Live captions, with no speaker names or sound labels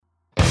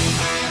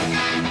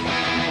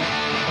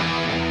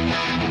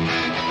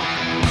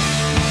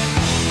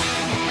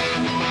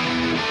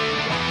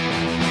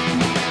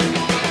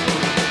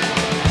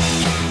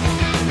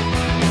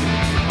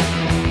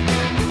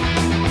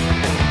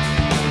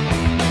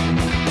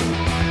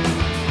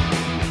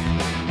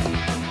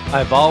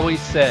I've always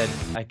said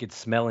I could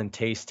smell and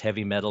taste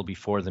heavy metal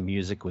before the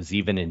music was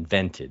even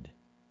invented,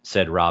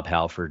 said Rob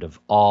Halford of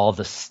all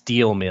the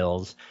steel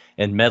mills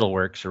and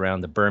metalworks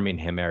around the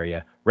Birmingham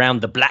area,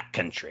 round the Black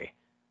Country,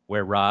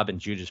 where Rob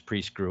and Judas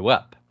Priest grew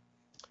up.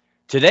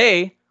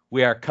 Today,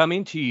 we are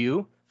coming to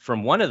you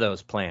from one of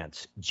those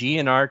plants,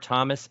 G&R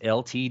Thomas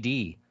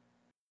Ltd.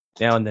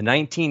 Now, in the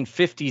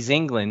 1950s,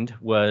 England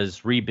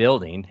was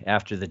rebuilding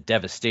after the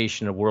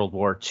devastation of World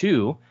War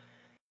II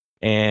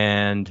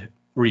and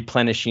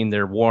replenishing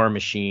their war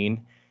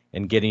machine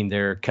and getting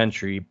their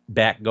country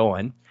back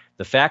going.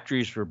 The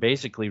factories were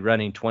basically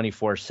running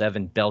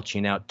 24/7,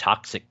 belching out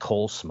toxic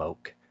coal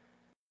smoke.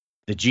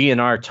 The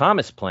G&R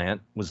Thomas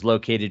plant was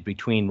located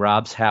between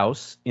Rob's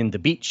house in the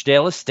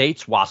Beechdale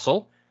Estates,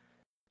 Wassel,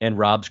 and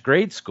Rob's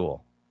grade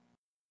school.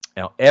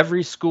 Now,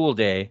 every school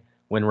day,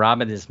 when Rob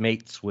and his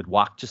mates would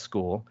walk to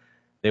school,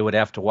 they would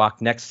have to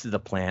walk next to the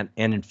plant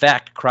and, in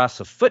fact,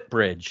 cross a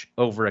footbridge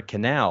over a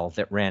canal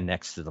that ran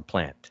next to the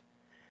plant.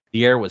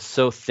 The air was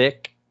so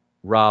thick,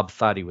 Rob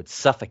thought he would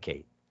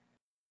suffocate.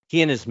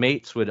 He and his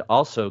mates would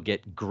also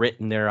get grit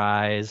in their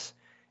eyes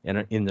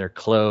and in their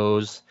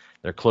clothes.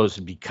 Their clothes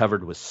would be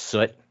covered with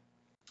soot.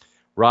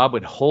 Rob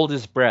would hold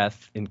his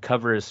breath and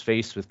cover his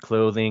face with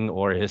clothing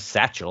or his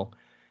satchel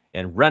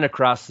and run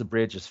across the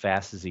bridge as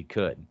fast as he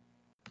could.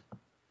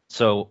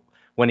 So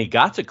when he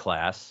got to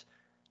class,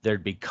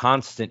 there'd be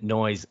constant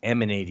noise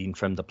emanating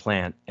from the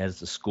plant as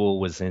the school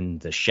was in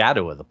the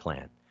shadow of the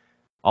plant.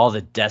 All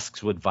the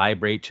desks would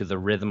vibrate to the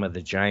rhythm of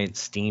the giant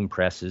steam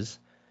presses.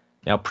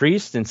 Now,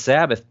 Priest and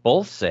Sabbath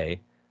both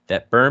say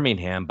that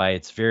Birmingham, by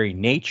its very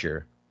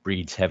nature,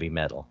 breeds heavy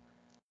metal.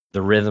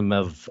 The rhythm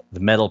of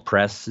the metal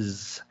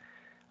presses,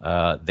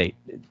 they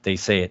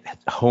say it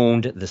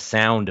honed the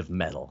sound of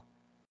metal.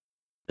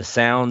 The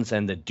sounds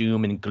and the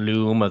doom and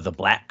gloom of the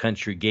Black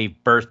Country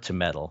gave birth to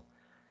metal,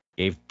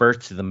 gave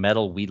birth to the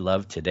metal we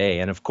love today.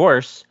 And of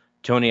course,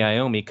 Tony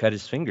Iommi cut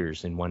his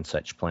fingers in one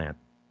such plant.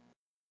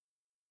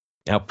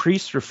 Now,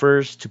 Priest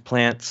refers to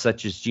plants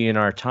such as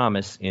G&R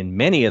Thomas in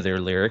many of their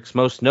lyrics,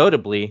 most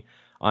notably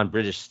on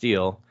British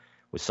Steel,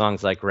 with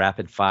songs like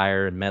Rapid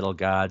Fire and Metal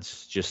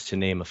Gods, just to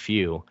name a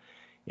few.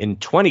 In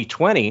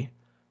 2020,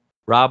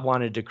 Rob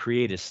wanted to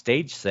create a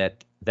stage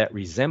set that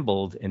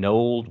resembled an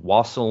old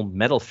Wassel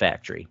metal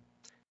factory.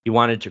 He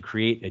wanted to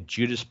create a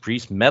Judas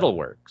Priest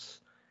metalworks.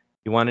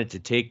 He wanted to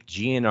take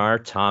G&R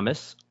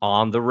Thomas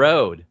on the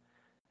road.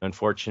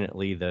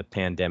 Unfortunately, the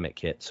pandemic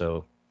hit,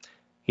 so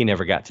he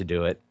never got to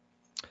do it.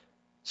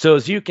 So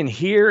as you can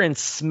hear and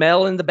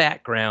smell in the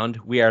background,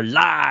 we are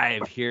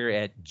live here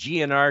at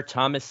G&R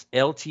Thomas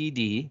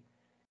Ltd.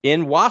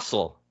 in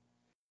Wassel.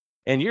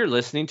 And you're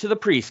listening to the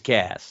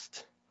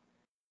Priestcast.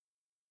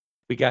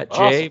 We got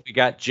Jay, awesome. We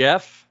got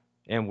Jeff,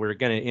 and we're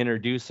going to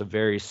introduce a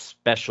very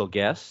special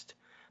guest.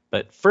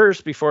 But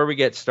first, before we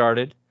get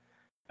started,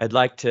 I'd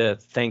like to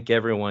thank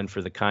everyone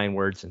for the kind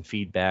words and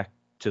feedback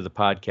to the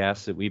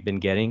podcast that we've been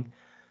getting.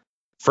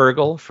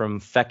 Fergal from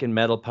Feckin'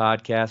 Metal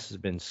Podcast has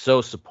been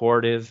so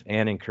supportive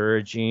and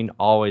encouraging,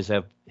 always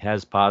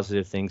has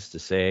positive things to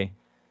say.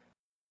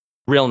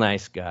 Real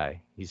nice guy.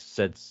 He's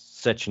said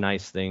such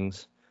nice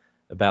things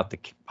about the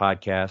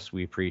podcast.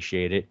 We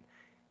appreciate it.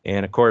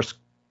 And, of course,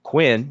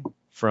 Quinn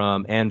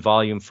from And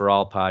Volume for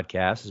All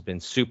Podcast has been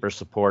super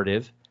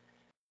supportive.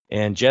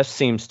 And Jeff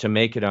seems to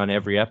make it on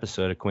every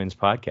episode of Quinn's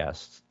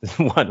podcast,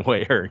 one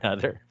way or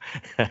another.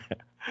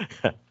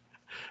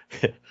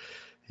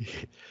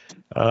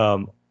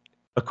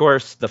 Of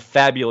course, the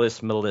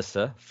fabulous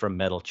Melissa from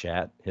Metal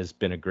Chat has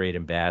been a great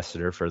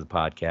ambassador for the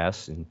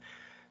podcast and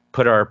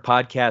put our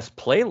podcast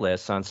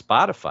playlists on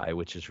Spotify,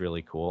 which is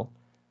really cool.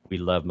 We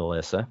love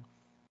Melissa.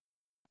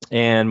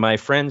 And my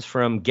friends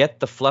from Get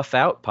the Fluff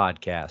Out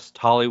podcast,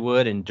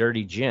 Hollywood and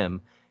Dirty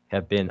Jim,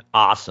 have been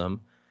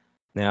awesome.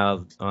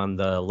 Now, on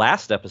the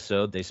last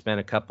episode, they spent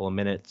a couple of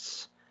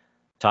minutes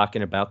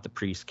talking about the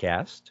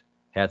Priestcast,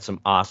 had some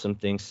awesome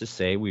things to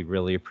say. We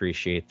really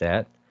appreciate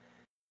that.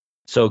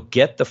 So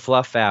Get the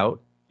Fluff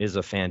Out is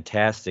a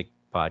fantastic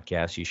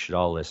podcast. You should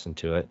all listen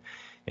to it.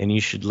 And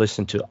you should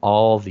listen to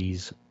all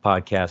these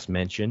podcasts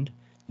mentioned.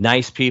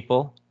 Nice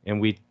people,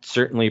 and we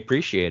certainly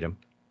appreciate them.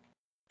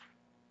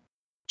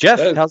 Jeff,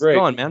 how's it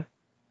going, man?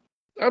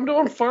 I'm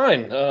doing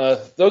fine.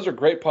 Those are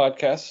great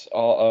podcasts.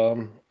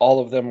 All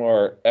of them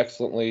are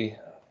excellently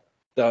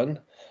done.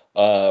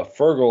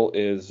 Fergal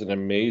is an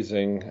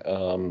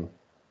amazing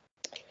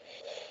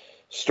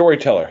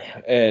storyteller,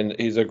 and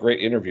he's a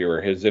great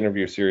interviewer. His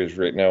interview series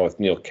right now with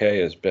Neil Kay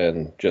has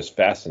been just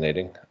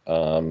fascinating.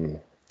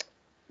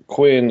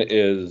 Quinn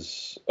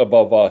is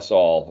above us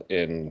all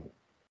in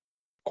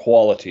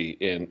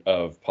quality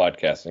of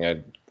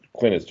podcasting.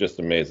 Quinn is just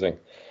amazing.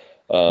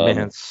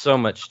 Man, so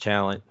much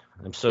talent.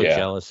 I'm so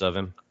jealous of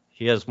him.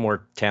 He has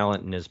more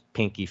talent in his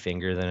pinky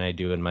finger than I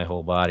do in my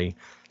whole body.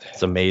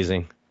 It's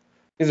amazing.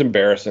 He's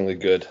embarrassingly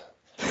good.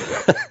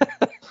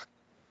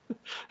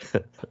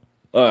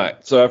 All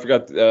right, so I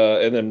forgot,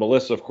 and then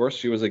Melissa, of course,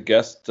 she was a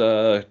guest 2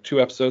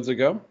 episodes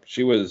ago.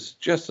 She was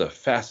just a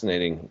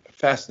fascinating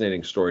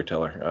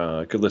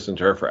storyteller. I could listen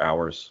to her for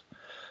hours.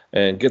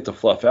 and get the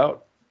fluff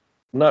out.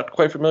 Not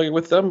quite familiar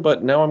with them,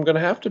 but now I'm going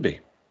to have to be.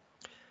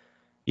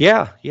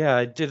 Yeah,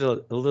 I did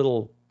a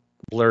little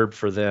blurb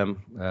for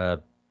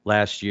them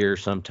last year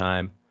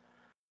sometime,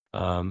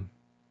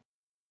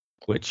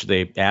 which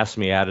they asked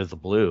me out of the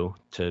blue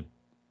to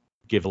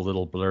give a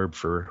little blurb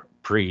for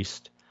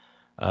Priest.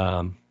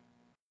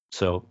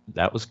 So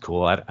that was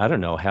cool. I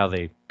don't know how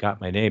they got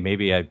my name.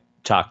 Maybe I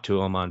talked to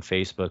them on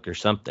Facebook or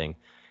something.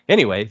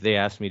 Anyway, they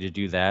asked me to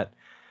do that.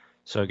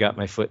 So I got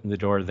my foot in the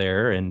door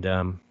there,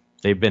 and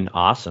they've been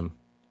awesome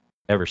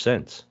ever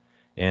since.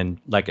 And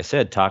like I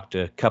said, talked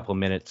a couple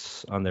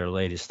minutes on their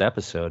latest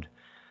episode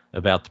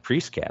about the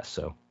Priestcast.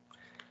 So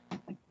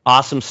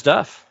awesome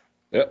stuff.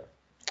 Yep.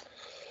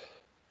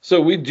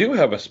 So we do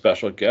have a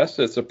special guest.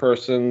 It's a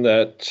person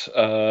that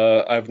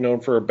I've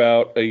known for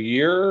about a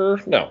year.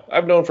 No,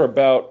 I've known for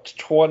about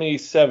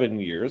 27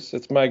 years.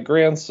 It's my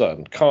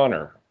grandson,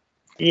 Connor.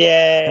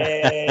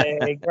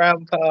 Yay,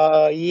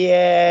 Grandpa!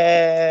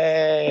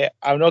 Yay!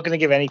 I'm not going to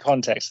give any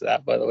context to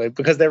that, by the way,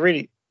 because there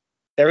really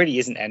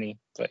isn't any.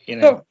 But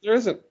no, there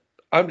isn't.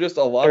 I'm just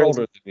a lot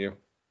older than you,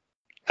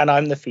 and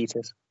I'm the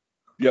fetus.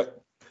 Yep.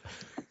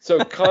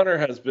 So Connor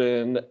has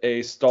been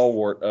a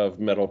stalwart of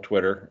metal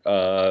Twitter,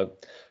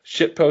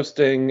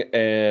 shitposting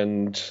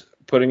and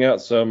putting out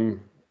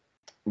some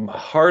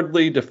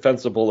hardly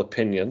defensible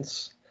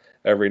opinions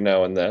every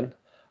now and then.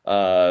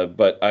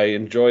 But I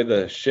enjoy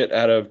the shit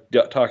out of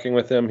talking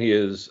with him. He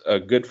is a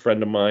good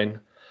friend of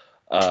mine.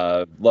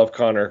 Love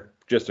Connor,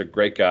 just a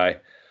great guy.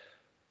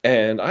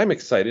 And I'm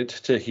excited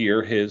to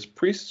hear his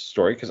Priest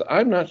story because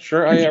I'm not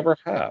sure I ever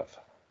have.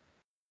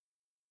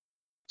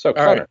 So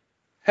Connor,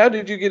 how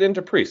did you get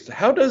into Priest?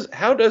 How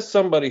does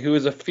somebody who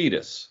is a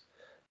fetus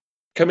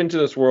come into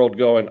this world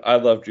going, I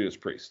love Judas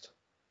Priest?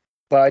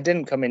 Well, I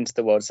didn't come into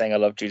the world saying I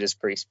love Judas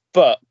Priest,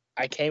 but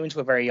I came into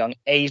a very young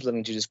age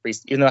loving Judas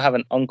Priest, even though I have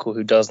an uncle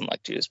who doesn't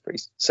like Judas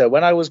Priest. So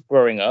when I was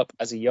growing up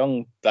as a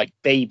young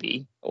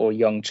baby or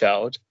young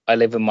child, I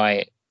lived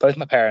with both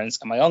my parents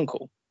and my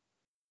uncle.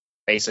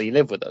 Basically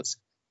live with us.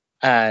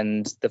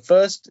 And the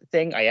first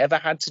thing I ever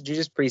had to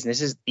Judas Priest, and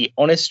this is the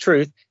honest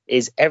truth,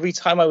 is every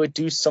time I would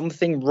do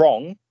something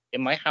wrong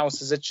in my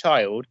house as a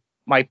child,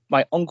 my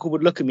uncle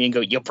would look at me and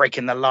go, "You're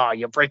breaking the law.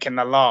 You're breaking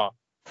the law."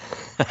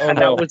 Oh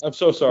no, I'm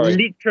so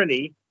sorry.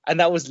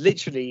 That was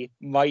literally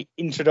my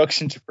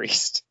introduction to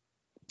Priest.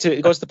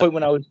 It got to the point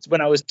when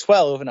I was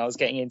 12 and I was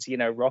getting into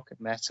rock and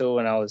metal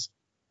and I was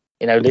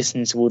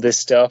listening to all this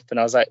stuff and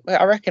I was like, "Wait,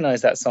 I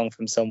recognize that song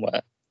from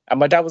somewhere." And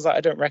my dad was like,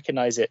 "I don't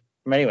recognize it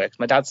from anywhere," because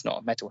my dad's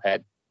not a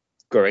metalhead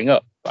growing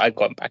up, but I'd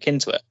gotten back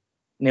into it.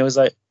 And he was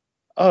like,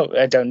 "Oh,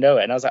 I don't know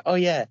it." And I was like, "Oh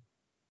yeah."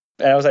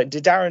 And I was like,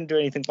 "Did Darren do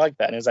anything like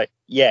that?" And he was like,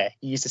 "Yeah,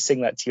 he used to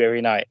sing that to you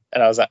every night."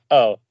 And I was like,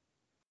 "Oh,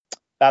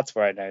 that's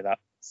where I know that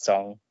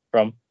song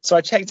from." So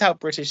I checked out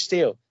British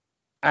Steel,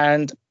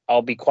 and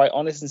I'll be quite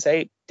honest and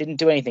say it didn't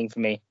do anything for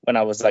me when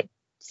I was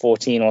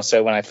 14 or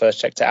so when I first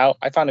checked it out.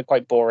 I found it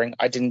quite boring.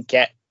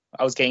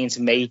 I was getting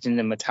into Maiden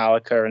and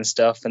Metallica and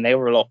stuff, and they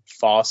were a lot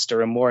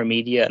faster and more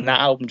immediate, and that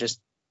album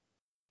just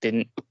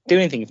didn't do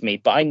anything for me.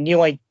 But I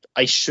knew I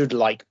should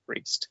like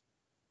Priest.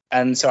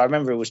 And so I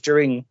remember it was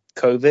during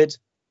COVID.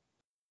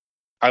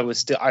 I was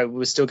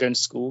still going to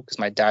school because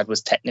my dad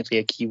was technically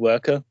a key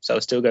worker, so I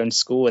was still going to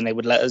school, and they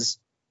would let us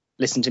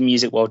listen to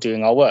music while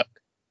doing our work.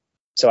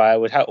 So I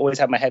would always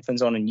have my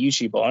headphones on and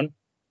YouTube on,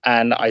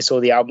 and I saw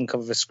the album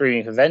cover for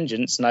Screaming for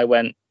Vengeance, and I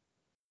went,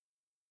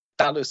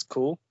 "That looks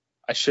cool.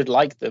 I should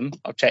like them.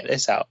 I'll check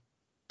this out."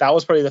 That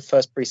was probably the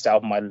first Priest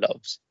album I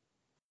loved.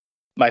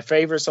 My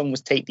favorite song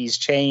was Take These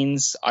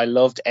Chains. I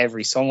loved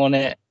every song on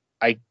it.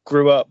 I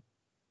grew up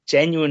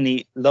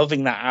genuinely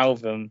loving that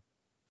album.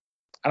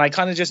 And I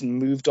kind of just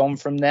moved on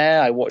from there.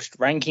 I watched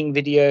ranking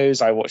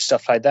videos. I watched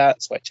stuff like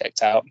that. So I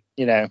checked out,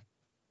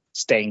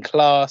 Stay in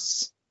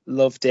Class.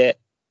 Loved it.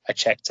 I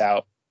checked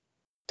out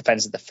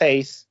Defense of the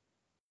Faith.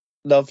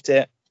 Loved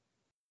it.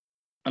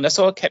 And that's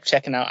all I kept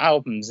checking out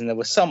albums. And there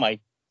were some I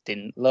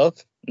didn't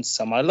love and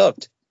some I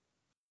loved.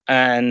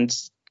 And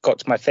got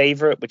to my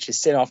favorite, which is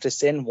Sin After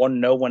Sin, one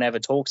no one ever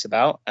talks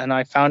about. And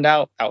I found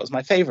out that was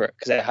my favorite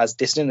because it has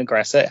Dissident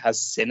Aggressor, it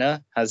has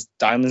Sinner, has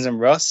Diamonds and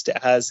Rust,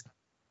 it has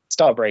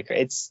Starbreaker.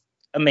 It's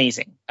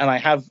amazing. And I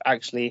have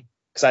actually,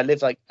 because I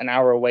live an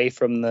hour away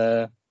from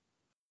what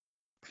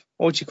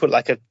would you call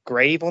it, a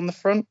grave on the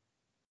front?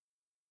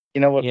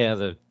 You know what? Yeah,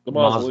 the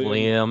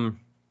mausoleum.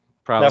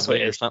 Probably, that's what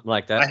it is. Or something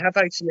like that. I have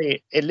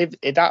actually,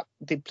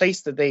 the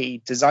place that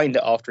they designed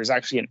it after is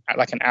actually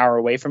an hour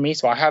away from me.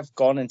 So I have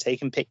gone and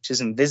taken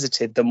pictures and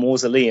visited the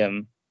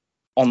mausoleum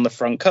on the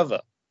front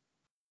cover,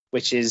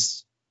 which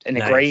is in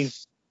a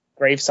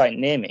grave site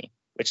near me,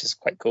 which is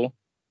quite cool.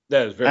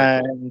 That is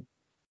very cool.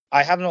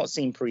 I have not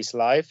seen Priest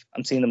live.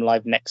 I'm seeing them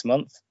live next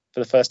month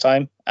for the first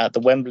time at the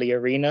Wembley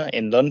Arena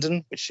in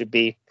London, which should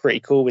be pretty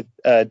cool with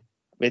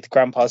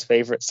Grandpa's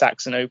favorite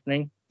Saxon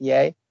opening.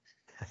 Yay.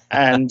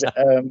 And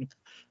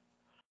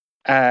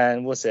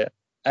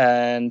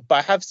but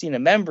I have seen a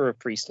member of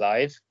Priest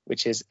live,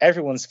 which is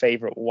everyone's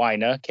favorite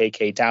whiner,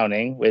 KK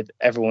Downing, with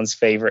everyone's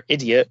favorite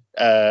idiot,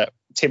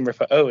 Tim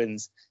Ripper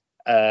Owens.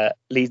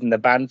 leading the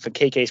band for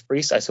KK's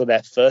Priest. I saw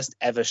their first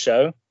ever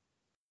show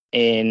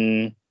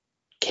in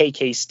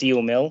KK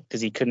Steel Mill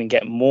because he couldn't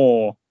get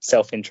more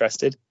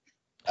self-interested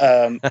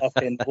up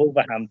in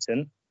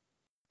Wolverhampton,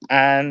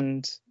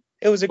 and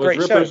it was a great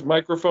Ripper's show.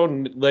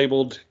 microphone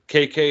labeled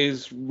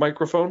KK's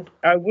microphone?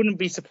 I wouldn't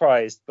be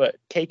surprised, but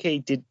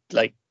KK did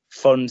like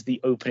fund the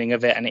opening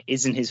of it, and it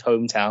is in his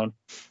hometown,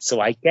 so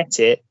I get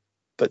it.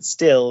 But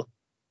still,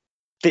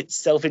 bit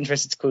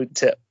self-interested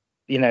to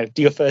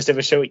do your first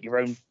ever show at your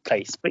own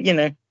place. But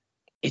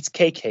it's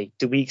KK.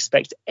 Do we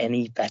expect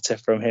any better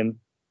from him?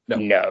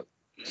 No.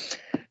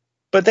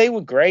 But they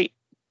were great,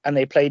 and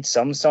they played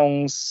some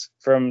songs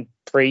from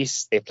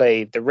Priest. They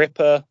played The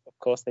Ripper, of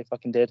course they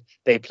fucking did.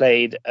 They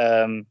played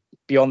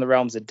Beyond the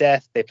Realms of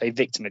Death. They played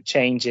Victim of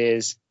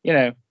Changes,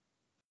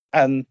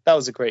 and that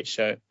was a great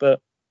show.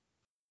 But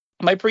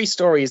my Priest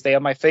stories, they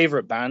are my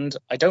favorite band.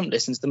 I don't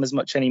listen to them as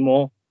much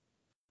anymore,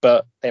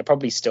 but they're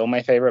probably still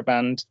my favorite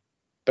band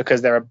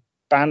because they're a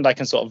band I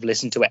can sort of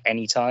listen to at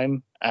any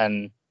time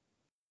and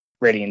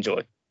really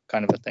enjoy,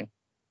 kind of a thing.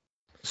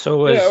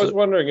 So I was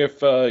wondering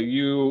if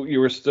you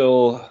were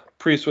still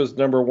Priest was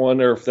number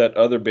one, or if that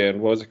other band,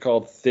 what was it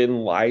called,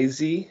 Thin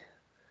Lizzy?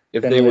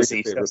 If Thin they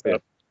Lizzy, were your favorite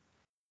band.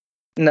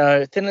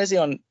 No, Thin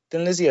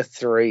Lizzy are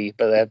 3,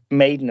 but they're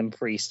Maiden and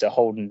Priest are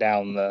holding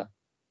down the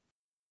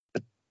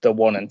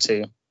 1 and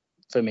 2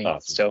 for me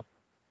still.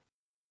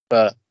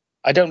 But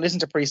I don't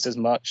listen to Priest as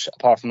much,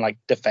 apart from like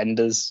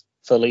Defenders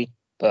fully.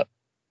 But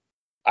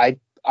I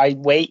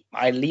wait,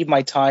 I leave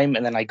my time,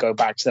 and then I go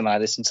back to them and I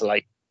listen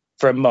to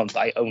for a month,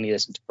 I only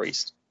listen to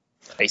Priest,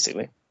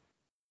 basically.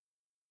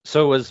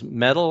 So was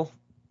metal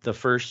the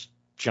first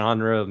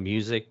genre of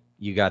music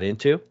you got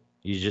into?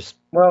 You just,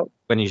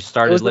 when you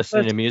started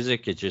listening to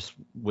music, it just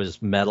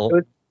was metal?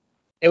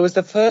 It was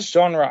the first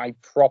genre I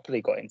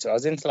properly got into. I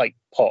was into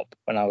pop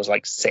when I was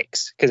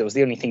 6, because it was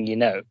the only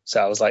thing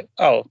So I was like,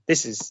 oh,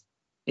 this is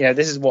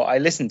what I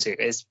listen to.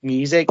 It's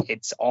music,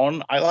 it's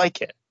on, I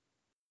like it.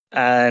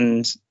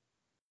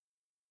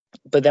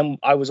 But then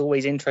I was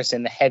always interested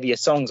in the heavier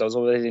songs. I was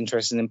always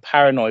interested in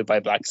Paranoid by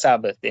Black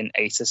Sabbath, in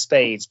Ace of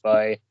Spades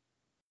by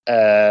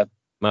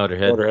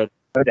Motorhead.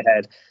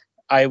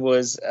 I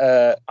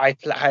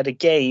had a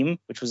game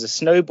which was a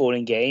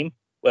snowboarding game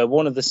where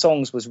one of the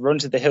songs was Run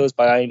to the Hills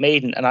by Iron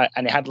Maiden,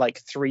 and it had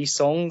 3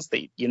 songs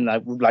that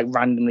would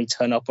randomly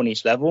turn up on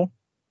each level,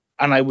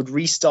 and I would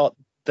restart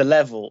the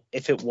level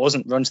if it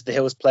wasn't Run to the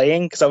Hills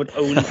playing, because I would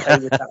only play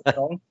with that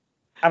song.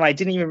 And I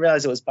didn't even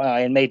realize it was by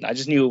Iron Maiden. I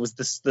just knew it was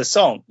the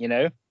song,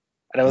 And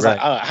I was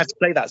I had to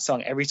play that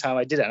song every time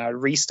I did it, and I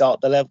would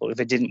restart the level if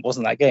it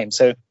wasn't that game.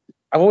 So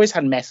I've always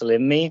had metal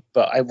in me,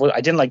 but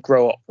I didn't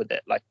grow up with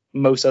it like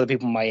most other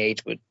people my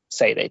age would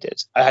say they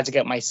did. I had to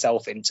get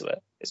myself into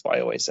it, is what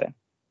I always say.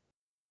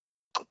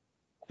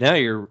 Now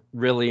you're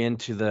really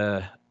into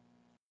the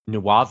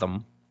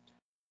NWOTHM,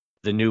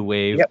 the new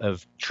wave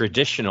of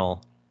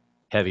traditional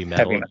heavy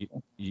metal.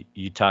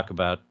 You talk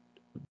about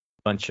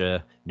bunch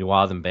of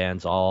NWOTHM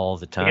bands all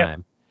the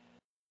time.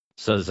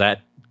 So does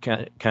that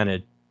kind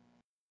of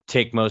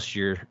take most of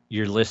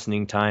your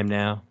listening time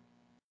now?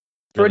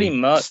 Pretty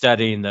much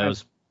studying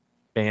those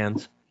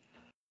bands.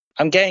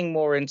 I'm getting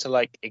more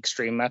into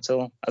extreme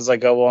metal as I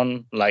go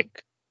on,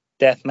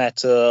 death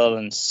metal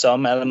and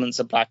some elements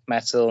of black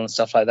metal and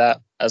stuff like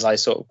that as I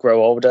sort of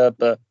grow older.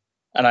 But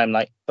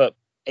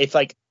if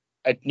a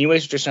new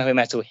age traditional heavy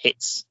metal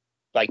hits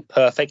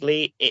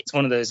perfectly, it's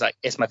one of those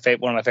it's one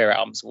of my favorite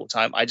albums of all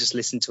time. I just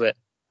listen to it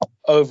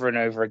over and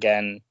over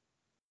again.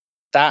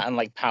 That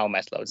and power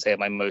metal, I would say, are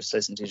my most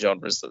listened to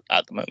genres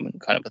at the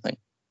moment, kind of a thing.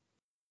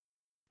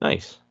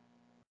 Nice.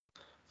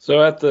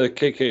 So at the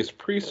KK's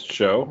Priest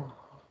show,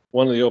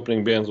 one of the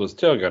opening bands was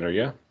Tailgunner,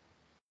 yeah?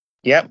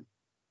 Yep.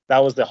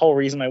 That was the whole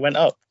reason I went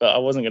up, but I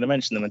wasn't going to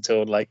mention them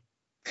until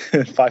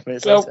 5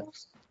 minutes later.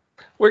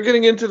 We're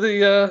getting into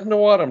the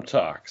NWOTHM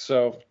talk,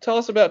 so tell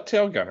us about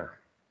Tailgunner.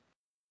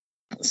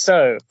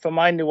 So, for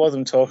my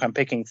NWOTHM talk, I'm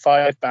picking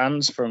 5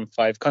 bands from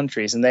 5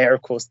 countries, and they are,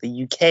 of course,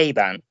 the UK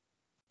band.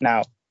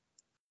 Now,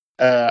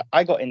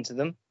 I got into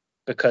them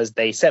because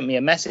they sent me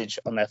a message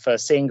on their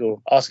first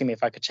single asking me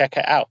if I could check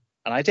it out,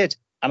 and I did,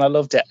 and I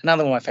loved it.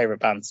 Another one of my favorite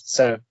bands.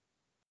 So,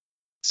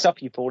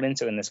 stuff you fall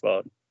into in this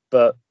world.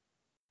 But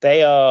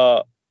they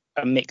are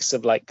a mix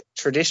of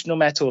traditional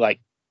metal,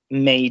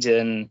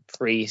 Maiden,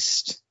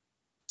 Priest,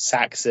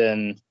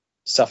 Saxon,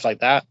 stuff like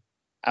that,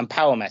 and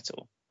power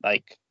metal,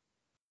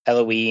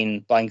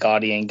 Halloween, Blind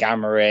Guardian,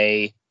 Gamma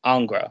Ray,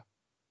 Angra.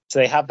 So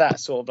they have that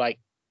sort of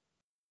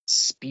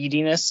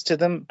speediness to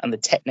them and the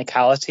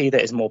technicality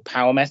that is more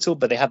power metal,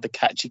 but they have the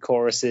catchy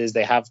choruses.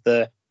 They have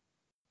the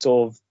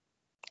sort of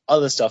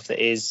other stuff that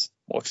is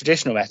more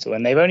traditional metal.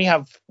 And they've only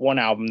have one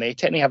album. They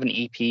technically have an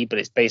EP, but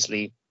it's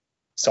basically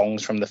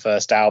songs from the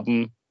first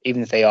album,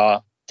 even if they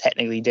are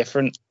technically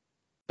different.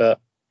 But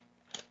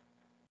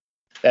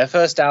their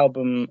first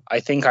album,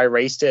 I think I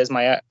raised it as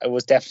I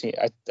definitely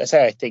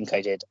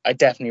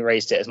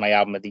raised it as my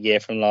album of the year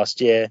from last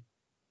year.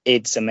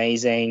 It's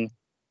amazing.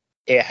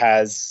 It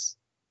has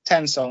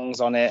 10 songs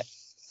on it.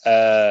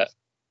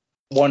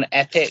 one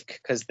Epic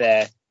because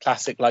they're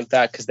classic like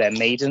that, because they're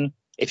Maiden.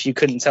 If you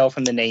couldn't tell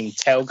from the name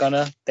Tail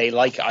Gunner, they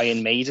like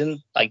Iron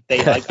Maiden. Like,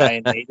 they like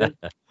Iron Maiden.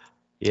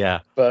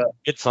 Yeah. But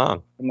Good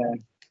song.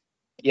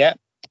 yeah.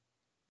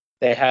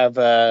 They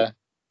have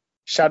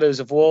Shadows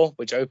of War,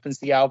 which opens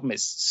the album.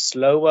 It's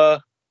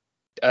slower.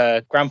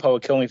 Grandpa will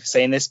kill me for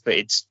saying this, but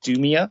it's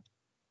doomier.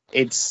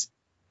 It's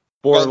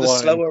Borderline. the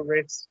slower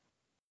riffs.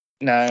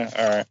 No,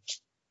 all right.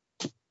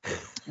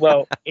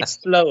 Well, it's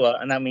slower,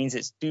 and that means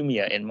it's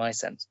doomier in my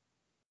sense.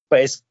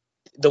 But it's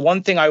the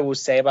one thing I will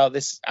say about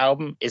this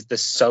album is the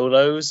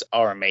solos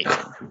are amazing.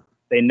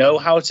 They know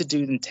how to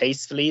do them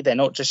tastefully. They're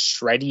not just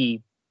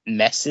shreddy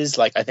messes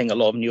like I think a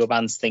lot of newer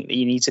bands think that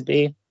you need to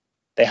be.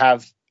 They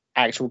have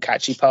actual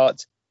catchy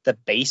parts. The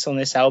bass on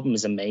this album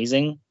is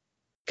amazing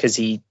because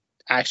he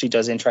actually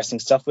does interesting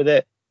stuff with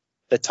it.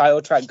 The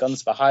title track,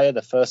 Guns for Hire,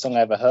 the first song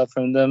I ever heard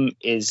from them,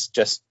 is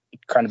just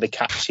kind of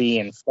catchy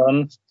and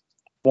fun.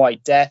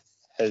 White Death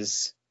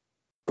has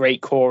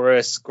great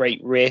chorus,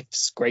 great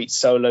riffs, great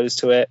solos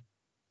to it.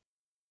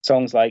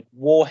 Songs like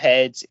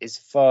Warhead is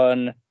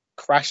fun.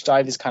 Crash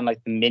Dive is kind of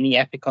like the mini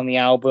epic on the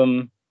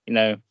album, you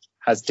know,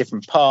 has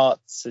different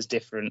parts, has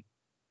different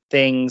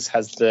things,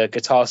 has the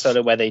guitar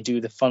solo where they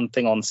do the fun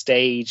thing on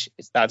stage.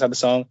 It's that type of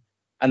song.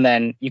 And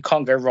then you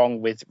can't go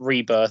wrong with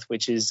Rebirth,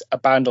 which is a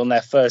band on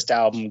their first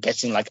album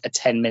getting like a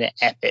 10-minute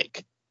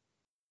epic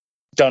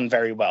done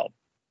very well,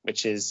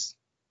 which is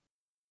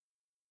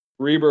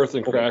Rebirth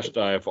and Crash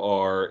Dive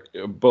are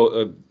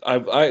both.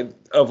 I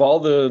of all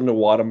the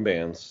NWOTHM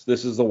bands,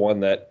 this is the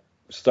one that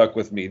stuck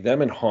with me.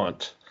 Them and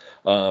Haunt,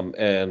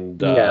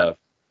 the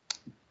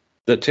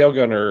Tail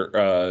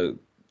Gunner,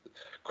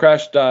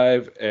 Crash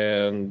Dive,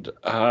 and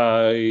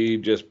I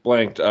just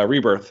blanked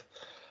Rebirth.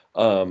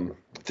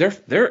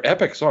 They're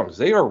epic songs.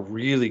 They are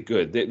really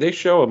good. They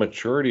show a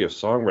maturity of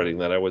songwriting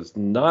that I was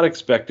not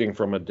expecting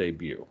from a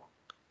debut.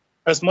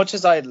 As much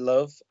as I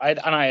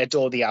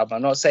adore the album,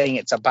 I'm not saying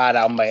it's a bad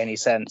album by any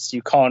sense.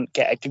 You can't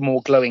get a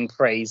more glowing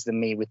praise than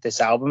me with this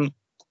album.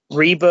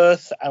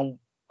 Rebirth and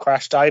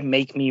Crash Dive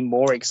make me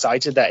more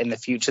excited that in the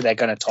future they're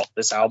going to top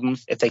this album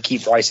if they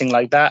keep writing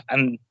like that.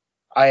 And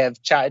I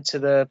have chatted to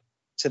the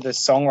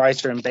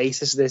songwriter and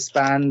bassist of this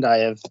band. I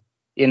have,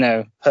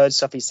 heard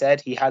stuff he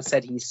said. He has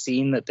said he's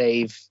seen that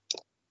they've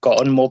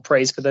gotten more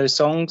praise for those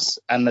songs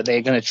and that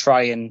they're going to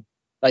try and,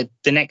 like,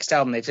 the next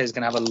album they say is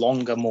going to have a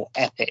longer, more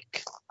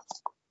epic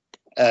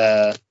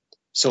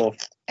sort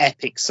of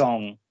epic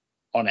song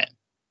on it,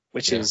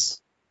 which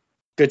is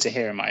good to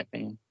hear in my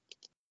opinion.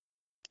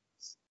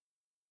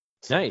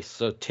 Nice.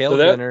 So Tail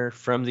Gunner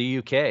from the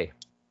UK.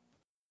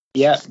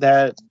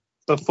 Yeah,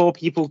 before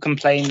people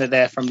complain that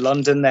they're from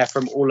London, they're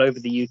from all over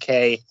the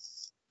UK,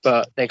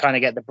 but they kind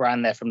of get the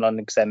brand they're from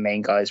London because their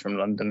main guy is from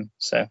London.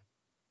 So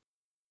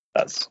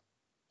that's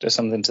just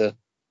something to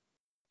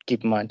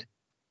keep in mind.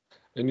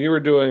 And you were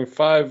doing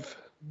 5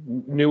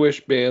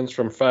 newish bands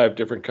from 5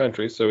 different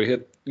countries, so we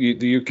hit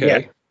the UK.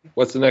 Yeah.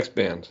 What's the next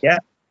band? Yeah.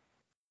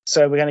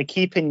 So we're going to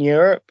keep in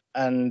Europe,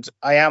 and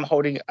I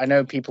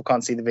know people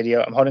can't see the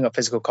video, I'm holding up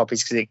physical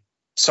copies because it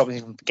stops me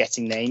from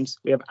forgetting names.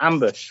 We have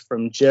Ambush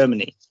from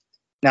Germany.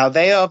 Now,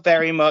 they are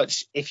very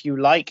much, if you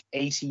like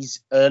 80s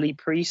early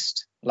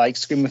Priest, like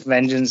Scream of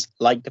Vengeance,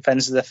 like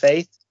Defense of the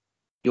Faith,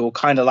 you'll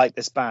kind of like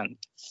this band.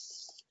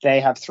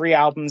 They have 3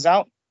 albums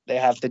out. They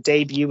have the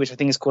debut, which I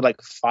think is called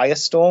like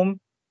Firestorm.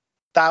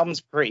 The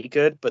album's pretty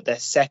good, but their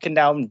second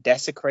album,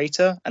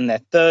 Desecrator, and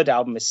their third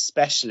album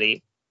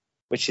especially,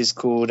 which is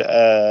called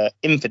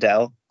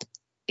Infidel,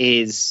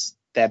 is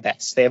their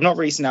best. They have not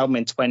released an album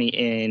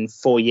in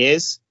 4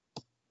 years,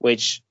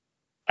 which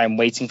I'm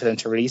waiting for them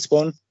to release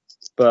one.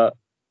 But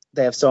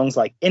they have songs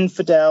like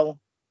Infidel,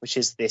 which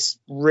is this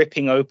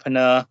ripping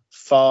opener,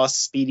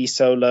 fast, speedy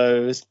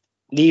solos.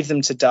 Leave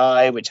Them to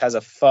Die, which has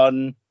a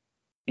fun,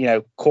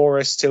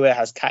 chorus to it,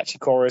 has catchy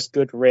chorus,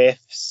 good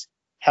riffs.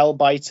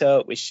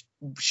 Hellbiter, which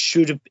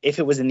should have, if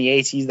it was in the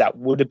 80s, that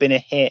would have been a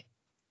hit.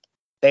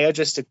 They are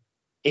just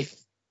if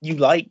you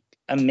like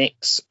a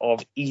mix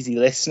of easy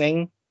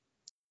listening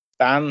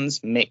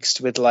bands mixed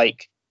with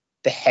like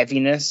the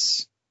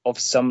heaviness of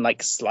some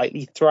like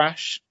slightly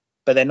thrash,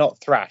 but they're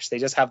not thrash. They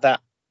just have that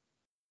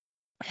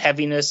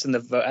heaviness, and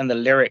the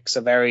lyrics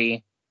are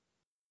very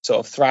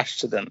sort of thrash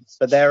to them.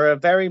 But they're a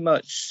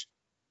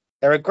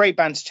great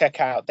band to check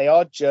out. They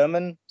are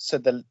German, so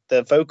the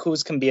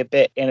vocals can be a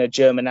bit in a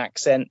German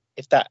accent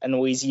if that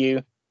annoys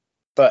you.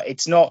 But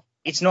it's not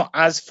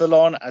as full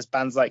on as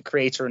bands like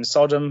Creator and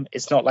Sodom.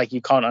 It's not like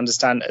you can't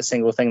understand a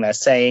single thing they're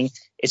saying.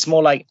 It's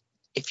more like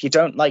if you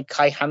don't like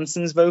Kai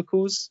Hansen's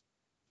vocals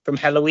from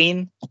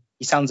Halloween,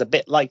 he sounds a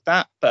bit like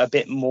that, but a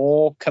bit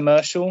more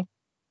commercial.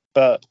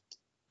 But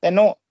they're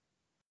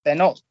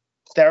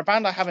a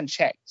band I haven't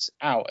checked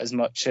out as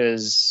much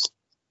as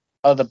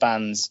other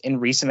bands in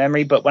recent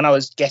memory, but when I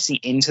was getting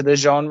into the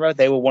genre,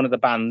 they were one of the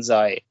bands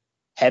I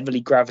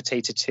heavily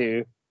gravitated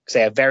to because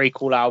they have very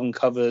cool album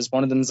covers.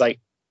 One of them's like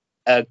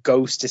a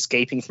ghost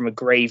escaping from a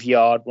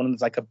graveyard. One of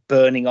them's like a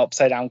burning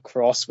upside down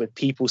cross with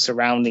people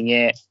surrounding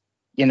it.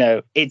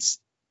 They're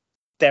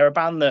a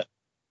band that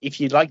if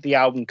you like the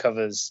album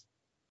covers,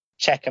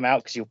 check them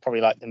out because you'll probably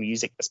like the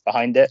music that's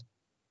behind it.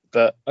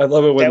 But I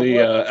love it when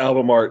the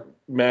album art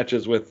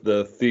matches with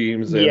the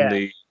themes and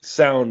the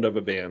sound of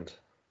a band.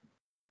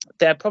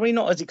 They're probably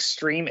not as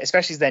extreme,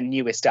 especially as their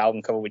newest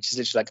album cover, which is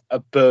literally like a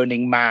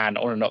burning man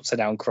on an upside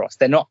down cross.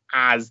 They're not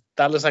as,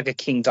 that looks like a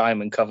King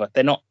Diamond cover.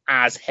 They're not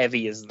as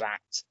heavy as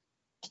that,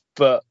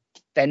 but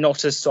they're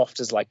not as soft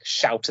as like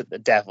Shout at the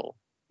Devil.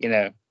 You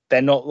know,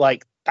 they're not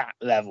like that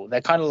level.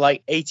 They're kind of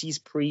like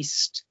 80s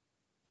Priest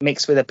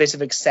mixed with a bit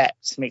of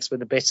Accept, mixed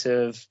with a bit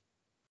of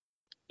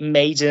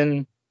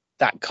Maiden,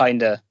 that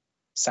kind of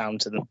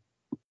sound to them.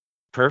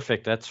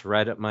 Perfect. That's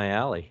right up my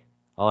alley.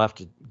 I'll have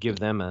to give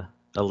them a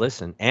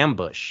listen.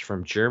 Ambush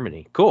from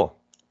Germany. Cool.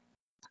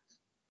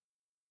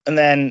 And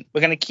then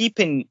we're going to keep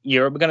in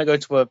Europe. We're going to go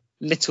to a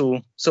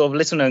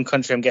little known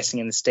country, I'm guessing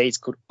in the States,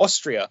 called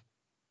Austria.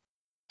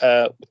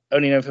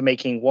 Only known for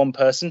making one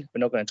person we're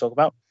not going to talk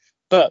about.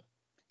 But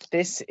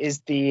this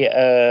is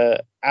the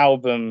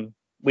album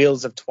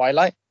Wheels of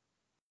Twilight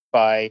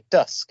by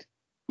Dusk.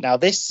 Now,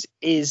 this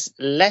is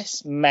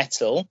less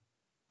metal,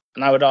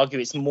 and I would argue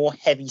it's more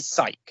heavy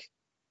psych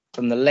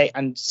from the late,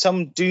 and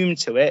some doom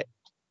to it.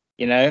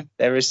 You know,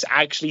 there is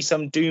actually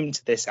some doom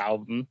to this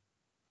album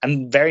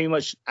and very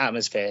much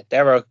atmosphere.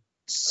 There are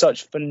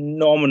such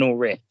phenomenal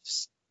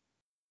riffs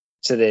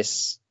to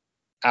this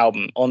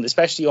album,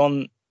 especially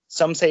on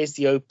some say it's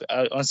the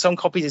on some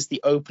copies it's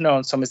the opener,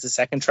 on some is the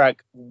second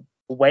track.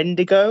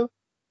 Wendigo,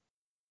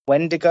 I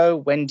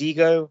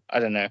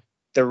don't know.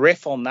 The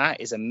riff on that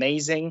is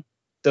amazing.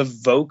 The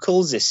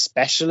vocals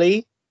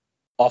especially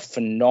are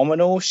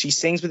phenomenal. She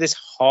sings with this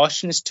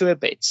harshness to it,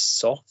 but it's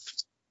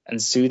soft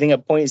and soothing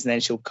at points, and then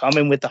she'll come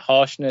in with the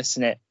harshness,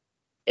 and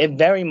it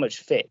very much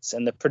fits.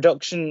 And the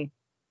production,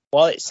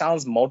 while it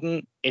sounds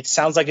modern, it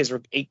sounds like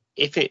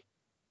if it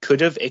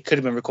could have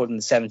been recorded in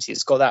the 70s.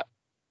 It's got that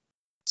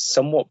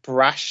somewhat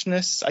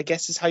brashness, I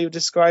guess is how you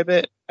describe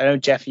it. I know,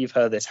 Jeff, you've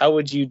heard this. How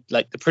would you,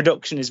 like, the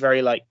production is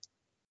very like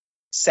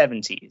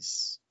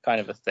 70s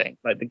kind of a thing.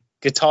 Like the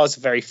guitars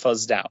are very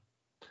fuzzed out.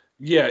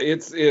 Yeah,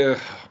 it's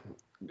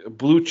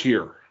Blue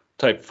Cheer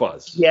type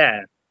fuzz.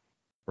 Yeah.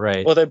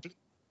 Right. Although,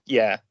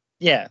 yeah.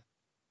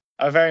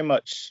 Are very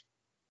much.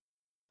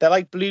 They're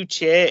like Blue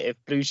Cheer if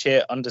Blue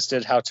Cheer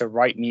understood how to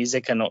write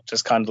music and not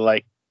just kind of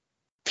like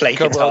play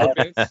guitar.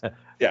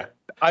 Yeah.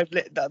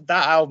 That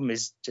album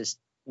is just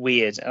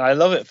weird, and I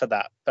love it for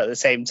that. But at the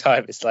same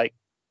time, it's like,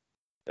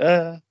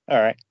 all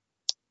right.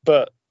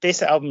 But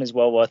this album is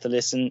well worth a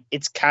listen.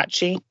 It's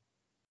catchy.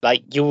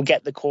 Like, you will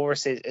get the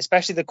choruses,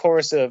 especially the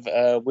chorus of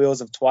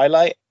Wheels of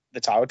Twilight, the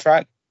title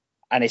track,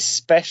 and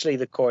especially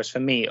the chorus for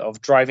me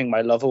of Driving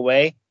My Love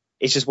Away.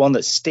 It's just one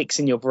that sticks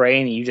in your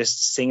brain, and you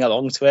just sing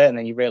along to it, and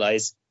then you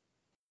realize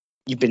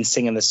you've been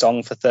singing the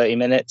song for 30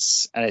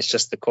 minutes, and it's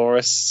just the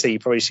chorus, so you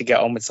probably should get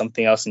on with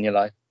something else in your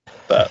life.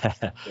 But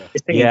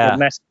it's a good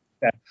message.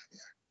 Yeah.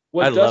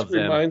 What Dusk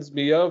reminds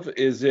me of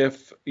is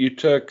if you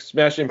took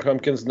Smashing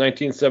Pumpkins'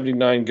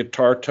 1979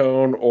 guitar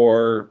tone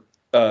or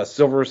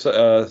Silver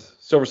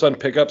Sun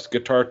Pickups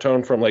guitar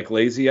tone from like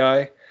Lazy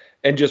Eye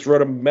and just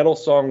wrote a metal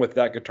song with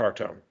that guitar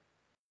tone.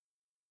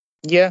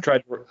 Yeah.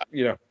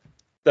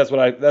 That's what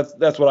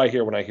I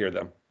hear when I hear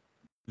them.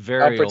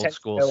 Very old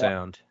school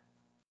sound.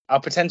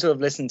 I'll pretend to have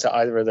listened to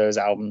either of those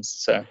albums,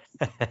 so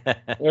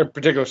they're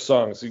particular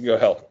songs. You can go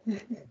hell.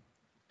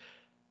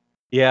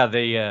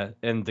 Yeah,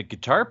 and the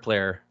guitar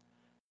player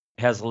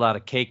has a lot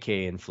of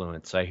KK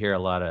influence. I hear a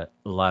lot of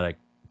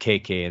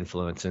KK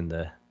influence in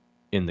the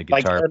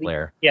guitar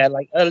player. Yeah,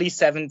 like early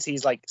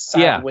 70s, like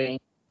Sad Wing,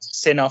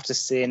 Sin After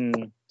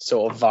Sin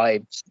sort of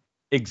vibes.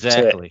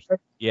 Exactly.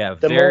 Yeah,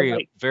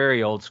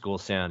 very old school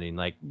sounding.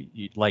 Like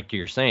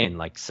you're saying,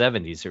 like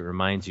 70s. It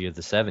reminds you of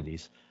the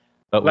 70s,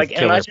 but with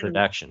killer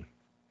production.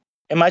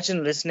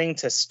 Imagine listening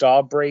to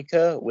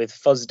Starbreaker with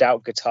fuzzed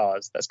out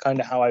guitars. That's kind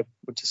of how I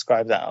would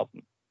describe that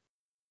album.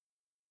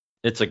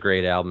 It's a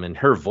great album, and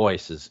her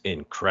voice is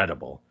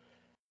incredible.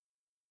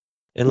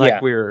 And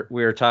like we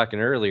were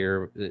talking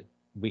earlier,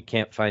 we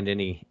can't find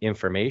any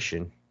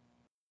information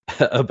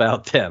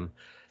about them.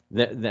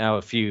 Now,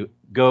 if you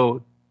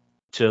go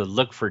to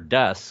look for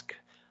Dusk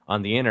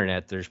on the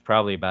internet, there's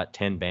probably about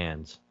 10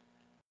 bands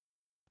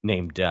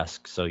named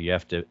Dusk. So you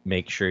have to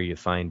make sure you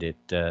find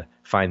the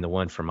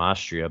one from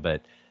Austria,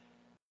 but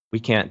we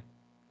can't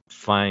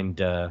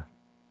find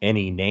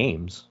any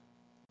names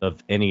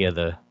of any of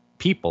the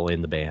people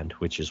in the band,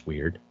 which is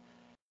weird,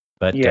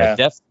 but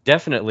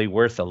definitely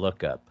worth a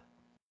look up.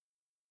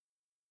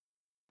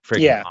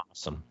 Freaking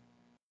awesome.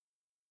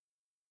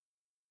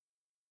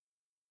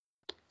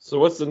 So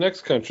what's the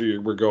next country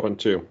we're going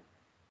to?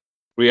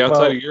 We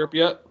outside of Europe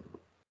yet?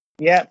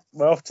 Yeah,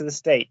 we're off to the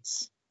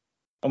States,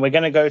 and we're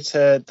going to go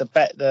to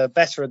the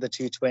better of the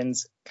two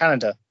twins,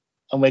 Canada,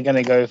 and we're going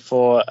to go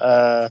for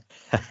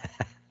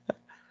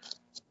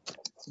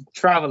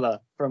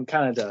Traveler from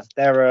Canada.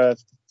 They're a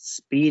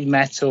speed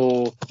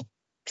metal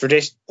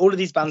tradition. All of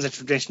these bands are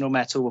traditional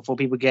metal. Before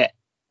people get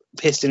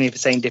pissed at me for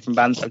saying different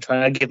bands, I'm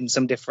trying to give them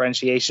some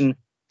differentiation.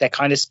 They're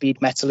kind of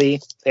speed metal-y.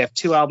 They have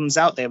 2 albums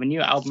out. They have a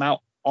new album out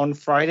on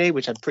Friday,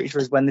 which I'm pretty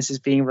sure is when this is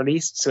being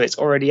released. So it's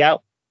already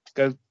out.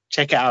 Go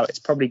check it out. It's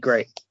probably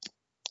great.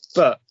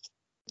 But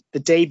the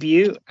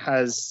debut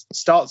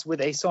starts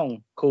with a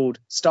song called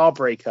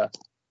Starbreaker.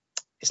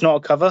 It's not a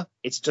cover.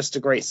 It's just a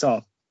great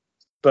song.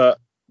 But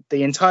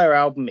the entire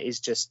album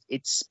is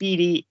it's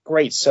speedy,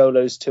 great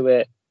solos to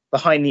it.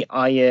 Behind the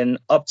Iron,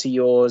 Up to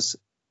Yours.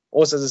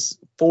 Also, there's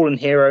Fallen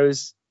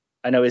Heroes.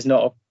 I know is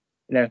not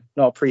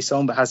a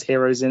pre-song, but has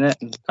heroes in it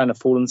and kind of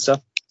fallen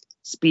stuff.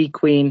 Speed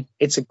Queen.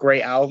 It's a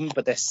great album,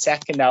 but their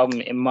second album,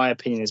 in my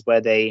opinion, is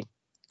where they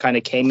kind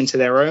of came into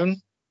their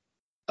own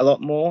a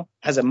lot more.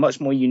 Has a much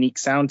more unique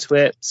sound to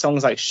it.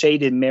 Songs like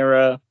Shaded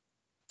Mirror,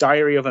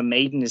 Diary of a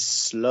Maiden is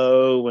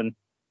slow, and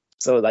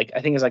so I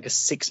think it's like a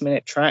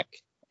 6-minute track.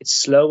 It's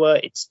slower,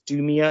 it's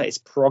doomier, it's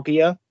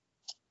proggier.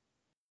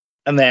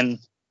 And then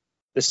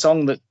the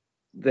song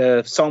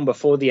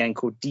before the end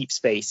called Deep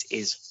Space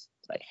is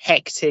like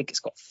hectic. It's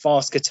got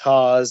fast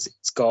guitars,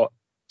 it's got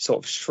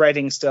sort of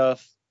shredding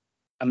stuff,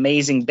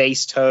 amazing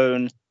bass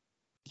tone,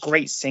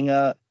 great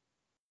singer.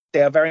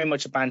 They are very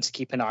much a band to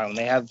keep an eye on.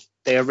 They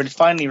are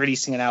finally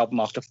releasing an album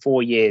after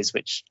 4 years,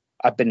 which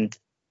I've been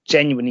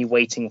genuinely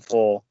waiting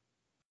for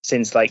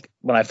since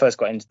when I first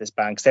got into this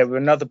band, because they were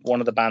another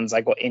one of the bands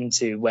I got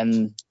into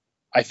when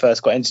I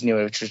first got into new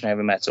wave traditional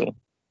heavy metal,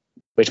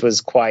 which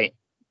was quite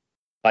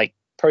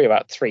probably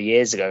about 3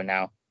 years ago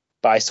now.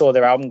 But I saw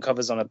their album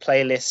covers on a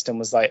playlist and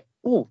was like,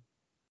 ooh,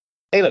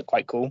 they look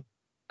quite cool,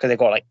 because they've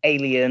got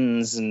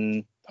aliens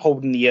and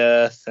holding the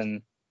earth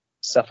and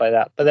stuff like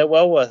that. But they're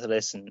well worth a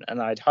listen,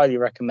 and I'd highly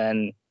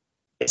recommend,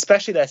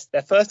 especially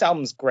their first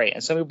album's great,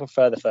 and some people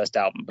prefer the first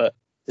album, but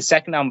the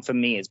second album for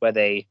me is where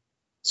they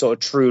sort of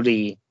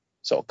truly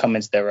come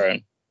into their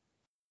own.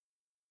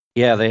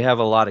 Yeah, they have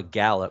a lot of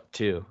gallop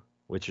too,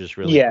 which is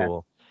really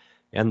cool.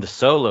 And the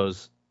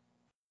solos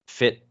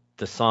fit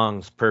the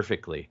songs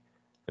perfectly.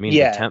 I mean,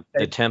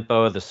 the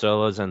tempo of the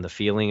solos and the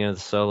feeling of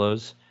the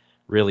solos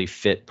really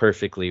fit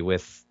perfectly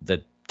with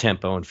the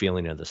tempo and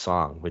feeling of the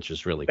song, which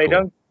is really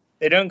cool.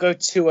 They don't go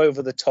too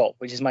over the top,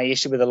 which is my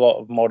issue with a lot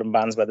of modern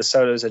bands, where the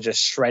solos are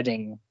just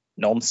shredding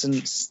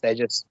nonsense. They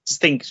just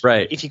think,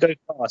 right, if you go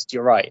fast,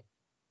 you're right.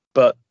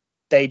 But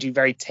they do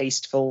very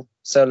tasteful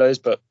solos,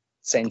 but at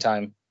the same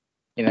time,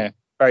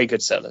 very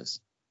good solos.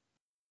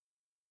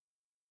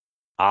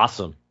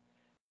 Awesome.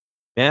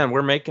 Man,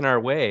 we're making our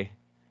way.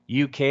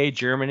 UK,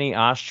 Germany,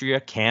 Austria,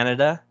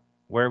 Canada.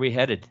 Where are we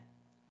headed?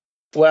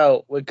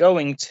 Well, we're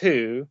going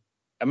to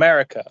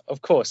America,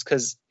 of course,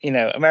 because,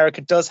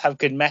 America does have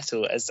good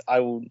metal, as I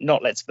will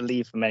not let to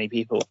believe for many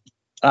people.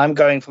 I'm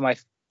going for my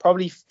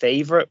probably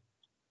favorite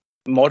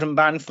modern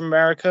band from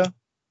America, a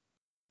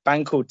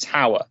band called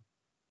Tower.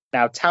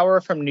 Now, Tower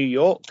are from New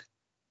York.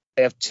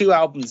 They have 2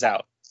 albums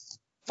out.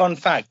 Fun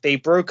fact, they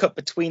broke up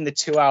between the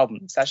 2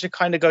 albums. That should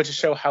kind of go to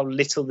show how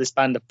little this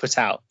band have put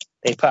out.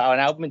 They put out an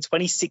album in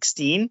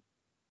 2016.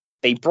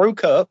 They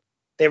broke up.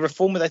 They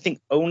reformed with, I think,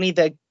 only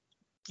their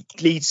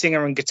lead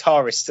singer and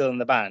guitarist still in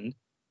the band.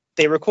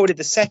 They recorded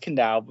the second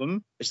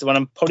album, which is the one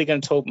I'm probably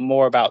going to talk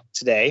more about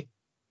today.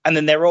 And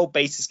then their old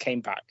bassist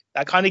came back.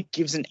 That kind of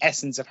gives an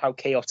essence of how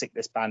chaotic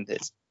this band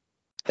is.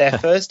 Their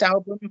first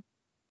album,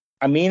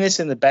 I mean this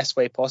in the best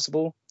way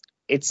possible,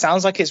 it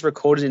sounds like it's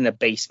recorded in a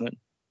basement.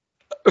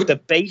 The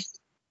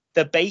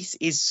bass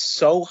is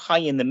so high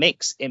in the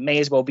mix, it may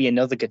as well be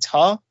another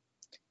guitar.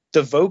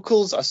 The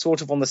vocals are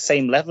sort of on the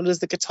same level as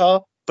the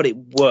guitar, but it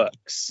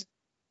works.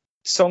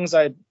 Songs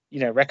I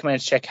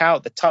recommend to check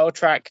out: the title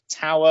track,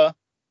 Tower,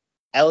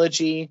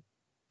 Elegy.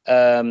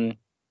 The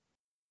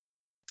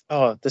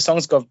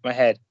song's got my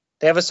head.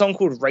 They have a song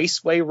called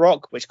Raceway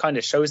Rock, which kind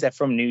of shows they're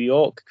from New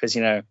York, because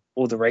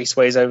all the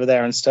raceways over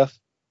there and stuff.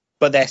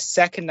 But their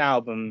second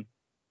album,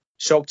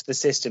 Shock to the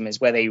System, is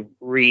where they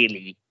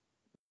really,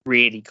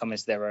 really come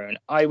into their own.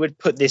 I would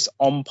put this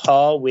on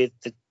par with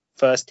the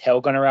first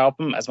Tailgunner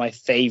album as my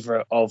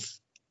favorite of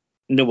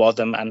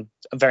NWOTHM, and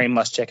very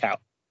must check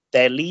out.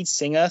 Their lead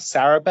singer,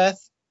 Sarah Beth,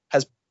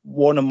 has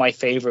one of my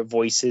favorite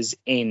voices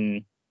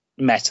in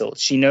metal.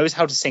 She knows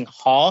how to sing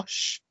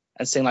harsh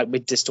and sing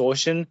with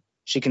distortion.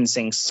 She can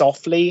sing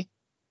softly.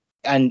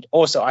 And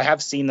also, I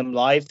have seen them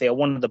live. They are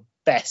one of the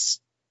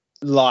best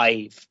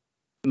live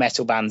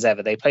metal bands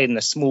ever. They played in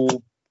a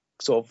small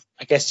sort of,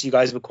 I guess you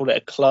guys would call it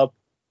a club.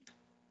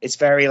 It's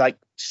very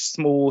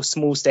small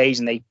stage,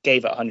 and they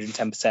gave it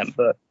 110%.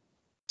 But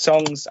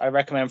songs I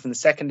recommend from the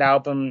second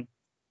album: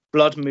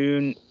 Blood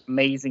Moon,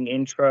 amazing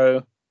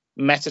intro;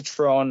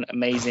 Metatron,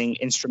 amazing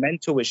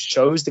instrumental, which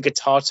shows the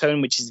guitar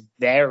tone, which is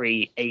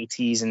very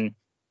 80s and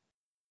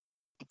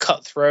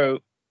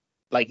cutthroat.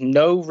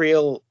 No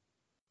real,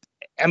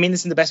 I mean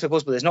this in the best way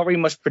possible, there's not really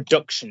much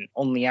production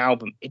on the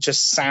album. It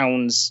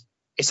sounds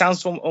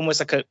almost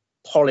like a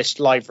polished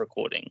live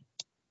recording.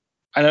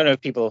 I don't know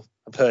if people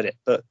have heard it,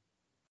 but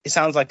it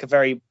sounds like a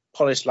very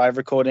polished live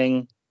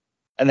recording.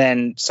 And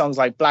then songs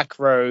like Black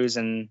Rose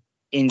and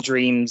In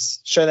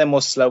Dreams show their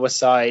more slower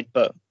side,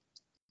 but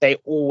they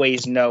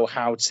always know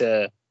how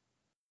to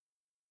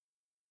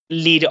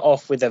lead it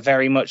off with a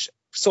very much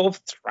sort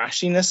of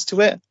thrashiness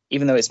to it.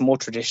 even though it's more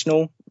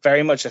traditional,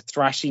 very much a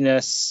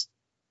thrashiness,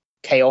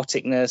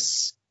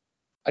 chaoticness.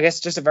 I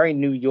guess just a very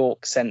New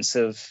York sense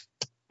of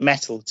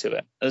metal to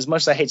it. As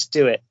much as I hate to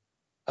do it,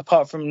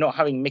 apart from not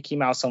having Mickey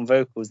Mouse on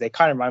vocals, they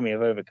kind of remind me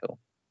of Overkill.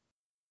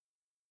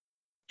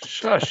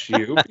 Shush,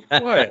 you. Be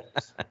quiet.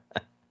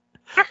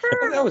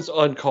 That was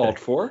uncalled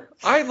for.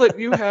 I let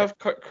you have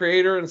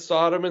Creator and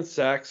Sodom and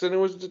Saxon. It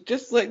was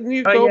just letting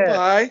you go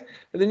by,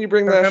 and then you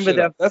bring that shit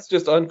up. That's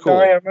just uncool.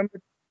 Sorry,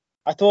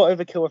 I thought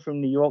Overkill were from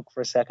New York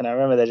for a second. I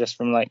remember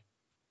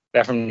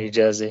they're from New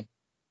Jersey.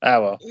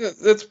 Oh well.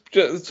 That's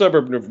just a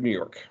suburb of New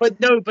York. But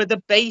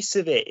the base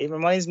of it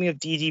reminds me of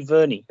Dee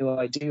Verney, who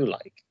I do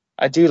like.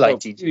 I do like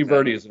Dee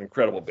Verney is an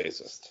incredible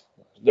bassist.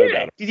 No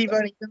doubt. Dee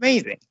Verney is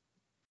amazing.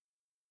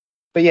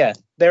 But yeah,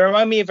 they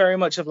remind me very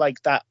much of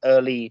like that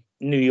early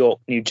New York,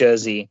 New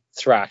Jersey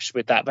thrash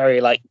with that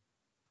very like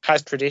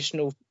has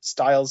traditional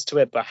styles to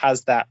it, but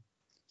has that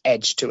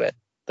edge to it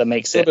that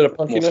makes it a bit of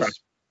punkiness.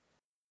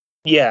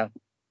 Yeah.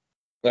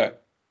 All right.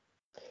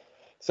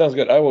 Sounds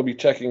good. I will be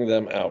checking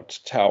them out.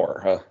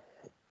 Tower,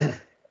 huh?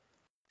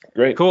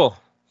 Great. Cool.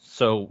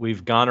 So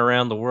we've gone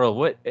around the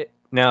world.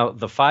 Now,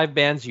 the 5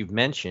 bands you've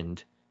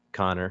mentioned,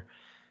 Connor,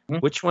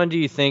 which one do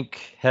you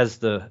think has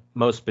the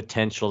most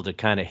potential to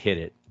kind of hit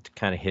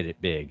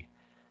it big?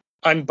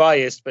 I'm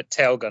biased, but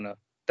Tailgunner.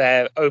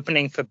 They're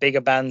opening for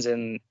bigger bands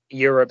in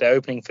Europe. They're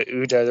opening for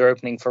Udo. They're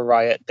opening for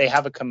Riot. They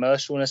have a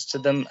commercialness to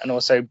them, and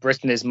also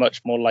Britain is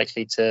much more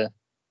likely to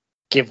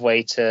give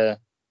way to,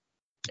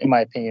 in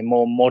my opinion,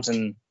 more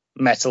modern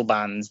metal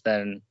bands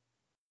than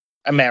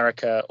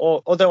America.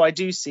 Although I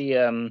do see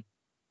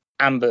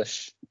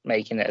Ambush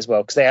making it as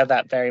well, because they have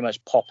that very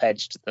much pop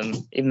edge to them,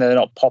 even though they're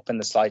not pop in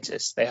the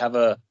slightest. They have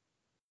a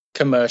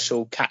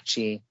commercial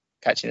catchiness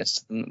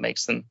to them that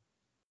makes them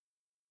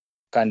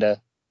kind of,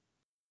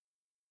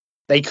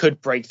 they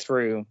could break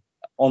through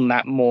on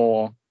that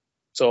more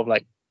sort of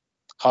like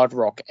hard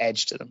rock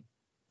edge to them.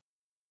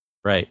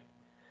 Right.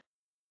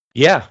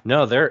 Yeah,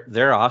 no,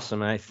 they're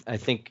awesome. I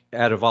think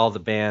out of all the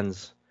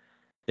bands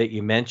that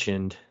you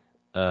mentioned,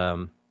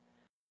 I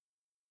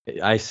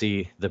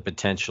see the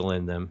potential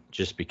in them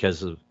just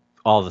because of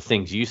all the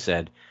things you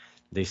said.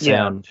 They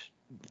sound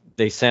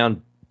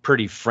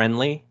pretty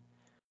friendly,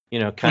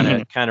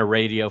 kind of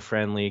radio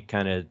friendly,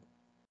 kind of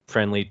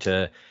friendly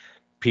to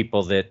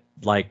people that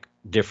like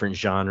different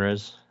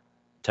genres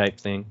type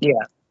thing.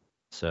 Yeah.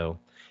 So,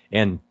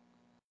 and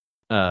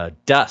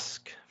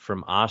Dusk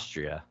from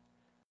Austria,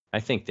 I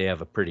think they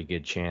have a pretty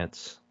good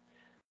chance.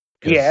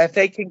 Yeah, if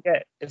they can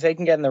get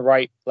in the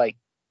right like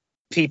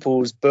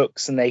people's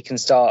books and they can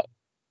start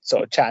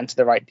sort of chatting to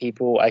the right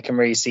people, I can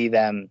really see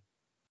them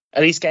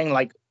at least getting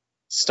like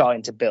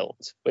starting to build,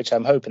 which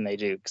I'm hoping they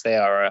do because they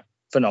are a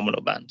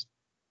phenomenal band.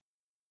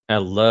 I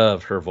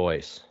love her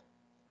voice.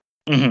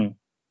 Mm-hmm.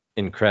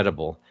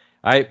 Incredible.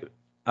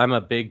 I'm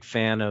a big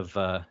fan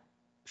of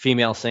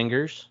female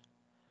singers.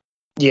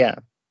 Yeah.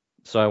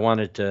 So I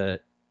wanted to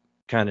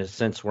kind of,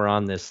 since we're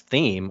on this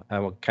theme,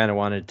 I kind of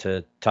wanted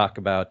to talk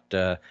about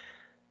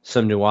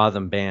some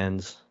NWOTHM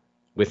bands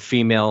with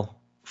female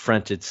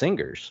fronted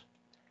singers.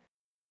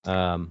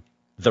 The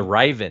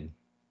Riven.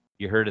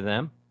 You heard of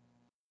them?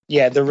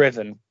 Yeah, the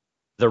Riven.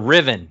 The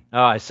Riven.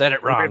 Oh, I said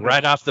it wrong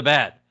right off the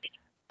bat.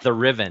 The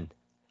Riven.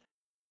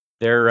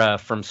 They're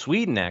from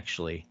Sweden,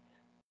 actually.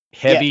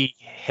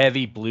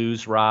 Heavy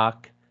blues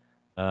rock.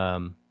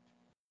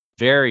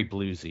 Very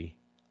bluesy.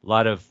 A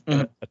lot of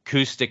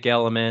acoustic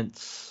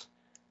elements.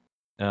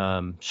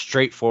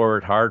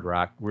 Straightforward hard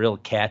rock. Real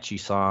catchy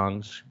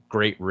songs.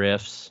 Great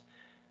riffs.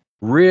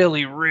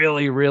 Really,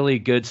 really, really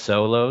good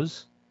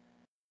solos.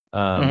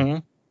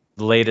 The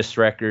latest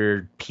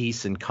record,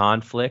 Peace and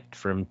Conflict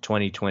from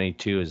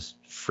 2022, is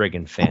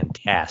friggin'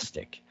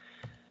 fantastic.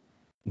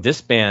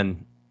 This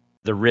band,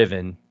 The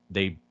Riven,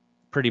 they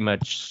pretty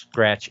much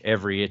scratch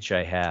every itch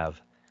I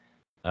have.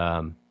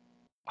 They're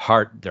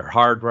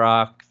hard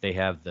rock. They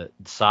have the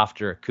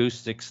softer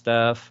acoustic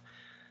stuff.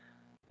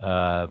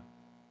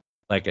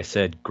 Like I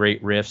said,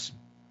 great riffs,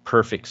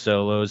 perfect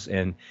solos,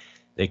 and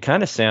they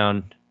kind of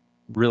sound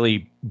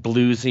really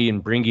bluesy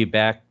and bring you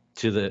back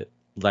to the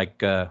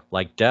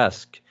like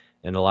Dusk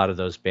and a lot of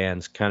those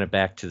bands, kind of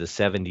back to the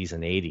 70s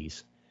and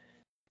 80s.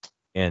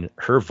 And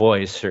her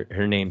voice,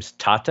 her name's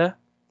Tata.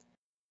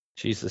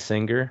 She's the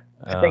singer.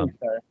 I think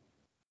so.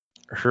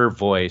 Her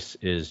voice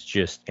is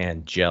just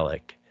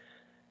angelic.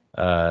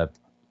 Not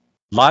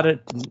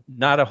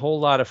a whole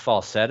lot of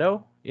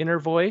falsetto in her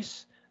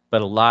voice,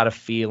 but a lot of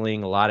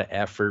feeling, a lot of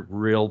effort,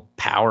 real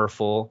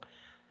powerful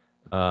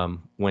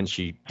when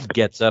she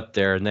gets up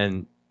there, and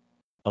then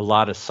a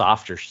lot of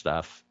softer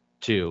stuff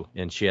too.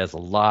 And she has a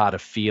lot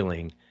of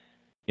feeling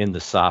in the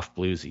soft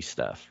bluesy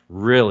stuff.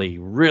 Really,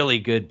 really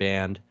good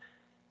band.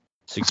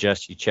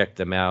 Suggest you check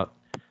them out,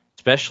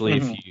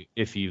 especially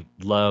if you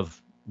love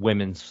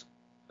women's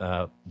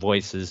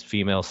voices,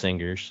 female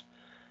singers.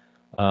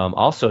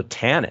 Also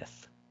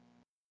Tanith.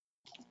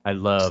 I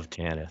love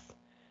Tanith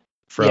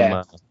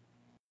from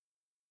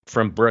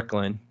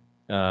Brooklyn,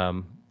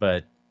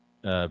 but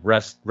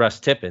Russ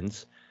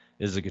Tippins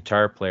is a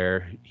guitar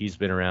player. He's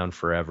been around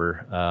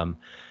forever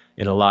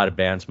in a lot of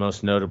bands,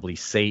 most notably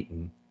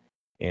Satan.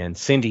 And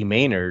Cindy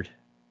Maynard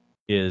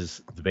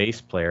is the bass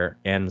player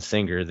and the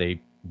singer.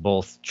 They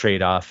both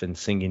trade off in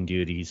singing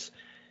duties,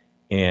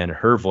 and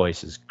her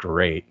voice is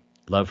great.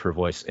 Love her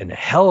voice, and a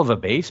hell of a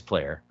bass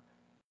player.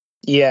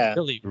 Yeah.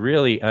 Really,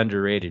 really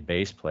underrated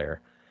bass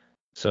player.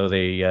 So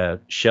they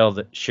share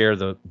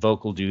the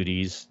vocal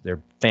duties.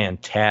 They're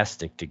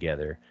fantastic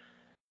together.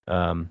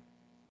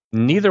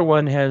 Neither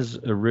one has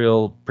a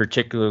real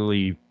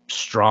particularly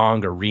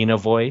strong arena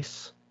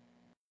voice,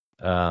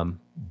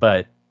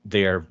 but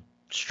they are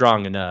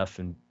strong enough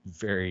and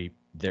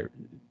they're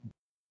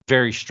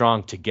very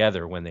strong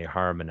together when they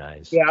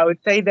harmonize. Yeah, I would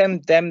say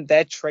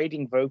their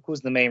trading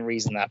vocals the main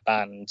reason that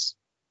bands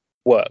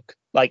work.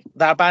 Like,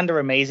 that band are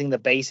amazing, the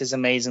bass is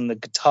amazing, the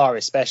guitar,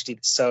 especially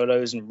the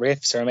solos and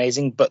riffs, are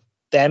amazing, but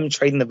them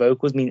trading the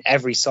vocals mean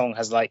every song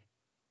has like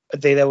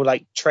they will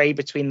like trade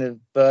between the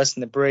verse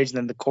and the bridge, and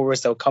then the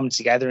chorus, they'll come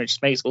together, and it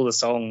just makes all the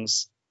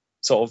songs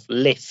sort of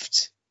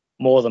lift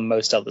more than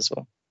most others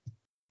will.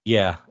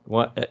 Yeah,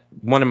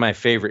 one of my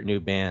favorite new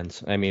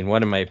bands. I mean,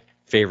 one of my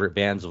favorite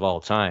bands of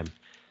all time,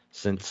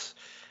 since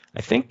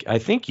I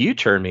think you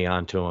turned me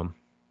on to them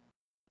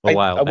a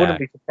while I back. wouldn't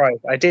be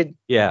surprised. I did.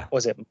 Yeah.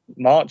 Was it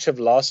March of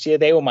last year?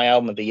 They were my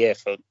album of the year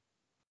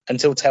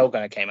until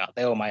Tailgunner came out.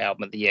 They were my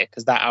album of the year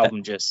because that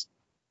album just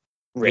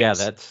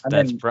rips.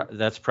 Yeah,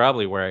 that's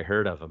probably where I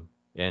heard of them.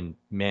 And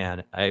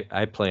man,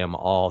 I play them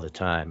all the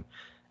time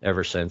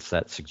ever since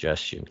that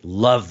suggestion.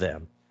 Love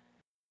them.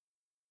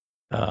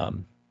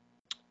 And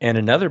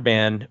another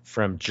band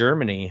from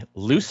Germany,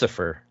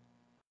 Lucifer.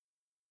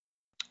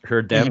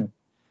 Heard them. Mm-hmm.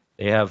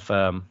 They have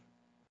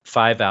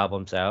 5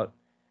 albums out.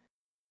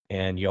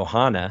 And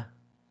Johanna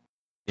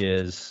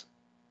she's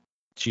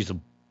a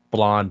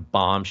blonde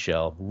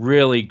bombshell.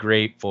 Really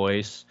great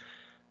voice.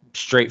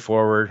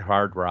 Straightforward,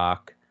 hard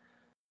rock.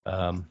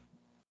 Have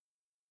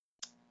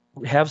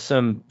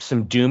some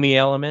doomy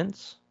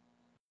elements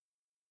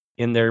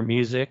in their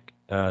music.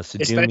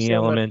 Doomy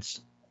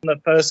elements. On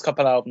the first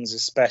couple albums,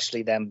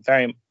 especially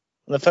the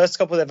first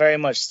couple, they're very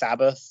much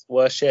Sabbath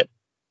worship,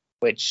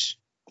 which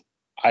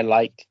I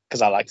like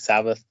because I like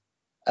Sabbath.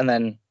 And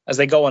then as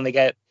they go on,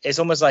 it's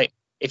almost like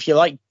if you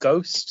like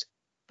Ghost,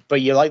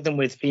 but you like them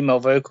with female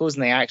vocals,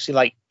 and they actually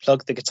like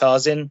plug the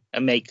guitars in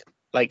and make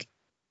like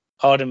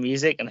harder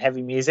music and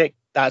heavy music.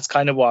 That's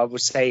kind of what I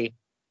would say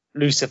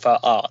Lucifer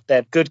are.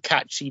 They're good,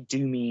 catchy,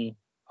 doomy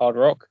hard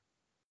rock,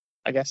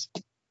 I guess.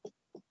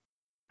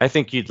 I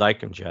think you'd like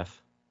them,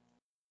 Jeff.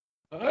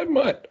 I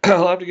might.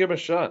 I'll have to give them a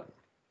shot.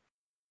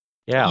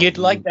 Yeah. You'd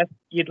like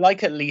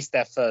at least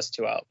their first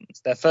 2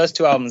 albums. Their first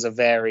 2 albums are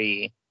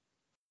very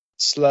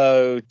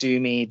slow,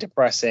 doomy,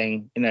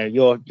 depressing. You know,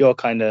 your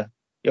kind of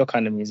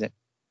music.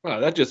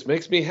 Wow, that just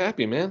makes me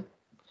happy, man.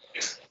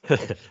 So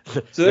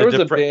there was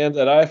a band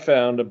that I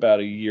found about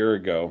a year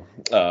ago.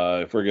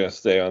 If we're gonna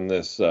stay on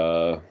this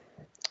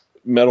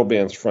metal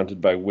bands fronted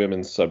by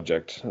women's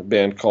subject, a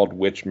band called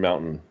Witch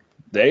Mountain.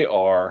 They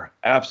are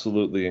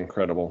absolutely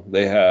incredible.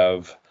 They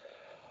have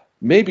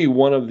maybe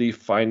one of the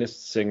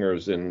finest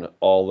singers in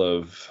all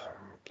of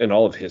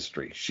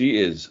history. She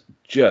is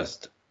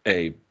just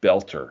a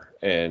belter,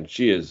 and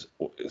she is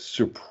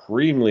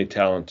supremely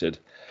talented.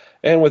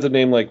 And with a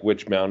name like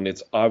Witch Mountain,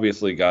 it's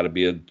obviously got to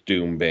be a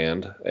doom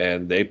band,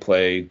 and they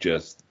play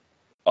just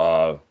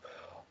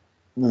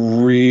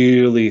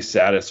really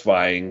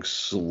satisfying,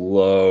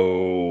 slow,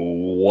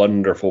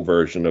 wonderful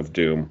version of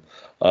doom.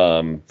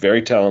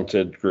 Very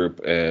talented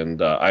group,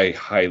 and I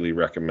highly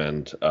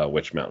recommend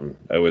Witch Mountain.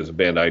 It was a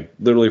band I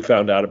literally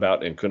found out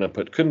about and couldn't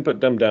put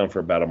them down for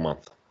about a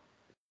month.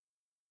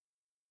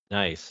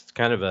 Nice. It's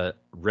kind of a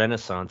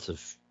renaissance of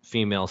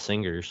female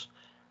singers.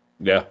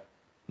 Yeah.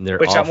 And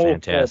they're all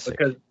fantastic.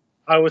 Because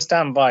I will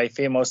stand by,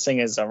 female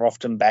singers are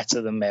often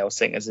better than male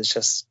singers. It's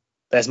just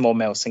there's more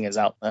male singers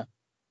out there.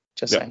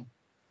 Just saying.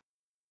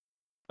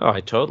 Oh, I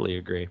totally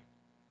agree.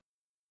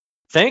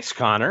 Thanks,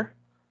 Connor.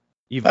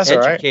 You've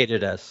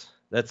educated us.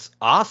 That's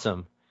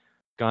awesome.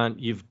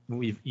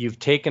 You've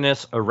taken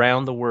us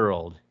around the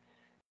world.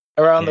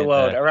 Around the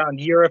world, around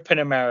Europe and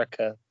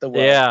America, the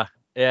world.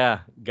 Yeah.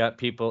 Got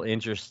people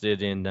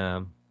interested in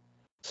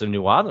some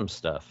NWOTHM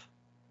stuff.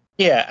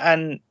 Yeah,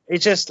 and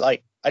it's just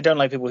like, I don't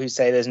like people who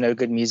say there's no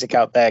good music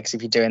out there, because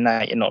if you're doing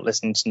that, you're not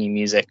listening to new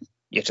music.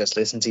 You're just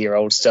listening to your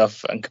old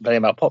stuff and complaining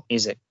about pop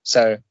music.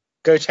 So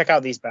go check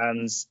out these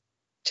bands.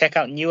 Check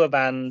out newer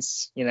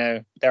bands. You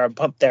know, there are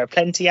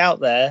plenty out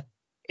there.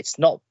 It's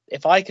not,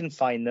 if I can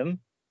find them,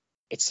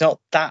 it's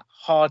not that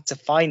hard to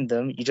find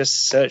them. You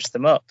just search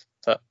them up.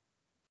 But,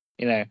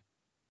 you know,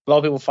 a lot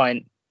of people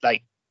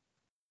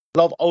a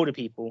lot of older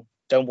people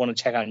don't want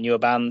to check out newer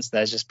bands.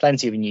 There's just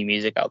plenty of new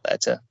music out there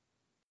to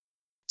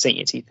sink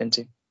your teeth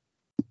into.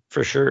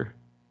 For sure.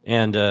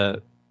 And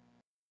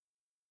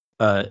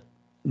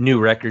new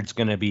record's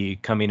going to be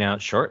coming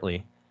out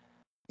shortly.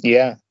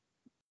 Yeah.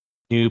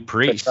 New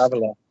Priest.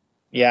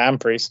 Yeah, I'm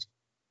Priest.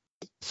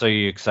 So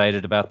you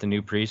excited about the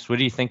new Priest? What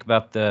do you think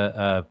about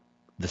the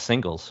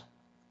singles?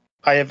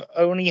 I have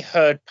only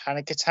heard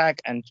Panic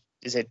Attack and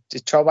is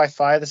Trial by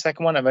Fire the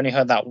second one? I've only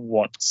heard that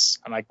once,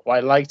 and I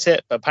quite liked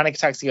it. But Panic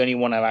Attack's the only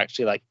one I've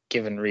actually like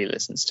given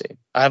re-listens to.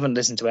 I haven't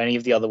listened to any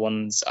of the other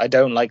ones. I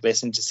don't like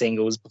listening to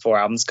singles before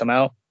albums come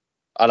out.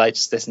 I like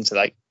just listen to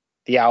like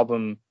the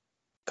album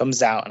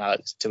comes out and I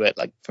listen to it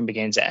like from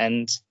beginning to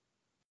end.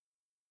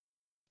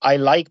 I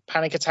like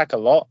Panic Attack a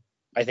lot.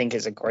 I think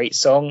it's a great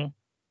song.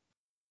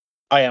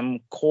 I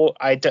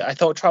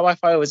thought Trial by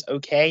Fire was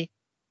okay.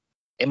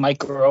 It might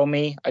grow on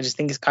me. I just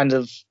think it's kind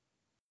of,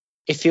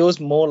 it feels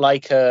more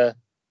like a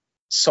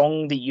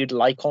song that you'd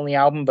like on the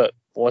album, but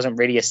wasn't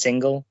really a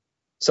single.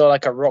 So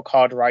like a Rock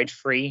Hard Ride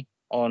Free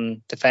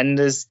on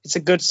Defenders. It's a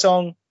good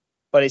song,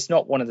 but it's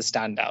not one of the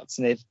standouts.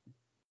 And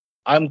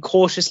I'm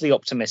cautiously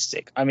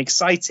optimistic. I'm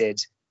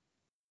excited,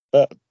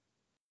 but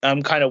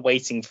I'm kind of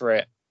waiting for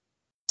it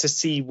to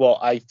see what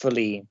I'm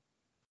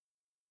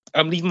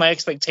leaving my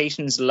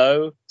expectations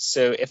low.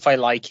 So if I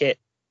like it,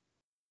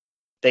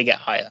 they get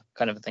higher,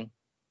 kind of a thing.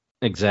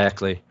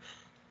 Exactly.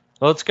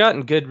 Well, it's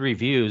gotten good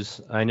reviews.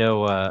 I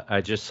know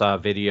I just saw a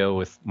video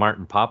with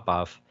Martin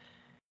Popoff,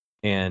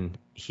 and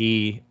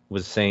he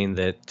was saying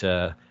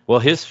that,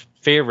 his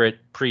favorite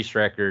Priest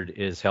record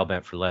is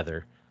Hellbent for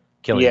Leather,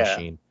 Killing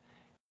Machine.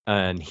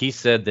 And he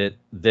said that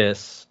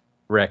this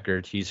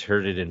record, he's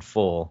heard it in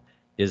full,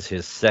 is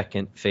his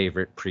second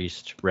favorite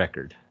Priest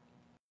record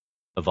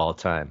of all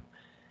time.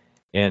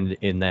 And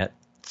in that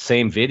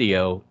same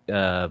video,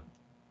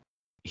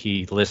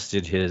 he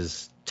listed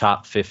his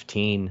top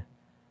 15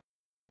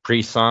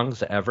 Priest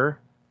songs ever.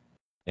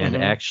 And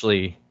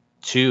actually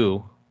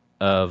 2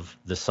 of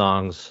the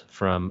songs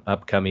from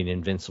upcoming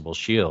Invincible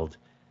Shield,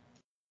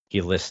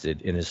 he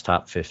listed in his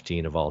top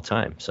 15 of all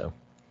time. So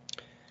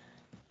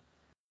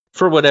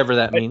for whatever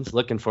that means,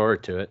 looking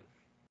forward to it.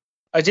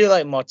 I do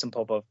like Martin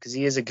Popov because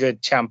he is a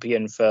good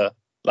champion for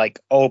like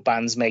old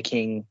bands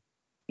making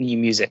new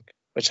music,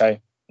 which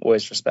I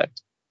always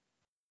respect.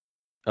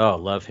 Oh,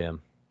 love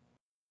him.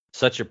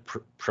 Such a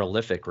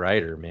prolific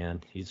writer,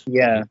 man.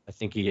 I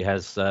think he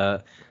has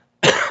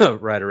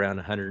right around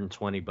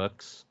 120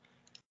 books.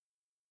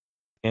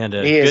 And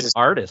a good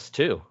artist,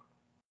 too.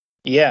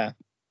 Yeah.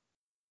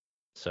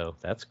 So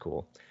that's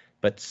cool.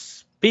 But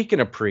speaking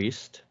of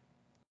Priest,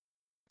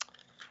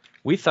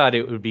 we thought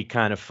it would be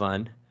kind of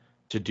fun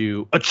to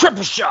do a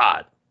triple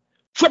shot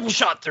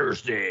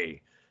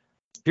Thursday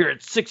here at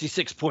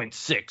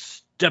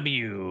 66.6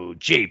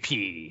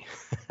 WJP.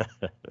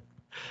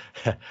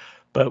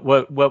 But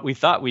what we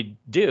thought we'd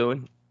do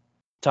and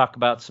talk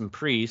about some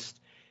Priest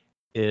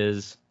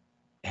is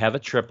have a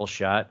triple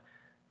shot,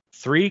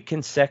 3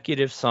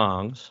 consecutive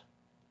songs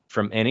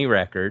from any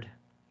record,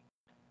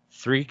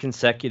 3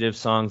 consecutive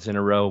songs in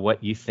a row,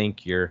 what you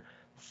think your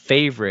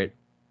favorite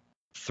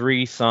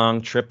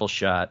 3-song triple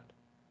shot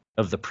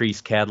of the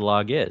Priest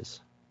catalog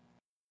is.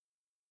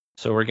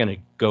 So we're going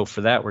to go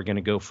for that. We're going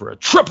to go for a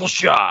triple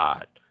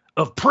shot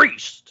of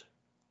Priest.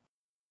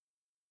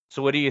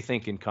 So what are you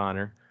thinking,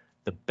 Connor?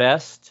 The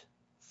best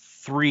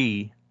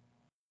 3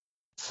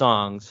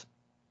 songs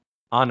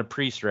on a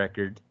Priest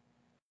record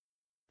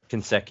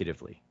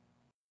consecutively.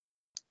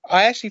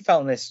 I actually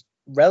found this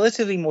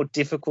relatively more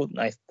difficult than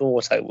I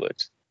thought I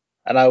would.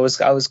 And I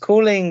was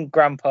calling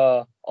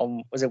Grandpa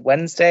on, was it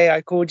Wednesday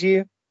I called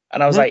you?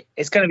 And I was like,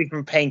 it's going to be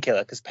from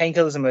Painkiller because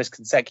Painkiller is the most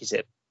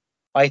consecutive.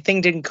 My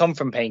thing didn't come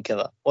from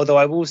Painkiller, although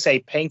I will say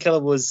Painkiller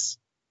was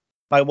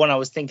my one I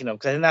was thinking of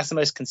because I think that's the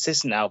most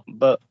consistent album.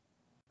 But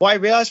what I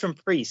realized from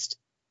Priest,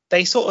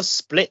 they sort of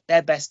split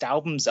their best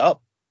albums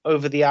up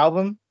over the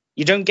album.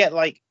 You don't get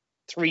like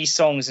 3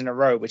 songs in a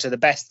row, which are the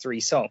best 3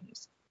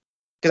 songs.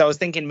 Because I was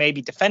thinking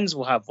maybe Defenders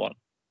will have one.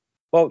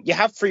 Well, you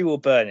have Free Will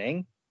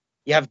Burning,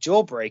 you have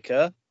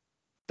Jawbreaker,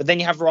 but then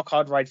you have Rock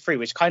Hard Ride Free,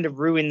 which kind of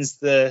ruins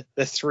the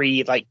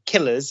 3 like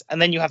killers,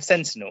 and then you have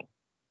Sentinel.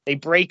 They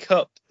break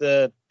up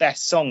the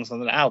best songs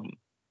on an album.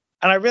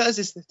 And I realized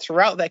this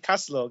throughout their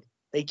catalog,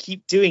 they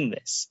keep doing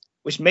this,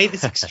 which made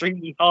this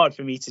extremely hard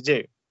for me to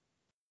do.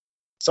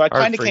 So I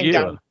kind of came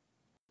down.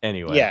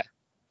 Anyway. Yeah.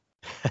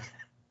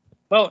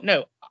 Well,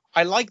 no,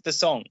 I like the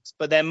songs,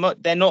 but they're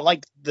not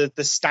like the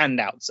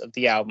standouts of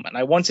the album. And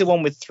I wanted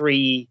one with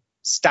 3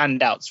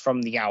 standouts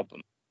from the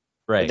album.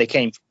 Right. They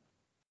came from.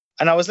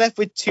 And I was left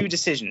with 2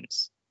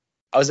 decisions.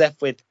 I was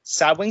left with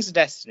Sad Wings of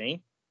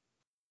Destiny,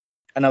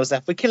 and I was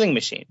left with Killing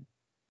Machine,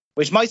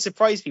 which might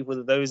surprise people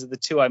that those are the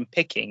 2 I'm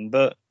picking,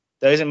 but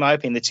those, in my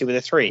opinion, the 2 are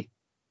the 3.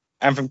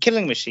 And from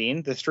Killing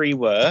Machine, the 3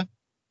 were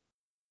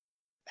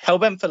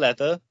Hellbent for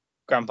Leather,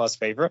 Grandpa's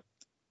favorite,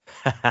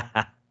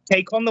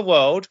 Take on the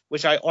World,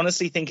 which I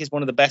honestly think is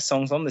one of the best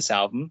songs on this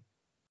album,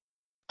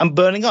 and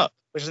Burning Up,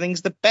 which I think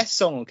is the best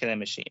song on Killing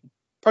Machine.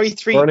 Probably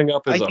 3. Burning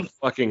Up is a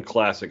fucking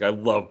classic. I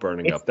love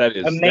Burning Up. That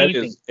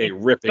is a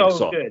ripping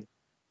song. Good.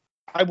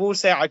 I will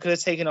say I could have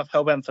taken off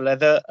Hellbent for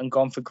Leather and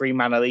gone for Green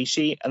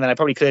Manalishi, and then I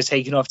probably could have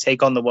taken off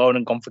Take on the World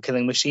and gone for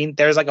Killing Machine.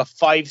 There is like a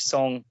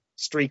 5-song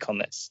streak on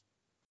this,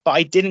 but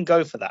I didn't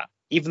go for that.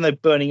 Even though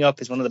Burning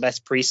Up is one of the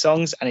best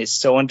pre-songs and it's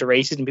so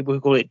underrated, and people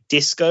who call it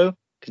disco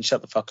can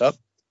shut the fuck up.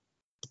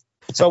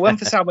 So I went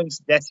for Sad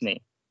Wings of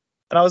Destiny,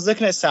 and I was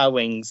looking at Sad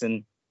Wings,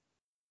 and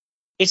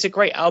It's a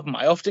great album.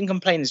 I often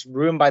complain it's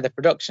ruined by the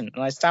production,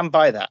 and I stand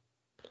by that.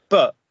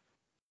 But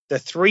the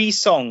 3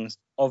 songs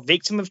of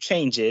Victim of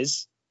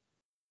Changes,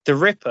 The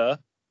Ripper,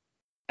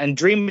 and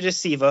Dreamer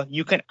Deceiver,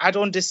 you can add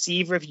on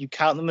Deceiver if you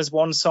count them as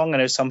one song. I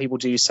know some people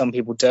do, some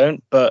people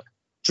don't. But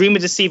Dreamer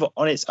Deceiver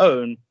on its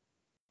own,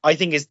 I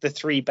think is the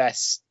 3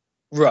 best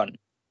run.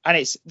 And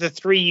it's the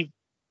 3,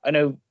 I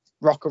know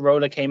Rock and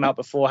Roller came out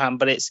beforehand,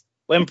 but it's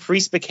when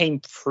Priest became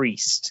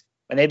Priest,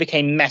 when they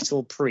became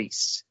metal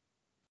Priest.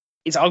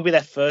 It's arguably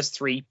their first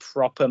 3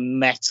 proper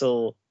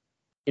metal,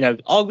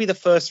 arguably the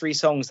first 3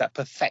 songs that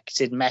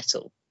perfected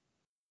metal.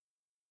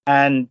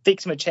 And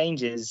Victim of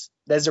Changes,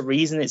 there's a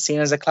reason it's seen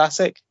as a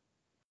classic.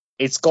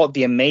 It's got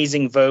the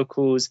amazing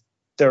vocals,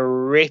 the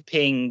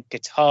ripping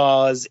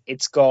guitars,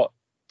 it's got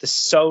the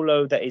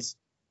solo that is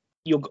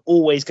you're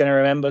always going to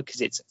remember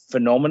because it's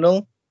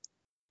phenomenal.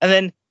 And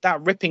then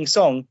that ripping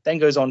song then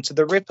goes on to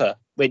The Ripper,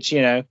 which,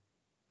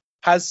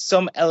 has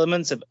some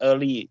elements of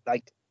early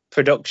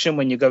production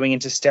when you're going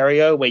into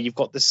stereo, where you've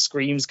got the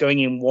screams going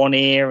in one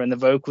ear and the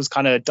vocals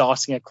kind of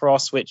darting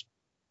across, which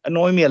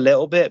annoy me a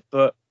little bit.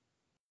 But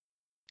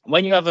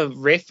when you have a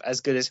riff as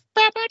good as,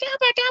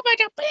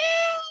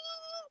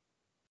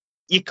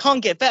 you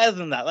can't get better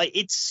than that.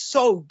 It's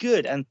so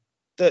good. And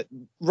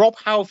Rob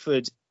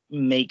Halford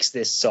makes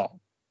this song.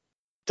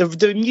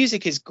 The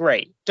music is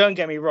great, don't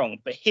get me wrong,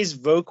 but his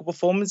vocal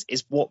performance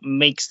is what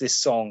makes this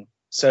song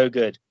so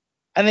good.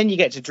 And then you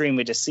get to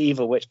Dreamer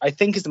Deceiver, which I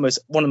think is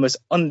one of the most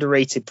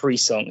underrated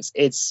Priest songs.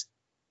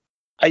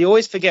 I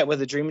always forget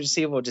whether Dreamer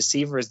Deceiver or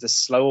Deceiver is the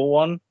slower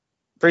one.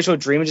 Pretty sure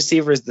Dreamer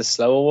Deceiver is the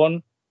slower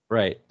one.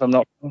 Right. If I'm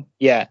not wrong.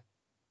 Yeah.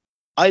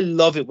 I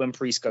love it when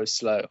Priest go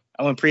slow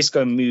and when Priest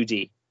go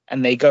moody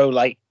and they go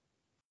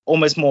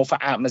almost more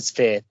for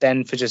atmosphere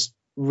than for just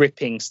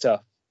ripping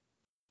stuff.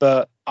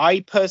 But I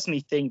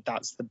personally think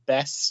that's the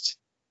best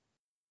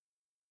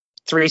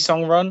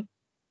 3-song run.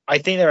 I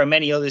think there are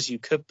many others you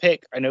could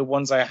pick. I know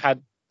ones I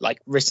had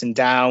written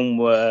down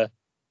were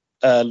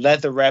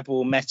Leather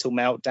Rebel, Metal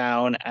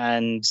Meltdown,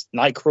 and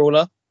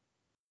Nightcrawler,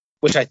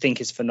 which I think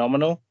is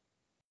phenomenal.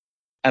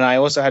 And I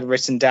also had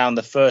written down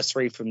the first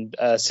 3 from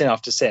Sin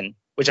After Sin,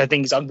 which I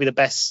think is arguably the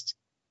best.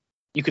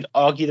 You could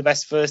argue the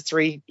best first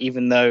 3,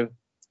 even though,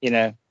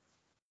 Sad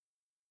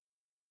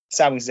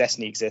Wings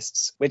Destiny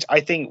exists, which I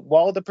think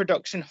while the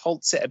production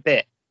halts it a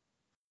bit,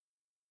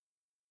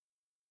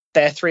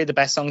 they're 3 of the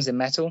best songs in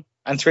metal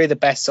and 3 of the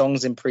best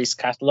songs in Priest's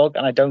catalog.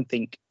 And I don't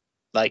think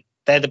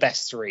they're the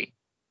best 3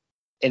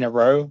 in a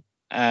row.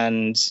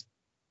 And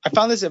I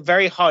found this a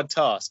very hard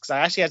task because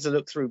I actually had to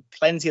look through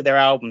plenty of their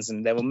albums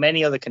and there were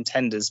many other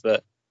contenders,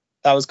 but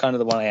that was kind of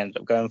the one I ended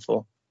up going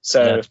for.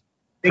 So that's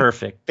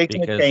perfect. Big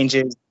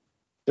Changes,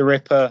 The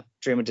Ripper,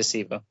 Dreamer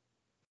Deceiver.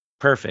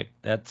 Perfect.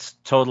 That's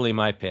totally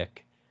my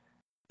pick.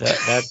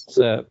 That's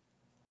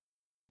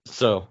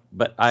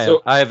but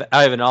I have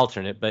an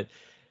alternate, but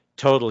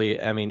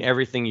totally. I mean,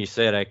 everything you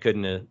said, I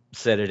couldn't have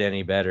said it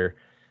any better.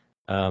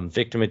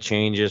 Victim of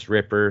Changes,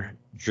 Ripper,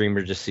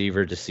 Dreamer,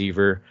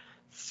 Deceiver,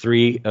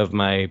 3 of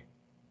my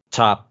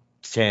top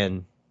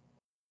 10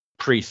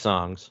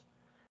 pre-songs,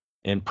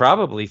 and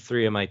probably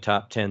 3 of my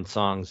top 10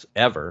 songs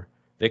ever.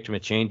 Victim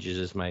of Changes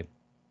is my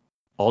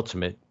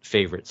ultimate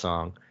favorite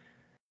song.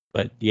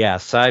 But yeah,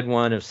 side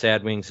 1 of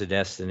Sad Wings of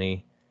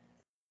Destiny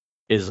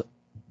is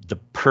the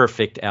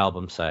perfect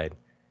album side.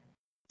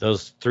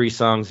 Those 3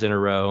 songs in a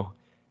row,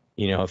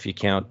 if you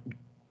count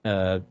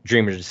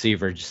Dreamer,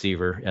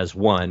 Deceiver as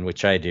 1,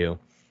 which I do.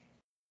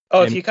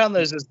 Oh, if you count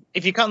those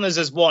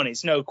as 1,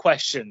 it's no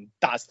question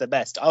that's the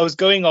best. I was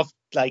going off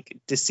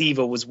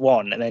Deceiver was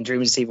 1 and then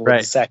Dreamer Deceiver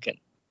was the second.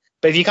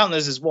 But if you count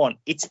those as 1,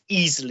 it's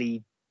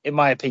easily, in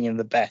my opinion,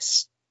 the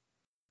best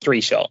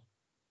 3-shot.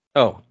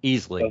 Oh,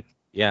 easily. So,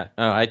 yeah,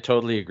 I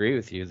totally agree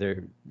with you.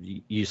 There,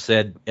 you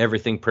said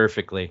everything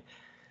perfectly.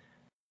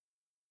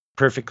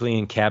 Perfectly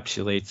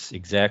encapsulates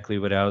exactly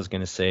what I was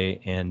going to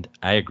say, and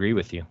I agree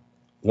with you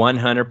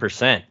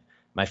 100%.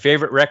 My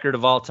favorite record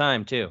of all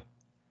time, too.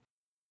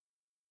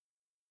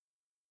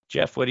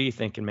 Jeff, what are you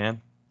thinking,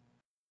 man?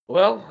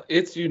 Well,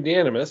 it's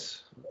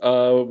unanimous.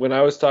 When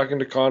I was talking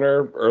to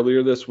Connor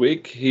earlier this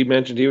week, he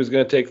mentioned he was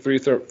going to take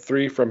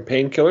 3 from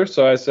Painkiller,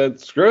 so I said,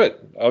 screw it.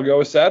 I'll go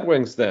with Sad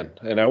Wings then.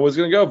 And I was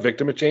going to go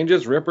Victim of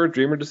Changes, Ripper,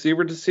 Dreamer,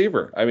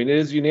 Deceiver. I mean, it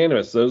is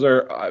unanimous. Those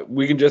are,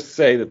 we can just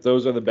say that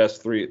those are the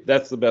best 3.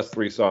 That's the best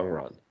 3-song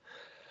run.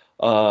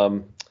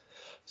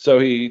 So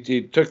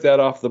he took that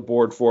off the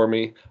board for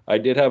me. I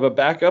did have a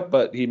backup,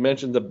 but he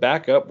mentioned the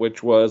backup,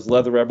 which was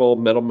Leather Rebel,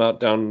 Metal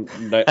Meltdown.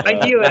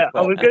 I knew it.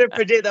 I was going to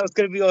predict that was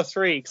going to be your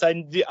 3 because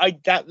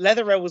that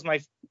Leather Rebel was my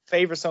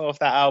favorite song off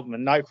that album,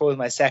 and Nightcrawler was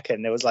my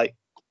second. It was that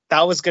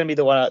was going to be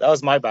the one. That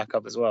was my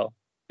backup as well.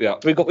 Yeah,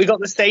 we got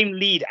the same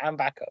lead and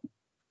backup.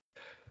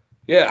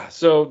 Yeah,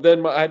 so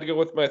then I had to go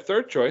with my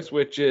third choice,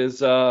 which is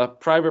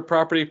Private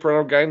Property,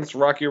 Parental Guidance,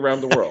 Rock You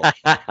Around the World.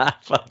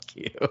 Fuck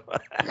you.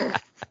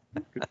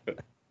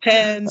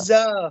 Hands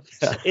up,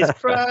 it's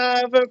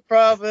private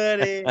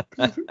property.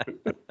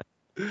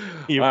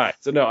 All right,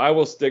 so no, I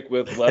will stick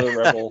with Leather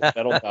Rebel,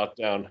 Metal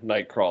Meltdown,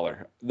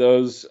 Nightcrawler.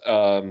 Those,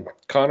 Connor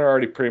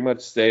already pretty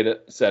much said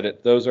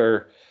it. Those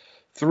are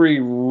three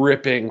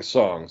ripping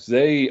songs.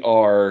 They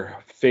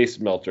are face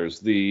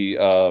melters.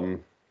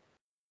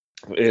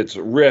 It's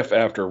riff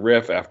after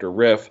riff after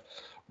riff.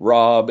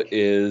 Rob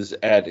is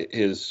at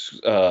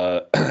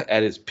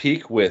his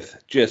peak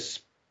with just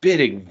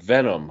spitting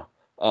venom,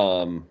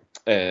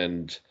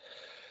 and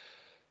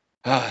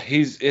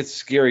it's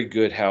scary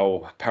good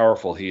how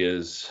powerful he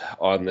is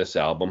on this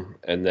album,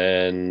 and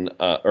then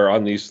or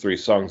on these three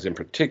songs in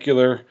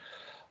particular.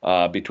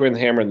 Between the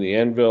Hammer and the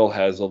Anvil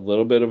has a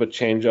little bit of a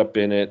change up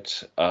in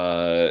it,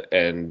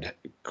 and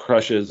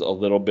crushes a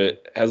little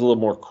bit, has a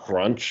little more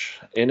crunch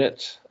in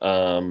it.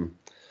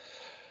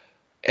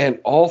 And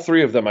all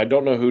three of them, I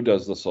don't know who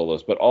does the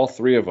solos, but all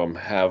three of them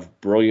have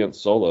brilliant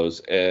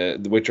solos,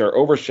 which are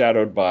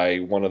overshadowed by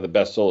one of the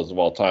best solos of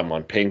all time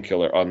on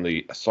Painkiller, on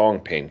the song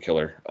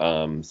Painkiller.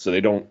 So they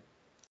don't,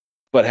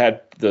 but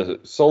had the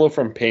solo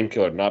from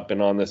Painkiller not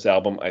been on this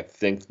album, I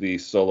think the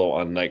solo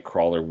on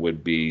Nightcrawler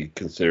would be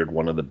considered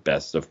one of the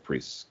best of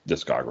Priest's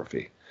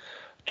discography.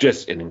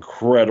 Just an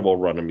incredible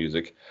run of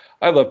music.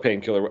 I love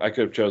Painkiller. I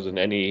could have chosen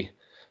any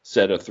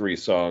set of three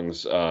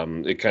songs.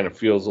 It kind of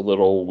feels a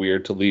little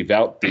weird to leave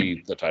out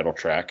the title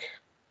track,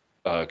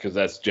 because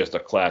that's just a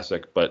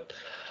classic. But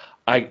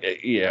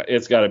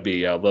it's got to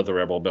be Leather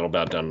Rebel, Metal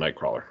Meltdown,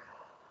 Nightcrawler.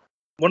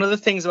 One of the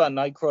things about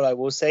Nightcrawler, I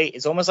will say,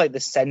 it's almost like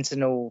the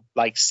Sentinel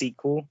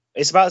sequel.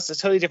 It's about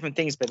totally different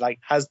things, but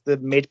has the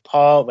mid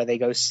part where they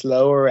go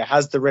slower. It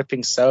has the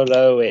ripping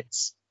solo.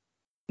 It's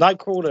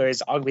Nightcrawler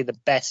is arguably the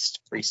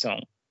best free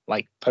song,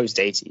 post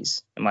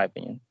 80s, in my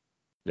opinion.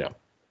 Yeah.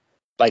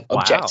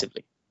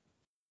 Objectively.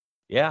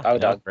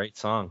 Yeah, great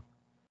song.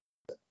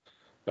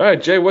 All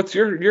right, Jay, what's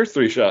your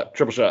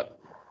triple shot?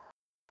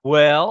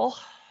 Well,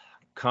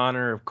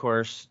 Connor, of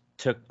course,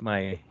 took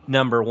my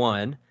number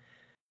one,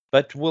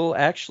 but we'll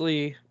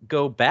actually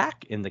go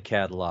back in the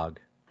catalog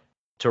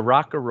to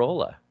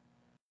Rockarola.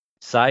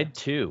 Side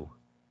 2,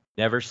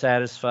 Never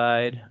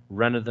Satisfied,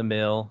 Run of the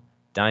Mill,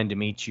 Dying to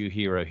Meet You,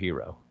 Hero,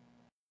 Hero.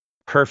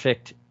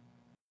 Perfect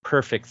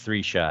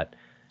three-shot.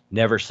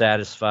 Never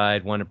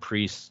Satisfied, one of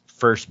Priest's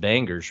first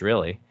bangers,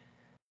 really.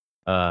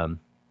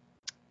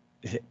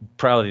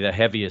 Probably the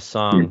heaviest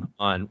song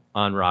on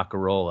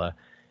Rockarola,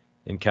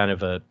 and kind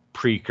of a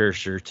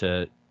precursor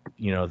to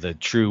the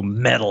true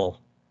metal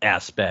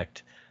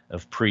aspect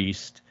of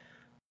Priest.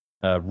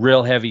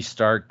 Real heavy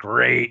start,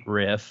 great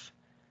riff.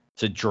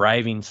 It's a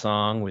driving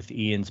song with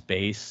Ian's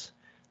bass,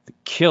 the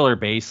killer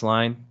bass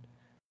line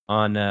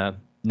on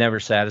Never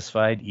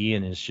Satisfied.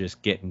 Ian is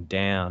just getting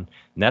down,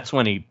 and that's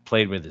when he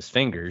played with his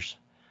fingers,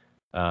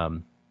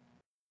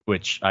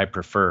 which I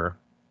prefer.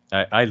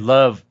 I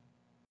love,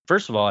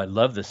 first of all, I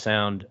love the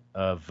sound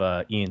of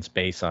Ian's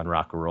bass on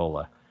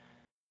Rockarola.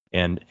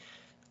 And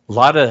a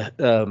lot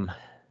of,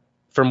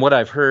 from what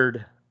I've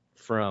heard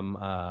from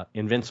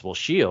Invincible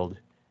Shield,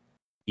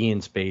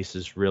 Ian's bass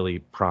is really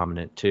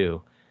prominent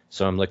too.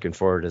 So I'm looking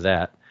forward to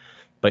that.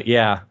 But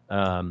yeah,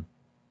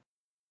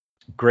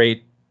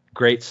 great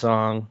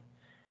song,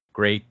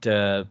 great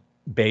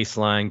bass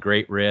line,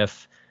 great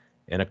riff,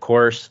 and of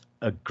course,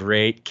 a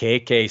great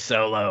KK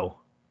solo.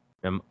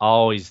 I'm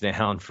always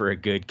down for a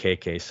good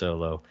KK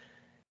solo.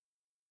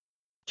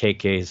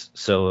 KK's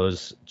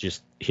solos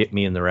just hit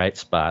me in the right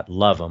spot.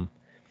 Love them.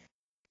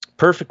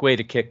 Perfect way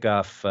to kick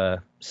off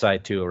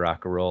side 2 of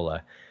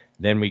Rockarola.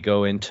 Then we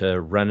go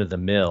into Run of the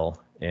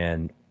Mill,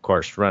 and of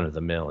course, Run of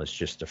the Mill is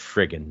just a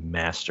friggin'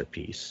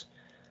 masterpiece.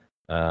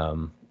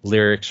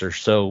 Lyrics are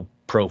so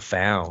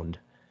profound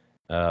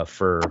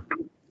for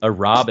a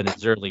Rob in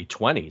his early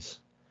 20s,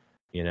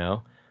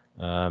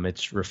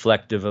 It's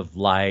reflective of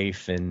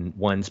life and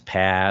one's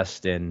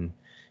past, and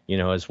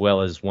as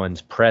well as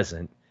one's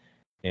present,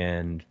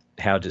 and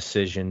how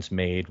decisions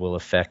made will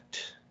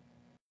affect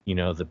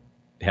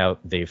how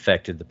they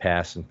affected the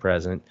past and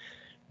present.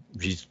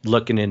 He's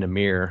looking in the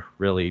mirror,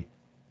 really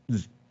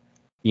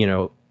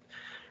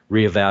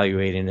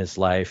reevaluating his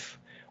life,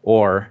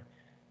 or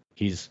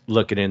he's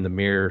looking in the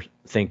mirror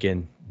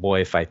thinking,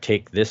 boy, if I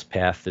take this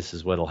path, this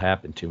is what'll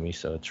happen to me.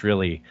 So it's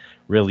really,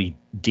 really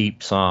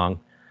deep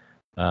song.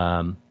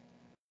 And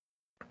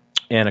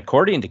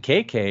according to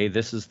KK,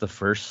 this is the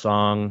first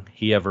song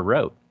he ever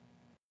wrote.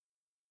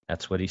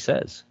 That's what he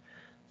says.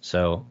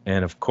 So,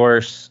 and of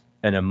course,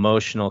 an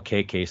emotional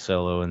KK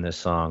solo in this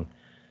song.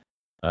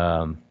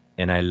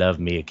 And I love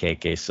me a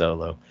KK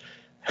solo,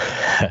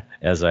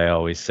 as I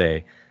always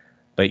say.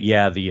 But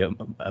yeah, the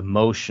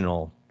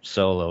emotional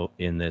solo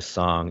in this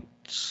song,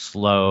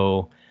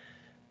 slow,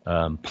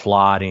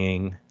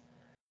 plodding,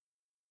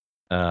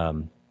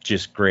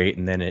 just great.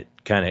 And then it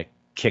kind of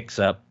kicks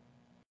up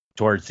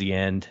towards the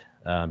end.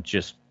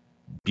 Just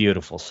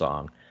beautiful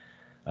song.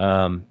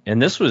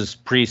 And this was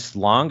Priest's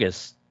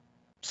longest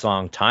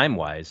song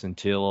time-wise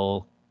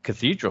until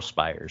Cathedral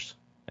Spires,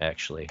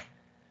 actually.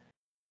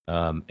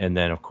 And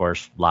then, of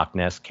course, Loch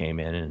Ness came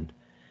in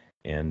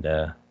and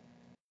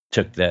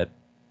took the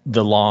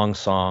long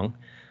song.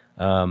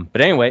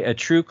 But anyway, a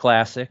true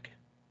classic.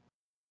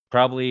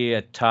 Probably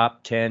a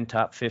top 10,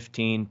 top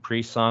 15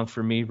 Priest song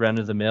for me, Run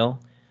of the Mill.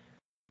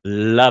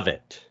 Love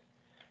it.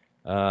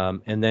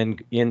 And then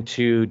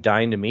into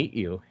Dying to Meet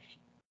You,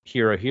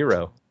 Hero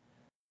Hero.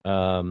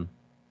 Song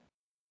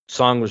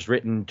was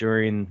written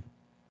during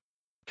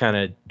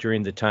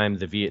the time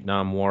the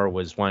Vietnam War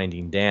was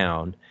winding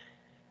down.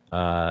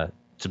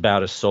 It's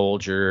about a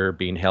soldier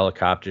being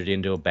helicoptered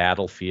into a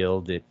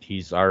battlefield that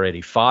he's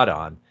already fought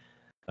on.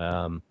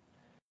 And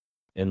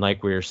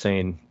like we were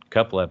saying a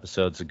couple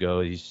episodes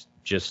ago, he's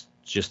just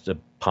a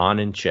pawn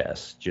in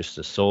chess. Just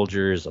a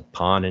soldier is a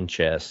pawn in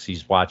chess.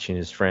 He's watching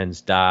his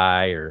friends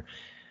die, or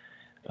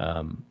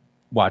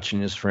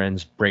watching his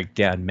friends break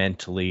down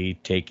mentally,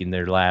 taking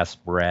their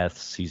last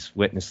breaths. He's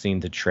witnessing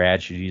the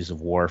tragedies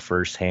of war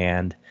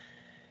firsthand.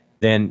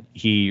 Then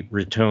he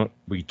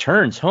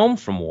returns home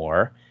from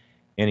war,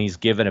 and he's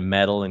given a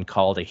medal and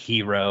called a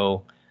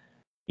hero.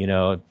 You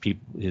know,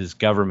 his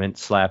government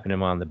slapping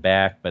him on the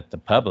back, but the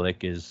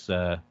public is,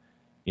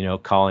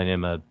 calling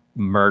him a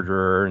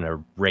murderer and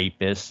a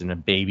rapist and a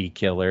baby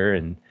killer.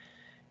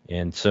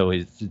 And so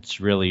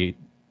it's really,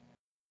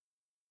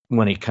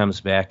 when he comes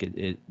back,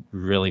 it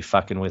really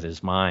fucking with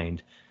his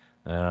mind.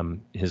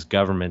 His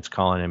government's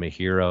calling him a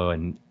hero,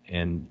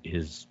 and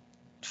his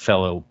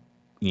fellow,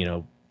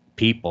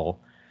 people,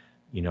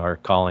 are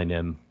calling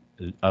him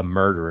a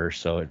murderer.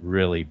 So it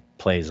really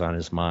plays on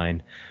his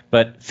mind.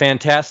 But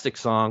fantastic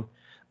song.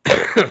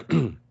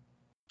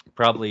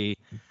 Probably,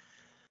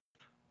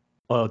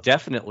 well,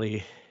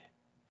 definitely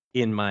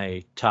in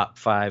my top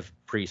 5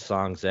 Priest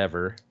songs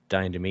ever.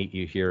 Dying to Meet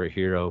You, Hero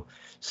Hero,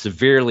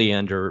 severely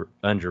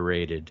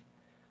underrated.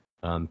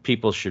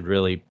 People should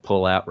really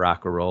pull out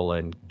Rockarola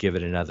and give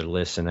it another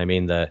listen. I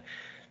mean, the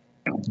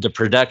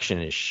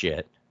production is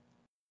shit,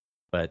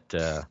 but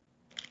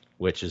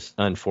which is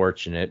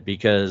unfortunate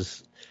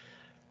because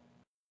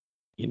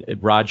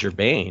Roger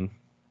Bain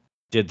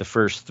did the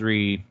first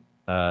 3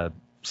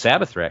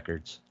 Sabbath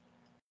records,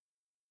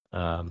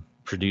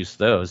 produced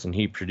those, and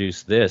he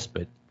produced this,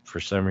 but for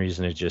some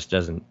reason it just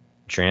doesn't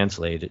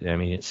translate. I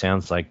mean, it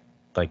sounds like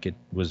it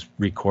was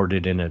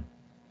recorded in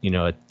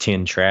a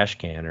tin trash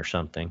can or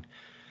something.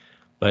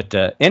 But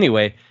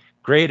anyway,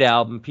 great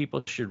album.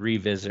 People should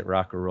revisit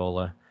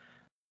Rockarola.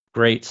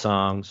 Great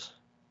songs,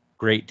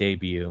 great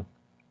debut.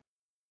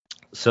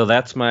 So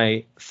that's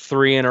my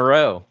 3 in a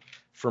row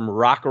from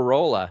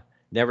Rockarola.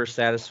 Never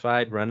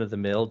Satisfied, Run of the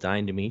Mill,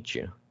 Dying to Meet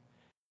You.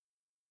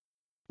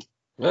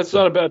 That's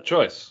not a bad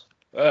choice.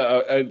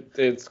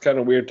 It's kind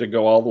of weird to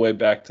go all the way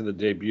back to the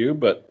debut,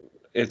 but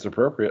it's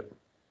appropriate.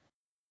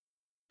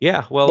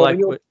 Yeah, well,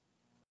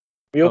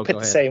 we all picked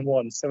the same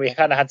one, so we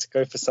kind of had to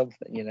go for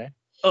something,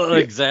 Oh,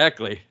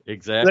 exactly.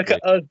 Look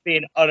at us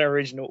being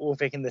unoriginal, all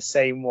picking the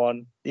same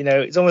one.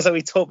 It's almost like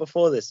we talked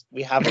before this.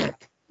 We haven't.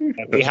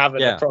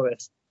 I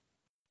promise.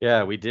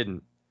 Yeah, we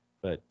didn't.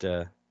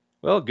 But,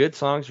 well, good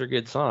songs are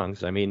good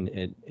songs. I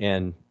mean,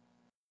 and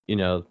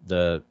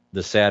the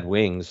Sad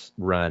Wings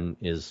run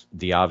is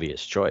the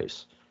obvious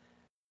choice.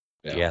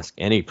 Yeah. If you ask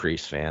any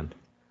Priest fan.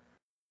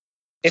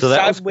 If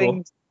Sad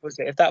Wings,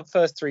 if that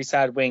first 3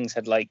 Sad Wings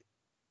had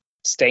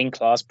stained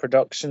glass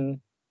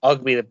production,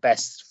 arguably the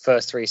best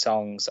first 3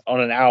 songs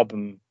on an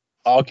album,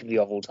 arguably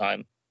of all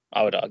time,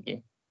 I would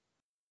argue.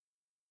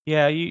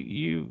 Yeah,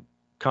 you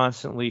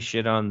constantly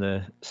shit on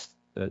the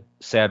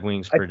Sad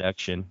Wings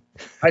production.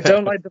 I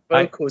don't like the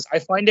vocals. I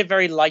find it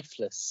very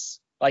lifeless.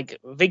 Like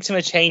Victim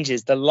of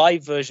Changes, the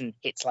live version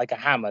hits like a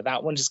hammer.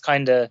 That one just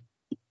kind of,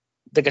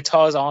 the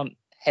guitars aren't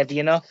heavy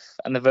enough,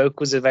 and the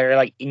vocals are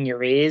very in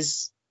your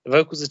ears. The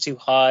vocals are too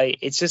high.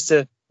 It's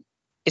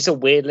a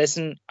weird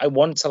listen. I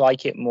want to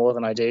like it more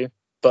than I do,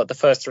 but the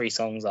first 3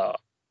 songs are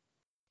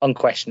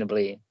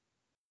unquestionably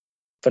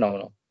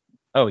phenomenal.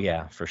 Oh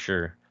yeah, for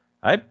sure.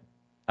 I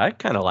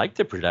kind of like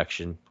the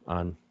production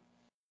on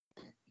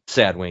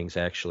Sad Wings,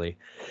 actually.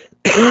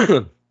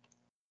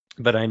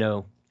 But I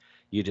know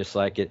you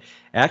dislike it.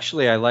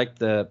 Actually, I like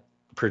the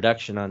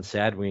production on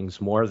Sad Wings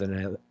more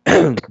than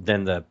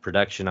than the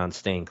production on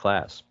Stained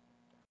Glass.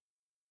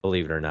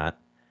 Believe it or not.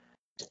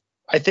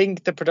 I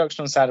think the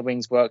production on Sad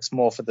Wings works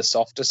more for the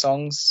softer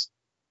songs,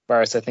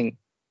 whereas I think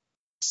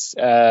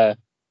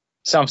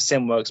Some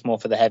Sin works more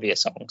for the heavier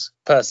songs,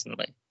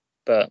 personally.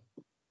 But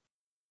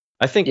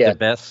I think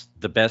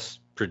the best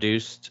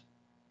produced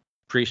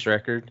Priest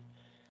record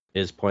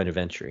is Point of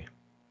Entry.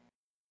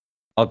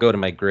 I'll go to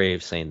my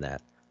grave saying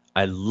that.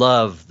 I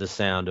love the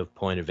sound of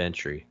Point of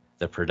Entry,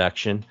 the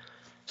production,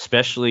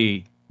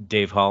 especially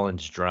Dave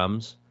Holland's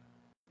drums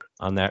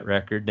on that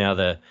record. Now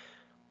the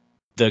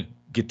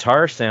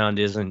guitar sound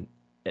isn't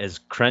as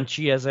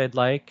crunchy as I'd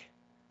like,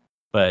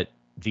 but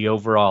the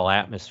overall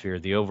atmosphere,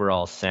 the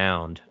overall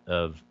sound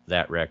of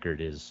that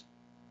record is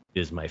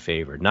my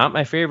favorite. Not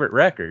my favorite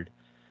record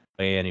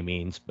by any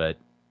means, but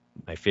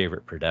my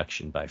favorite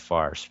production by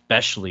far,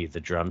 especially the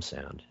drum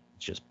sound.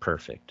 It's just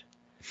perfect.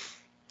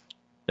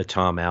 The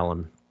Tom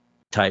Allen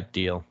type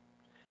deal.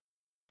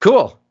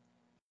 Cool.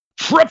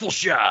 Triple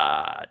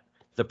shot.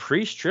 The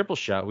Priest triple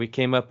shot. We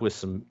came up with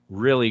some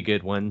really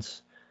good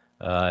ones.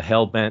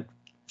 Hellbent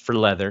for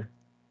Leather.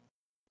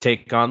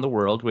 Take on the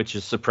World, which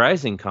is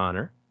surprising,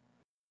 Connor.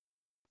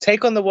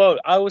 Take on the World.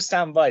 I will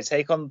stand by.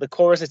 The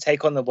chorus of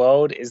Take on the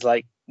World is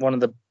like one of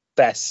the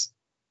best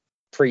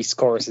Priest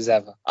choruses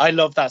ever. I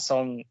love that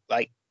song.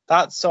 Like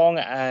that song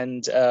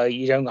and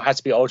You Don't Have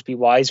to Be Old to Be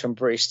Wise from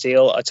British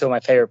Steel are two of my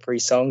favorite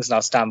Priest songs, and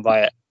I'll stand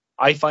by it.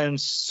 I find them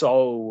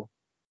so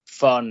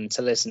fun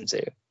to listen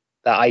to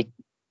I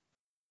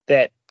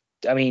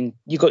mean,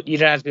 You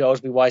Don't Have to Be Old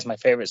to Be Wise, my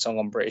favorite song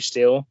on British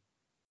Steel.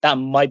 That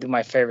might be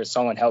my favorite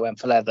song on Hell Went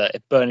for Leather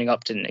if Burning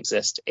Up didn't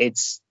exist.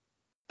 It's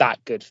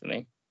that good for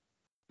me.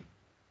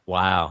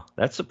 Wow,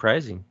 that's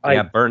surprising.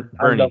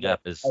 Burning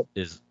Up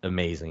is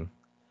amazing.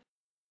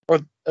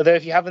 Although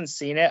if you haven't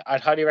seen it,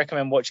 I'd highly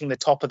recommend watching the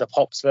Top of the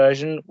Pops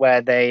version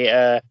where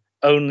they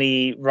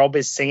only Rob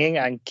is singing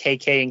and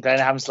KK and Glenn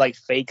Adams like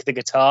fake the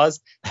guitars,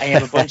 and you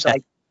have a bunch of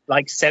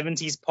like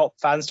 70s pop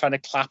fans trying to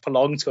clap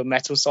along to a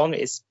metal song.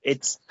 It's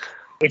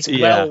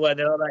well worth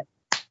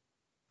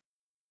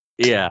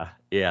it.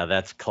 Yeah,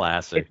 that's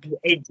classic.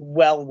 It's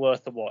well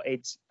worth a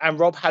watch. And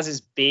Rob has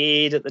his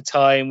beard at the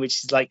time,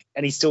 which is like,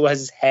 and he still has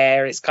his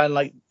hair. It's kind of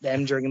like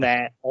them during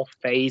their off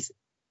phase.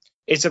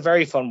 It's a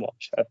very fun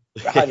watch.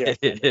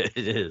 It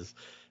is.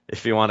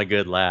 If you want a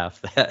good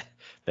laugh,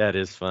 that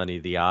is funny.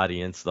 The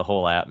audience, the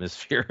whole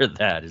atmosphere of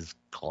that is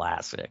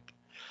classic.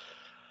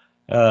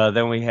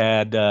 Then we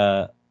had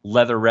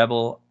Leather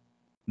Rebel,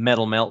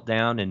 Metal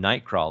Meltdown, and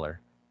Nightcrawler.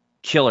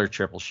 Killer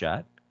triple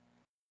shot.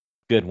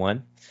 Good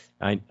one.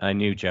 I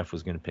knew Jeff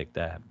was going to pick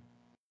that.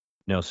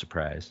 No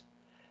surprise.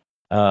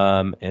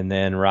 And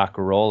then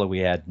Rock-A-Rolla, we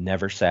had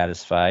Never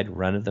Satisfied,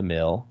 Run of the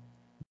Mill,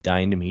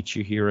 Dying to Meet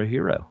You, Hero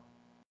Hero.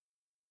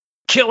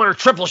 Killer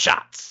triple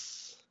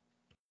shots.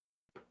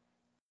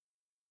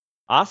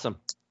 Awesome.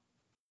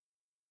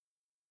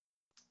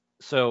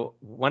 So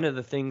one of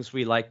the things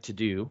we like to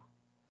do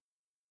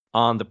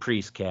on the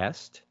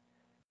Priestcast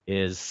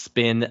is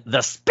spin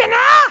the spinner.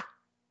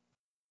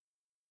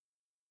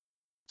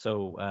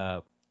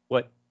 So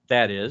what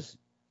that is,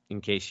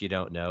 in case you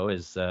don't know,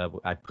 is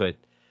I put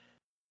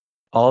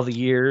all the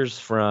years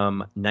from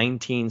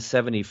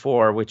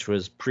 1974, which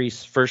was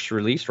Priest's first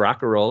release,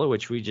 Rock-A-Rolla,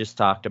 which we just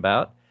talked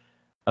about,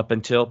 up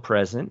until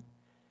present,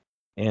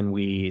 and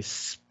we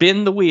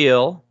spin the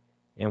wheel,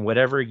 and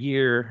whatever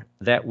year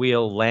that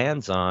wheel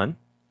lands on,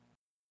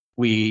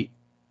 we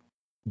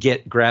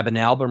grab an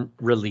album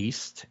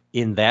released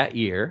in that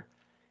year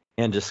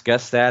and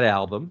discuss that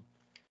album.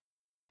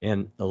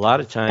 And a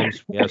lot of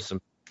times we have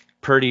some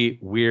pretty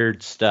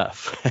weird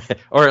stuff,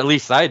 or at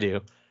least I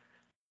do.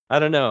 I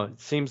don't know.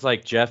 It seems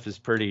like Jeff is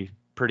pretty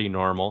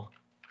normal.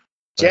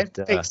 Jeff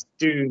picks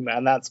Doom,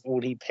 and that's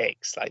all he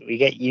picks. Like, we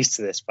get used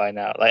to this by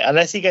now. Like,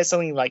 unless he gets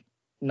something like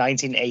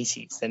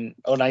 1980s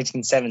or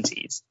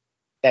 1970s,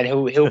 then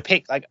he'll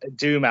pick like a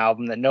Doom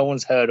album that no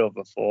one's heard of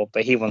before,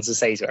 but he wants to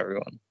say to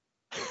everyone.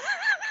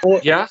 I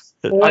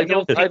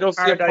don't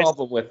see a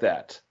problem with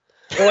that.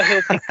 Or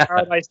he'll pick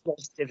Paradise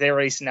Lost if they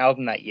release an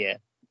album that year.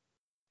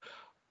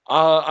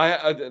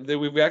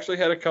 We've actually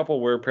had a couple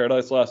where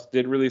Paradise Lost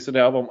did release an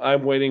album.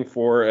 I'm waiting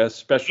for a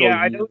special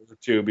year or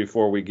two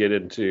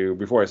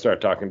before I start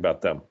talking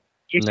about them.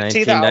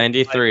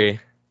 1993.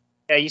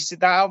 You see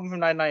that album from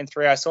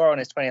 1993. I saw it on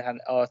its 20th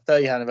or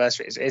 30th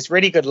anniversary. It's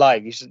really good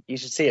live. You should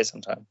see it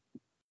sometime.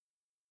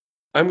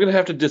 I'm gonna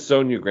have to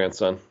disown you,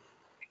 grandson.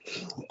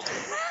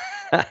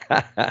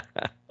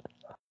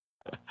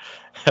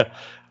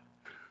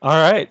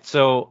 All right.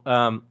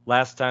 So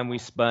last time we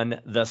spun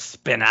the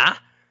spinner,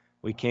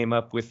 we came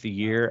up with the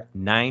year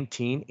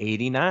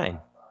 1989.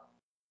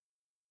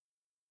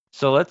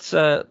 So let's,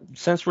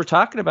 since we're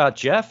talking about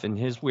Jeff and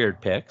his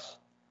weird picks,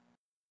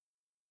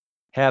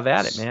 have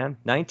at it, man.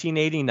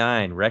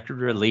 1989 record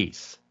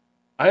release.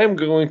 I am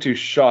going to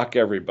shock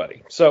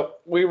everybody. So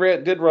we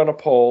did run a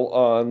poll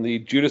on the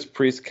Judas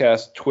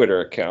Priestcast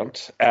Twitter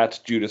account at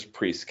Judas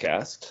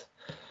Priestcast.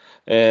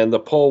 And the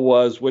poll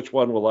was, which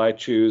one will I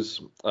choose?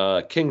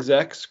 King's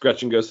X,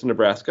 Gretchen Goes to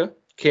Nebraska,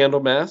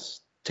 Candlemass,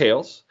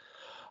 Tails,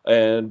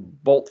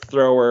 and Bolt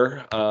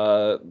Thrower.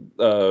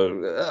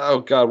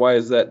 Oh God, why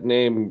is that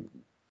name?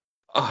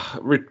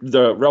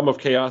 The Realm of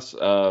Chaos,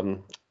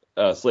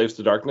 Slaves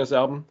to Darkness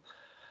album.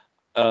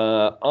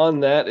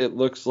 On that, it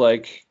looks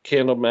like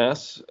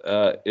Candlemass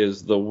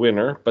is the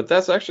winner, but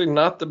that's actually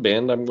not the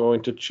band I'm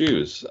going to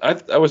choose.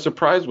 I was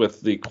surprised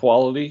with the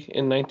quality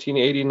in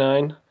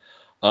 1989.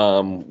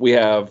 We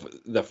have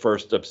the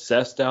first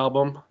Obsessed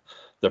album,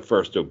 the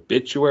first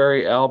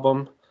Obituary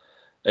album,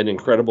 an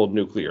incredible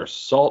Nuclear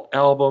Assault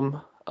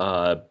album,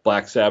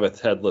 Black Sabbath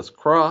Headless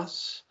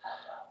Cross,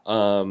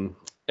 and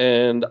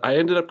I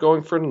ended up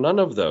going for none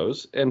of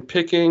those and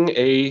picking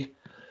a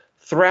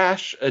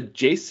thrash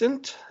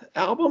adjacent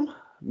album,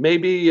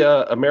 maybe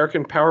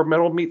American Power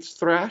Metal meets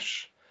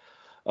thrash.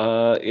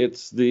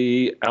 It's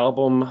the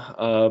album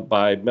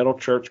by Metal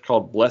Church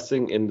called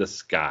Blessing in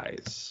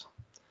Disguise.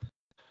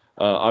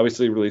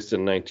 Obviously released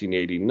in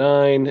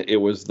 1989. It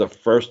was the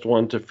first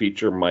one to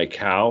feature Mike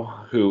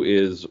Howe, who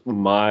is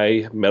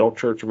my Metal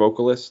Church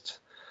vocalist.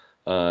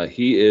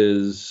 He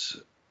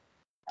is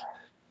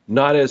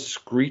not as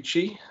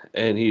screechy,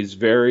 and he's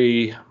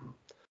very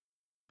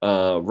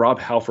Rob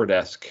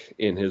Halford-esque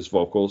in his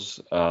vocals.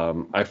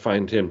 I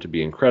find him to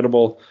be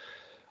incredible.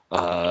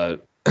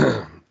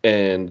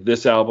 And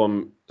this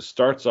album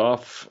starts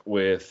off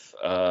with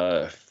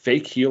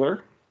Fake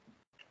Healer,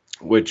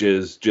 which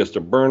is just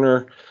a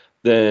burner.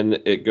 Then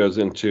it goes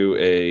into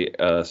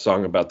a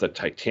song about the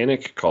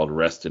Titanic called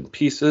Rest in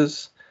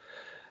Pieces.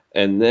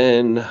 And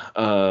then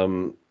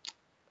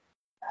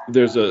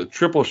there's a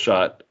triple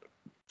shot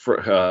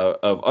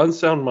of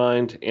Unsound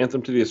Mind,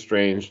 Anthem to the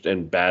Estranged,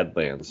 and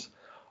Badlands.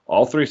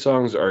 All three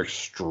songs are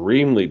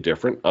extremely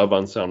different. Of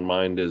Unsound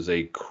Mind is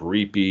a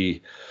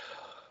creepy,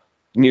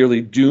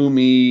 nearly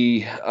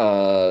doomy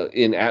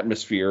in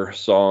atmosphere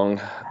song.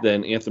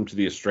 Then Anthem to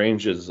the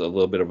Estranged is a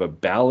little bit of a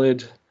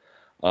ballad,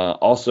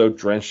 also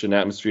drenched in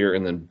atmosphere.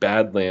 And then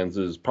Badlands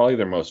is probably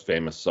their most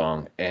famous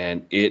song,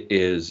 and it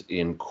is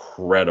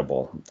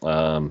incredible.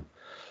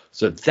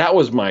 So that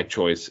was my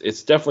choice.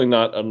 It's definitely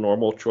not a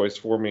normal choice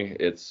for me.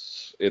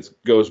 It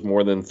goes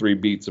more than 3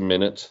 beats a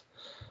minute.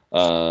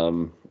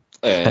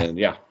 And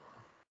yeah.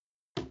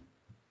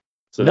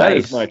 So that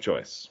is my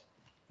choice.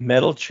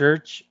 Metal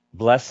Church,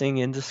 Blessing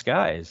in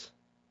Disguise.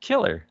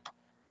 Killer.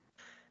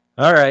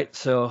 All right,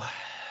 so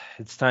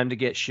it's time to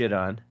get shit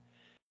on.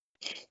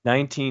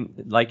 Like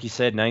you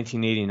said,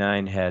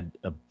 1989 had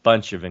a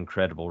bunch of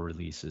incredible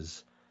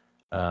releases.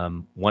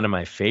 One of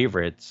my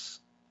favorites,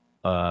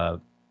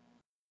 The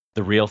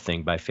Real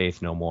Thing by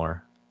Faith No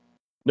More.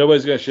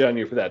 Nobody's gonna shit on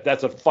you for that.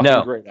 That's a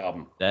fucking great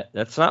album.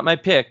 That's not my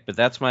pick, but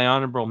that's my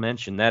honorable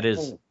mention. That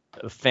is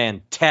a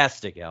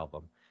fantastic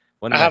album.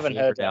 One of my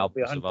favorite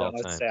albums of all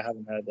time. I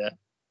haven't heard that.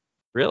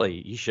 Really,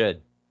 you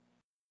should.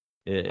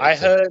 I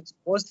heard.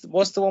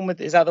 What's the one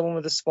with? Is that the one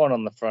with the swan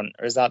on the front,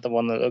 or is that the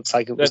one that looks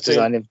like it was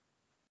designed?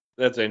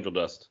 That's Angel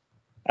Dust.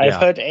 I've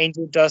heard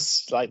Angel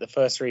Dust, like the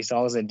first 3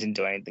 songs, and it didn't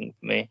do anything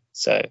for me.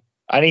 So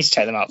I need to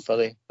check them out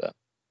fully. But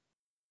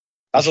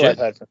that's all I've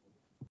heard from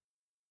them.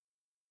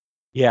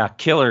 Yeah,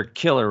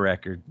 killer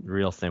record,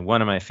 Real Thing.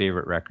 One of my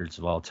favorite records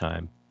of all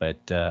time.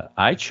 But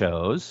I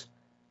chose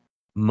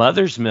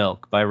Mother's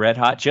Milk by Red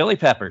Hot Chili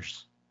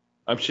Peppers.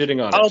 I'm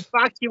shitting on it. I'll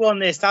back you on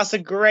this. That's a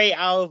great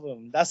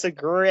album. That's a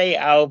great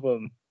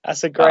album.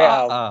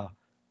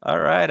 All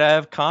right, I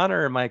have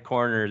Connor in my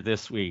corner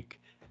this week.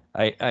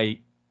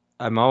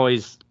 I'm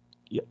always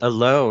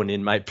alone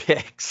in my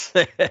picks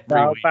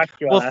every week.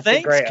 Well,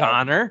 thanks,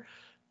 Connor.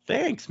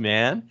 Thanks,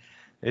 man.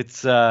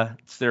 It's their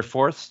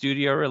 4th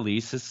studio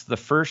release. It's the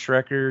first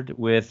record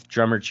with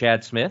drummer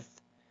Chad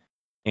Smith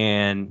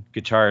and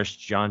guitarist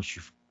John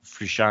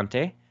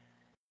Frusciante.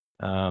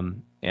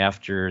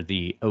 After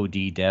the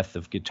OD death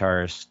of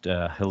guitarist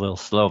Hillel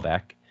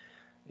Slovak.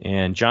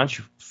 And John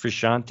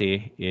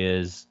Frusciante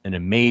is an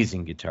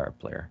amazing guitar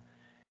player.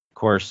 Of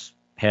course,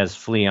 has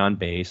Flea on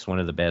bass, one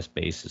of the best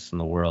bassists in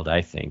the world,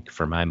 I think,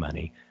 for my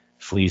money.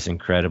 Flea's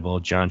incredible.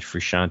 John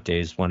Frusciante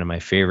is one of my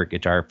favorite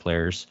guitar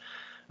players.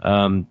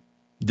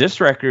 This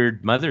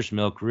record, Mother's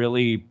Milk,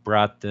 really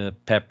brought the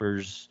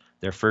Peppers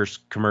their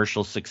first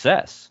commercial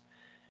success.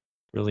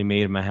 Really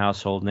made them a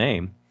household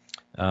name.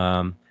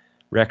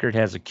 Record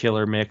has a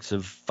killer mix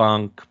of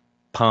funk,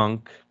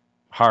 punk,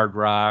 hard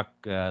rock,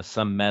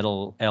 some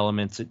metal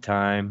elements at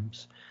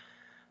times.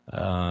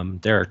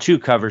 There are 2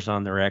 covers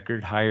on the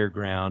record, Higher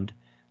Ground,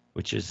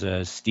 which is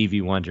a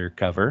Stevie Wonder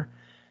cover,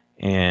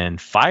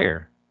 and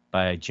Fire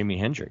by Jimi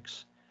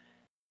Hendrix.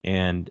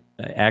 And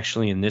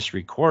actually in this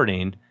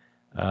recording,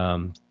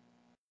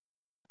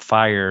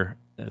 Fire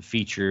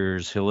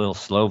features Hillel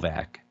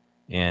Slovak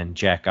and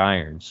Jack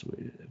Irons,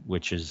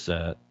 which is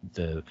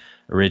the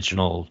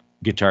original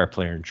guitar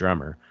player and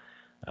drummer.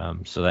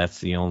 So that's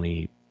the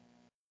only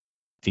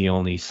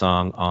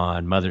song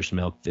on Mother's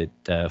Milk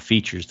that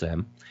features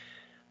them.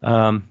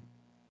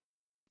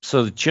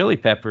 So the Chili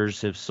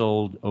Peppers have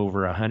sold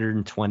over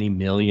 120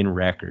 million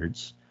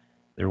records.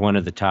 They're one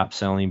of the top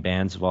selling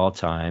bands of all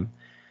time.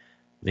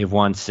 They've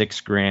won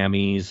 6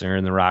 Grammys. They're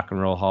in the Rock and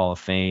Roll Hall of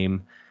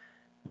Fame.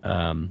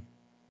 And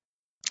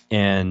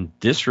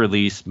this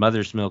release,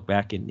 Mother's Milk,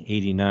 back in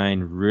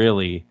 '89,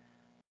 really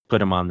put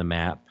them on the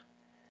map.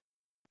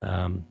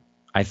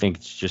 I think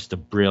it's just a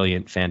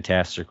brilliant,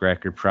 fantastic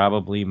record.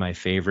 Probably my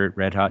favorite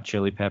Red Hot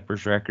Chili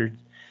Peppers record.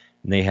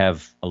 And they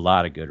have a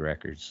lot of good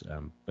records,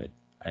 but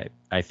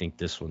I think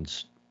this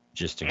one's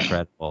just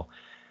incredible.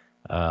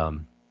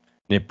 And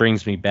it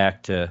brings me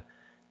back to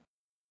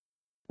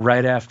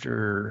right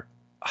after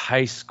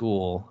high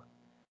school.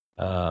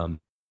 I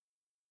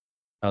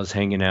was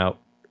hanging out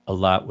a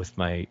lot with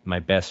my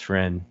best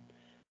friend,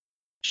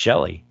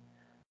 Shelly,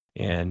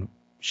 and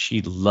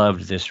she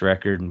loved this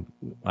record, and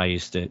I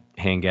used to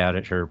hang out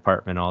at her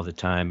apartment all the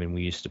time, and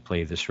we used to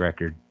play this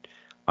record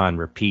on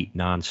repeat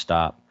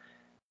nonstop.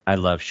 I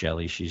love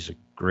Shelly. She's a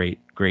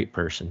great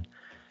person,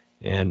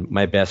 and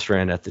my best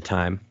friend at the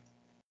time.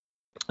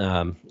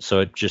 So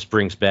it just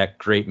brings back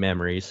great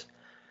memories.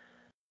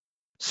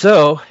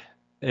 So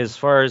as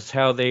far as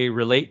how they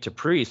relate to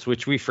Priest,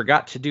 which we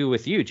forgot to do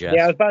with you, Jeff.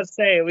 Yeah, I was about to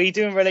say, are we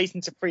doing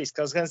relating to Priest? Because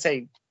I was going to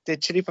say,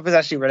 did Chili Peppers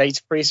actually relate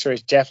to Priest, or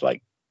is Jeff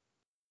like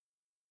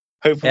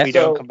hoping we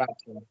don't come back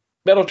to him.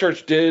 Metal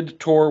Church did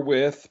tour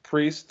with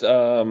Priest.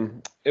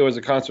 It was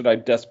a concert I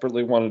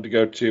desperately wanted to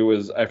go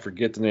to. I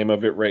forget the name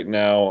of it right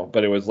now,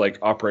 but it was like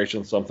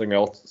Operation something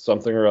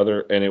or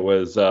other, and it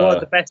was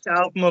the best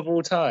album of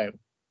all time,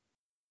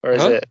 or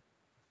is it?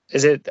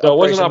 Is it? No, it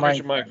wasn't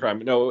Operation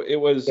Mindcrime. No, it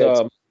was.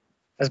 I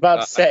was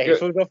about to say,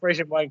 if it was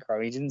Operation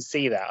Mindcrime, you didn't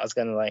see that. I was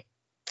gonna like.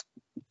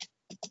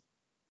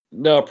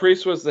 No,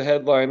 Priest was the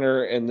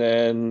headliner, and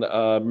then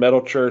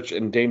Metal Church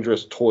and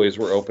Dangerous Toys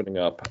were opening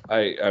up.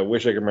 I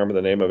wish I could remember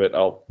the name of it.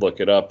 I'll look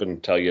it up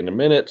and tell you in a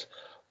minute.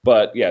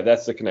 But yeah,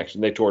 that's the connection.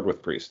 They toured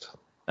with Priest.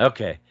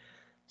 Okay.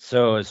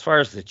 So as far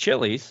as the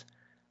Chili's,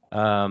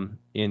 in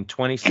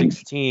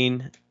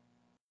 2016,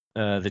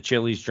 the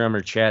Chili's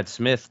drummer Chad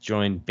Smith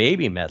joined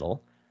Baby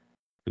Metal,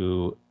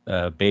 who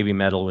Baby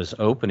Metal was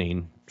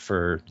opening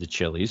for the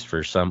Chili's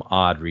for some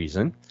odd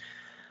reason.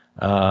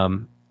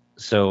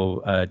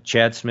 So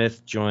Chad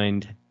Smith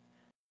joined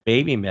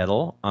Baby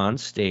Metal on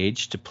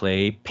stage to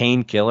play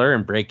Painkiller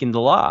and Breaking the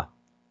Law.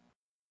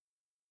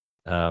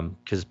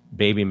 Because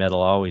Baby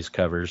Metal always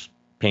covers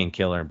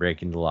Painkiller and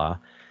Breaking the Law.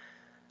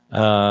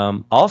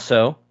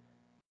 Also,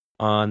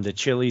 on the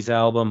Chili's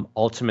album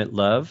Ultimate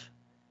Love,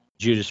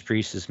 Judas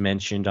Priest is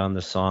mentioned on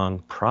the song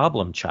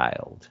Problem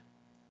Child.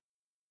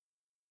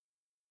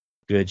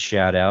 Good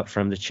shout out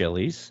from the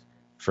Chili's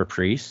for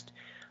Priest.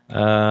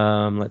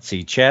 Let's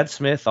see. Chad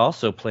Smith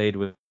also played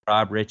with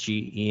Rob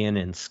Ritchie, Ian,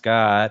 and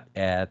Scott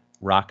at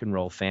Rock and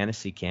Roll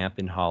Fantasy Camp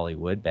in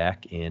Hollywood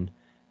back in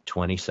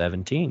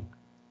 2017.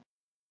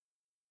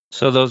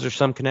 So those are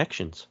some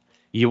connections.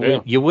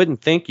 You wouldn't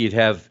think you'd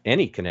have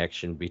any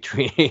connection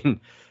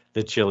between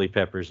the Chili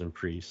Peppers and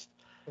Priest,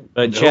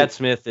 but nope. Chad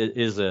Smith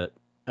is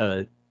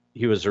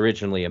he was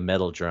originally a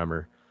metal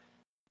drummer,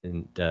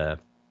 and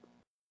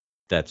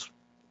that's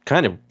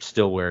kind of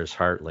still where his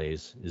heart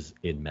lays, is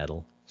in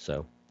metal.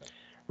 So.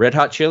 Red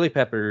Hot Chili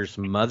Peppers,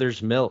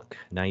 Mother's Milk,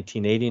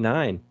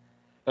 1989.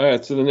 All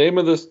right, so the name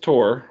of this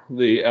tour,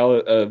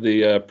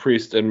 the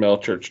Priest and Metal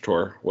Church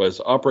tour,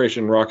 was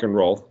Operation Rock and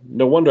Roll.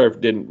 No wonder I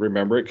didn't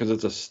remember it, because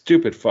it's a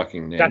stupid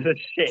fucking name. That's a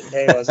shit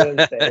name, I was going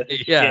to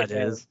say. Yeah, it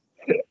is.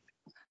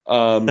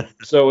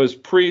 So it was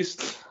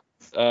Priest,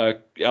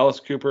 Alice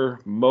Cooper,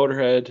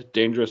 Motorhead,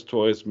 Dangerous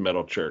Toys,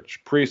 Metal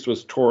Church. Priest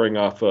was touring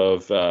off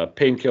of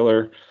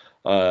Painkiller.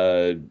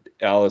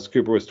 Alice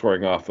Cooper was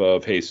touring off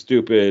of Hey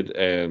Stupid,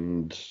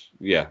 and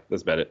yeah,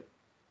 that's about it.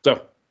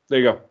 So there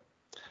you go.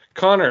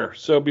 Connor,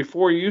 so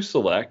before you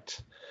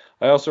select,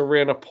 I also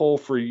ran a poll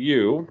for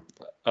you.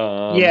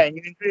 Yeah, and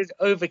you included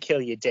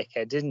Overkill, you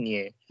dickhead, didn't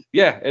you?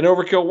 Yeah, and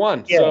Overkill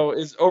won. Yeah. So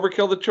is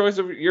Overkill the choice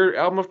of your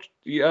album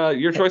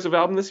your choice of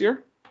album this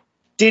year?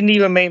 Didn't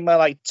even make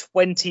my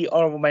 20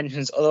 honorable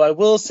mentions, although I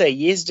will say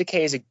Years of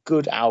Decay is a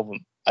good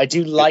album. I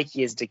do like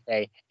Years of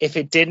Decay. If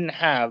it didn't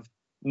have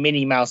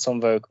Minnie Mouse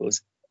on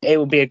vocals, it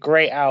would be a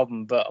great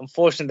album, but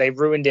unfortunately they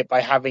ruined it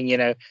by having,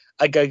 a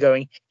guy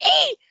going,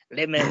 hey,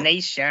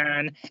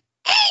 elimination,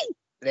 hey,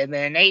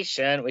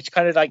 elimination, which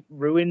kind of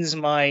ruins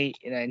my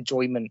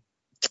enjoyment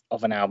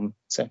of an album.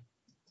 So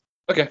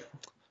okay,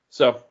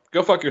 so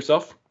go fuck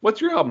yourself. What's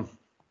your album?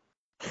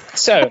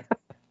 So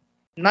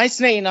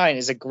 1989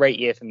 is a great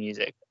year for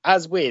music,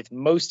 as with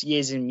most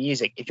years in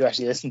music if you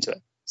actually listen to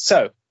it.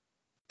 So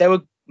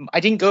I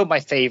didn't go with my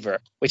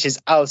favorite, which is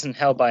Alice in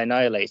Hell by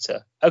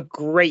Annihilator, a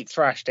great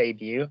thrash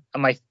debut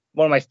and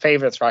one of my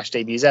favorite thrash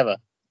debuts ever.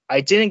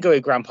 I didn't go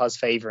with Grandpa's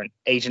favorite,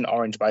 Agent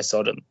Orange by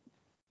Sodom.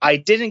 I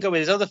didn't go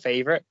with his other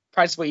favorite,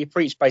 Practice What You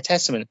Preach by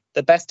Testament,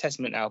 the best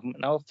Testament album,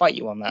 and I will fight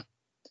you on that.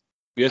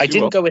 Yes, I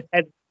didn't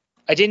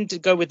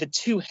go with the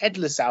two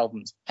Headless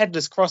albums,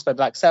 Headless Cross by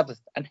Black Sabbath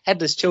and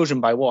Headless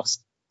Children by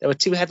Wasp. There were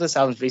two Headless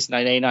albums released in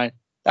 1989.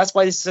 That's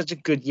why this is such a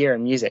good year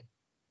in music.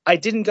 I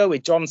didn't go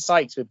with John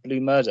Sykes with Blue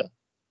Murder.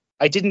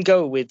 I didn't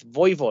go with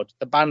Voivod,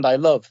 the band I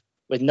love,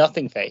 with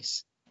Nothing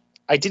Face.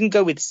 I didn't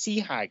go with Sea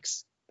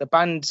Hags, the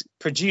band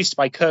produced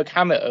by Kirk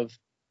Hammett of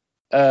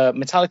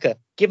Metallica.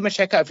 Give them a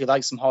check out if you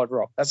like some hard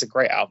rock. That's a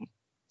great album.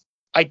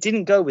 I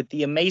didn't go with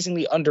the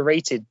amazingly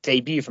underrated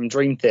debut from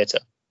Dream Theater.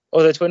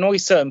 Although to annoy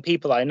certain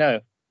people I know,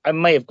 I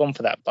may have gone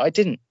for that, but I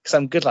didn't, because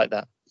I'm good like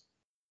that.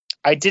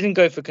 I didn't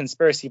go for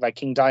Conspiracy by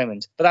King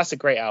Diamond, but that's a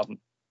great album.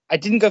 I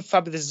didn't go for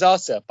Fabulous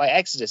Disaster by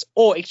Exodus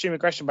or Extreme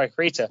Aggression by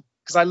Creator,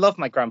 because I love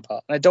my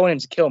grandpa and I don't want him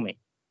to kill me.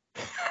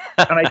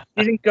 And I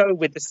didn't go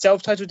with the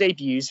self-titled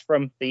debuts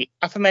from the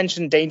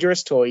aforementioned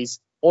Dangerous Toys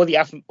or the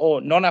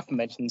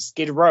non-aforementioned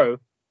Skid Row,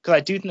 because I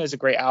do think those are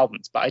great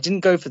albums, but I didn't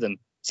go for them.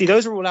 See,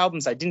 those are all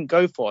albums I didn't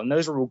go for, and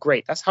those are all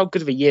great. That's how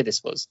good of a year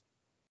this was.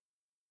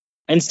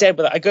 Instead,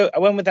 I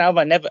went with an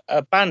album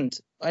a band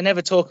I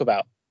never talk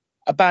about,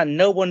 a band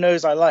no one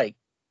knows I like,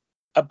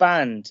 a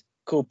band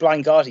called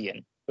Blind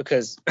Guardian,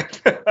 because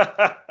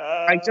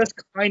I just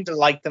kind of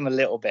like them a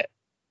little bit.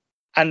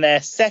 And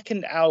their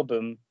second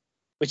album,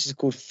 which is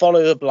called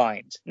Follow the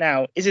Blind.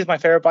 Now, is this my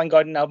favorite Blind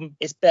Guardian album?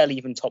 It's barely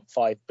even top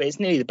 5, but it's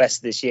nearly the best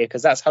of this year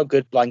because that's how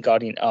good Blind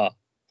Guardian are.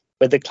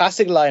 With the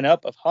classic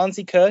lineup of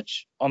Hansi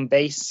Kirch on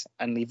bass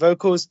and lead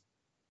vocals,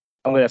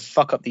 I'm going to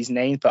fuck up these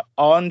names, but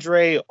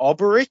Andre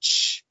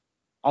Oberich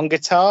on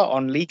guitar,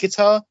 on lead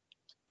guitar,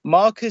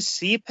 Marcus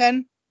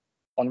Siepen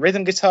on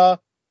rhythm guitar,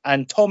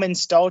 and Tormin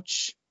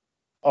Stolch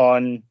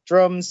on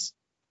drums.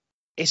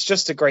 It's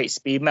just a great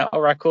speed metal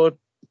record.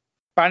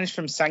 Banished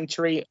from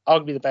Sanctuary,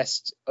 arguably the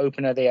best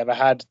opener they ever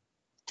had.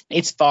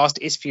 It's fast,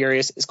 it's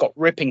furious, it's got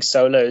ripping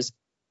solos.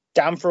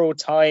 Down for All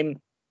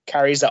Time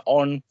carries it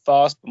on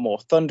fast, but more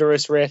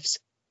thunderous riffs.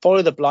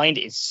 Follow the Blind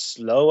is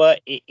slower.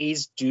 It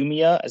is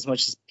doomier, as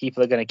much as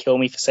people are going to kill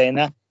me for saying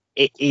that.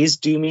 It is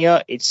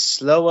doomier. It's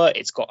slower.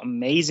 It's got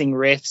amazing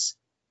riffs.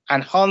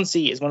 And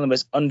Hansi is one of the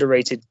most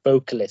underrated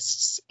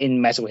vocalists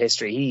in metal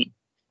history. He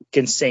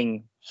can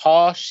sing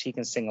harsh. He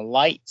can sing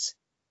light.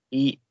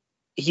 He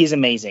is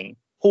amazing.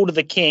 Hall of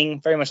the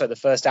King, very much like the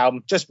first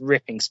album, just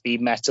ripping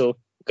speed metal.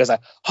 Because I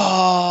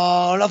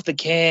love the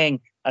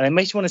King. And it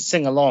makes you want to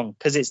sing along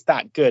because it's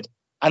that good.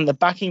 And the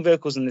backing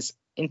vocals in this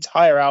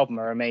entire album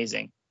are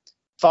amazing.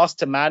 Fast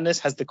to Madness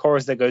has the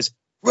chorus that goes,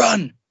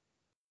 run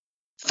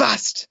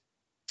fast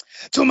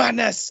to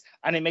madness.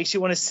 And it makes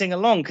you want to sing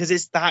along because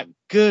it's that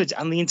good.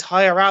 And the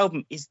entire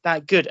album is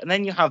that good. And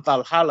then you have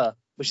Valhalla,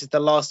 which is the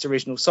last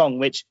original song,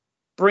 which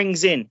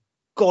brings in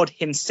God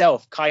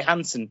himself, Kai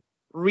Hansen,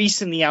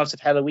 recently out of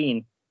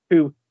Halloween,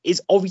 who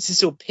is obviously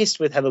still pissed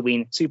with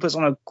Halloween. So he puts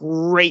on a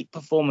great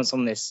performance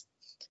on this.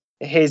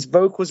 His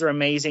vocals are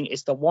amazing.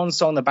 It's the one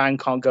song the band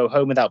can't go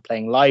home without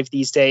playing live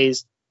these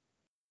days.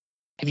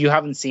 If you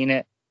haven't seen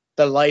it,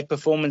 the live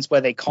performance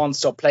where they can't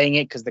stop playing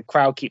it because the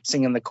crowd keeps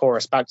singing the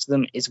chorus back to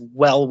them is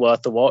well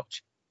worth the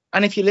watch.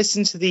 And if you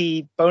listen to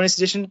the bonus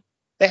edition,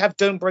 they have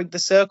Don't Break the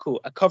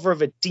Circle, a cover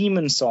of a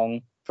Demon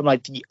song from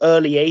like the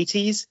early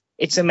 80s.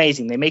 It's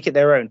amazing. They make it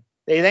their own.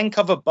 They then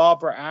cover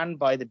Barbara Ann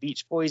by the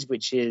Beach Boys,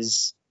 which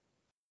is,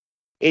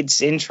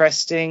 it's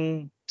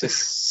interesting to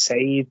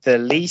say the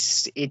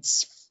least.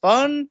 It's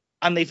fun.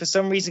 And they, for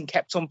some reason,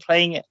 kept on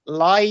playing it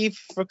live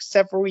for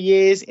several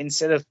years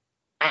instead of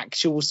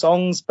actual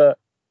songs. But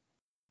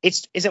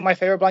is it my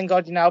favorite Blind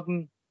Guardian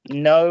album?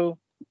 No.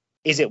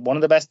 Is it one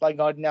of the best Blind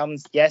Guardian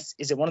albums? Yes.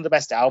 Is it one of the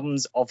best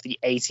albums of the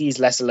 80s,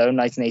 let alone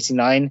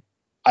 1989?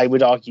 I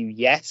would argue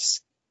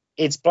yes.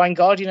 It's Blind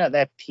Guardian at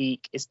their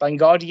peak. It's Blind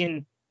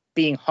Guardian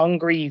being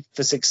hungry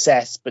for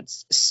success, but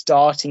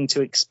starting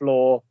to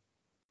explore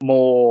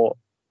more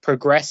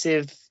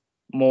progressive,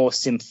 more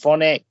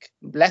symphonic,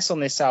 less on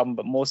this album,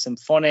 but more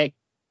symphonic,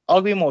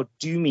 arguably more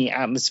doomy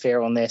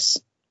atmosphere on this.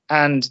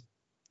 And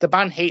the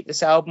band hate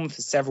this album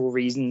for several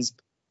reasons.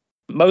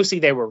 Mostly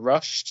they were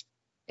rushed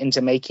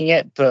into making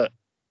it, but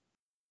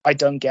I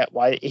don't get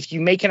why. If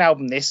you make an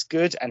album this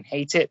good and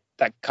hate it,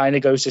 that kind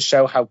of goes to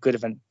show how good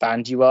of a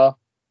band you are,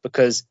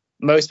 because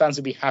most bands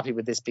would be happy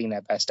with this being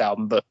their best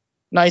album. But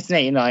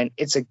 1989,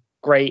 it's a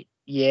great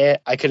year.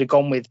 I could have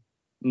gone with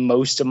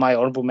most of my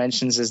honorable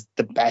mentions as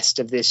the best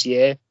of this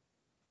year,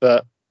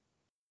 but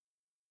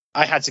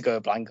I had to go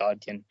with Blind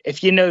Guardian.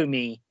 If you know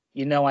me,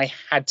 you know I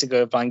had to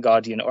go with Blind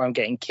Guardian, or I'm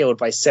getting killed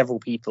by several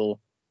people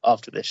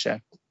after this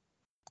show.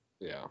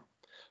 Yeah.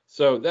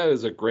 So that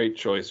is a great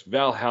choice.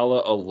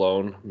 Valhalla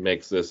alone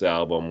makes this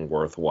album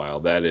worthwhile.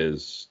 That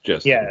is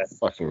just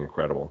fucking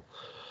incredible.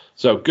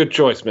 So good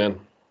choice, man.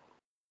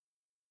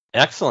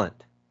 Excellent.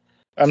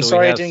 I'm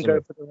sorry I didn't go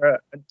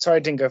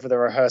for the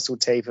rehearsal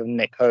tape of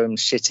Nick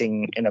Holmes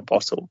shitting in a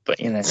bottle, but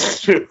you know.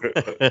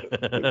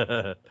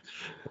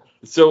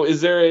 So is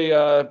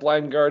there a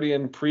Blind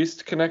Guardian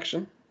Priest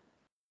connection?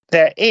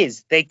 There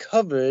is. They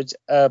covered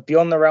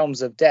Beyond the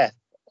Realms of Death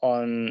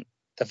on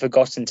the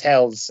Forgotten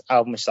Tales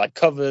album, which is like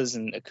covers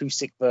and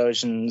acoustic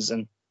versions,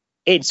 and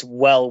it's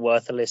well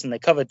worth a listen. They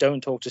cover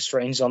Don't Talk to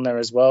Strangers on there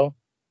as well.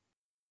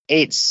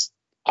 If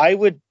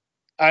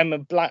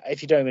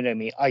you don't even know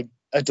me, I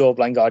adore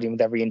Blind Guardian with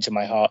every inch of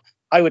my heart.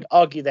 I would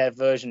argue their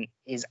version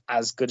is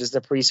as good as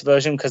the Priest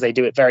version because they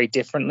do it very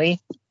differently.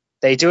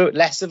 They do it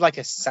less of like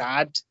a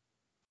sad,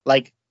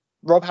 like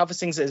Rob Halford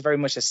sings it as very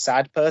much a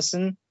sad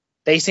person.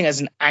 They sing as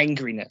an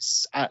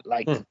angriness at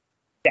like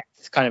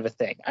death kind of a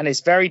thing. And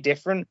it's very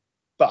different,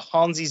 but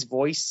Hansi's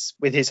voice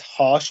with his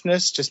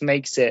harshness just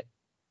makes it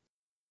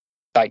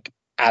like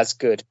as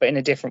good, but in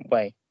a different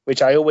way,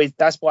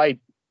 that's why I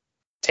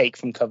take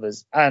from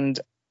covers. And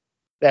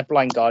they're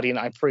Blind Guardian.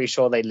 I'm pretty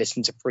sure they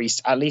listen to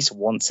Priest at least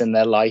once in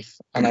their life.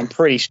 And I'm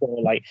pretty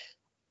sure, like,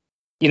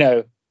 you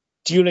know,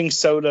 dueling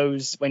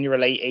solos when you're a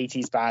late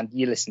 80s band,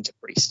 you listen to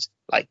Priest.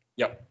 Like,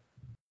 yep.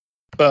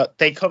 But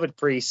they covered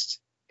Priest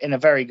in a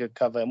very good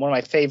cover, and one of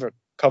my favorite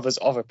covers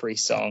of a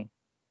Priest song,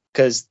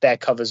 because their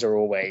covers are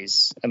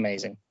always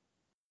amazing.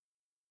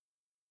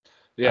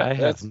 Yeah, I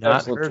that's have not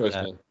excellent heard choice,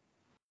 that.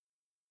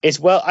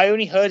 Man. I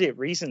only heard it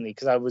recently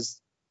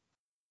because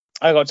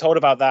I got told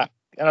about that.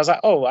 And I was like,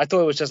 oh, I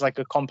thought it was just like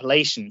a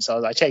compilation.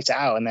 So I checked it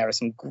out, and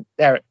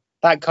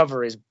that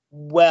cover is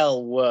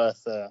well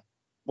worth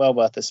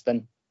a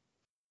spin.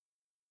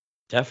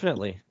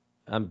 Definitely.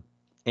 I'm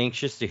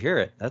anxious to hear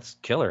it. That's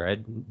killer. I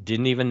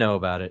didn't even know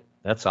about it.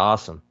 That's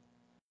awesome.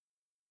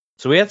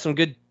 So we had some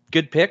good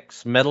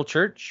picks: Metal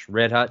Church,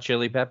 Red Hot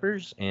Chili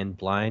Peppers, and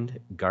Blind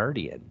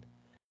Guardian.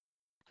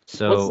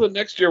 So what's the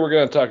next year we're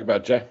going to talk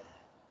about, Jay?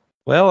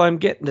 Well, I'm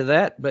getting to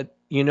that, but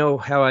you know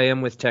how I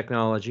am with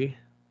technology.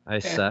 I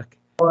suck.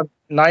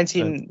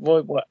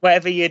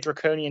 whatever year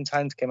Draconian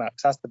Times came out,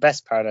 because that's the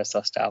best Paradise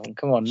Lost album.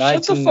 Come on,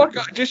 Shut the fuck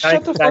up. Just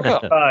shut the fuck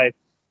up.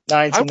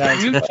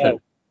 1995.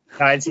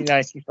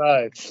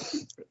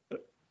 1995.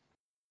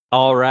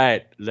 All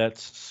right,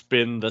 let's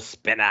spin the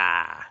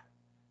spinner.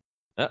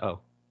 Uh-oh.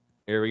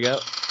 Here we go.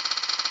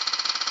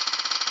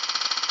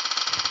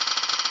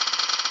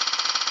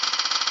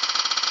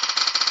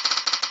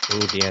 Ooh,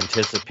 the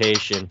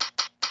anticipation.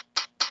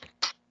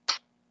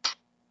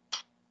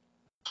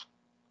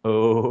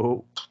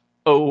 Oh.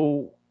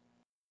 Oh.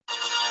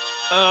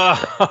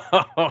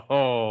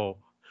 Oh.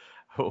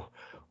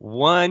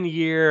 1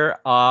 year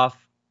off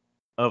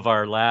of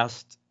our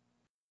last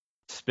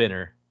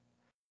spinner.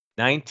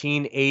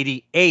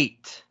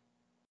 1988.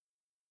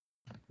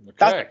 Okay.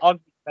 That's the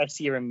best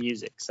year in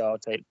music, so I'll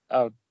take.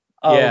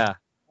 Yeah.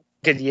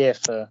 Good year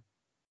for.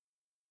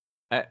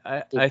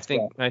 I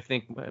think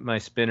my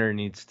spinner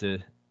needs to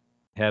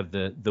have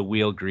the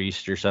wheel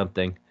greased or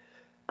something.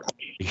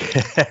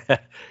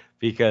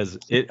 Because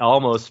it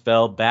almost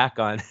fell back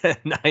on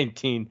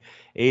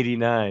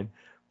 1989.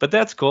 But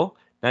that's cool.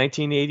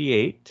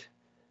 1988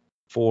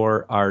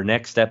 for our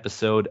next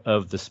episode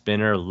of The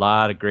Spinner. A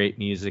lot of great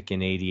music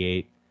in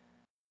 88.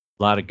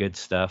 A lot of good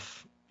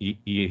stuff. Can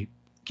you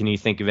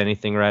think of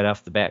anything right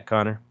off the bat,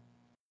 Connor?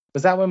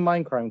 Was that when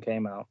Mindcrime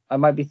came out? I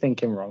might be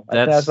thinking wrong. I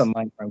think that's when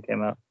Mindcrime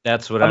came out.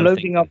 That's what I'm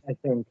loading thinking. up. I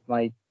think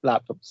my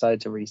laptop decided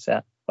to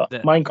reset. But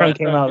Mindcrime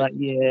came out that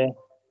year.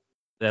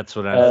 That's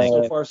what I'm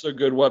thinking. So Far So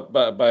Good. What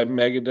by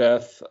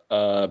Megadeth?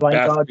 Blind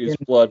Bathory's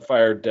Blood,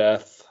 Fire,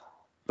 Death.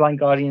 Blind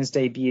Guardian's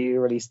debut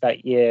released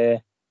that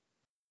year.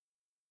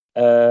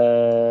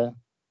 Let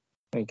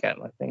me get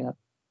my thing up.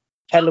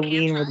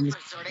 Halloween released.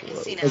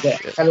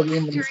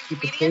 Halloween released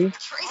Keeper 2.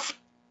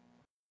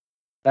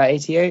 That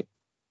 88.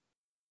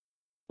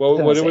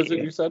 What was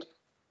it you said?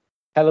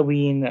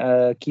 Halloween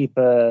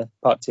Keeper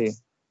Part 2.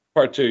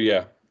 Part 2,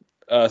 yeah.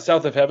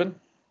 South of Heaven.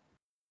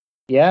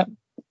 Yeah.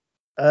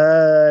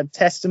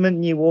 Testament,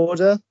 New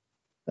Order.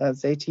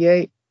 That's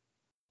 88.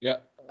 Yeah.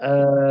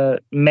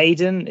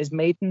 Maiden. Is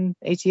Maiden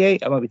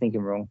 88? I might be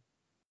thinking wrong.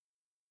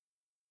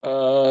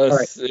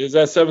 Right. Is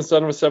that Seventh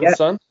Son of a Seventh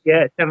Son?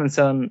 Yeah, Seventh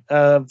Son.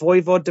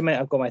 Voivod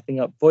Dimension. I've got my thing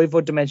up.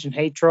 Voivod Dimension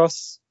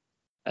Hatros.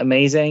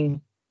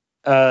 Amazing.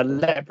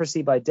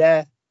 Leprosy by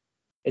Death.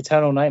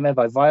 Eternal Nightmare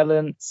by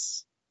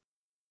Violence.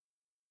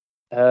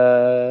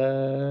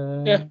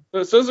 Yeah,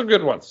 those are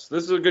good ones.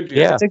 This is a good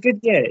year. Yeah.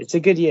 It's a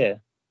good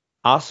year.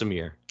 Awesome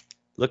year.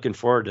 Looking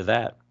forward to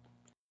that.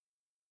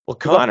 Well,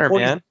 Connor,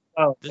 man.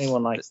 Oh,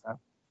 anyone likes that.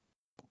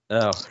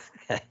 Oh,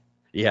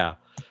 yeah.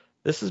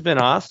 This has been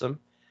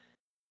awesome.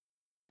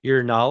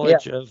 Your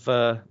knowledge of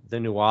the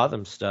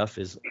NWOTHM stuff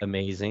is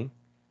amazing.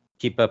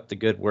 Keep up the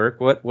good work.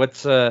 How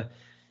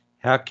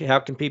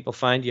can people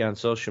find you on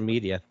social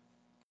media?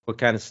 What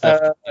kind of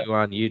stuff do you do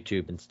on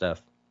YouTube and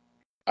stuff?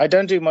 I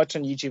don't do much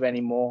on YouTube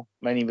anymore,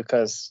 mainly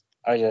because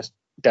I just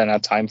don't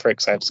have time for it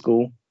because I have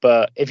school.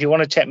 But if you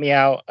want to check me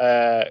out,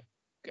 I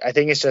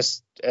think it's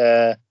just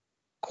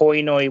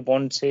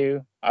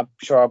Koinoi12. I'm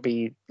sure I'll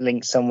be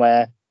linked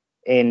somewhere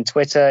in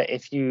Twitter.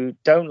 If you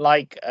don't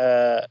like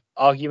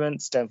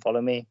arguments, don't follow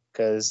me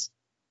because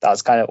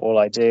that's kind of all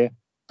I do.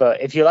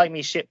 But if you like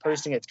me shit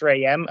posting at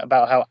 3 a.m.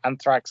 about how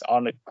Anthrax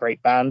aren't a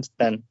great band,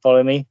 then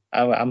follow me.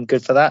 I'm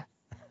good for that.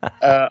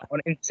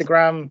 On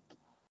Instagram,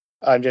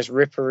 I'm just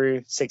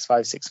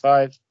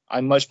Ripperoo6565.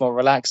 I'm much more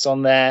relaxed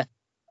on there.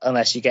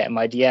 Unless you get in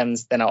my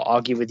DMs, then I'll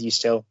argue with you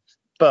still.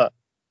 But,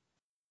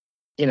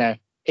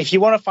 if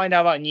you want to find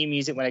out about new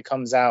music when it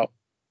comes out,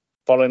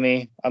 follow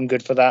me. I'm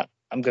good for that.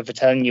 I'm good for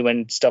telling you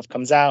when stuff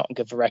comes out. I'm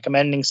good for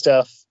recommending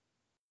stuff.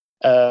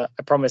 I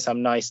promise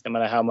I'm nice no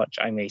matter how much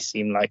I may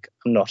seem like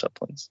I'm not at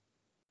points.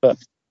 But,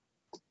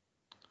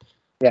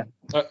 yeah.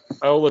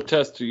 I will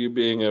attest to you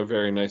being a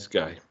very nice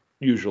guy,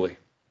 usually.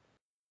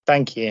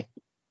 Thank you.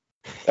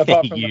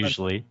 Apart from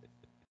usually.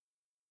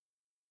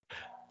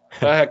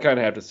 I kind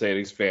of have to say it.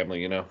 He's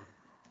family,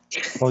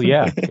 Well,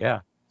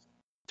 yeah.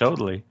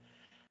 Totally.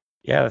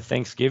 Yeah, the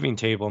Thanksgiving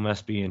table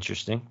must be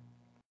interesting.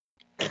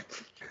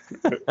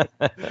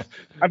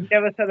 I've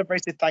never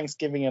celebrated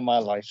Thanksgiving in my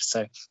life,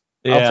 so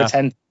Yeah. I'll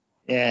pretend.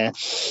 Yeah.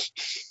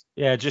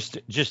 Yeah,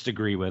 just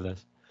agree with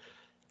us.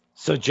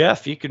 So,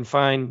 Jeff, you can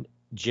find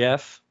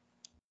Jeff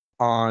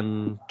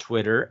on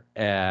Twitter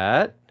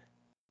at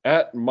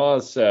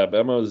Mozsab,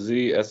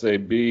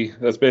 Mozsab.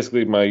 That's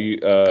basically my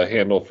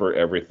handle for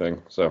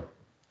everything. So,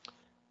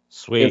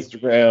 sweet.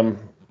 Instagram,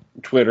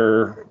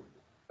 Twitter,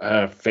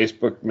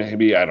 Facebook,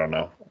 maybe. I don't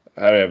know.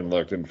 I haven't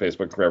looked in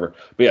Facebook forever.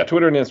 But yeah,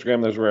 Twitter and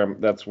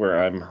Instagram. That's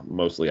where I'm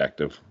mostly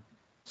active.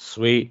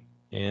 Sweet.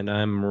 And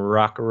I'm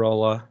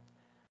Rockarola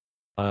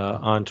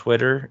on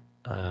Twitter.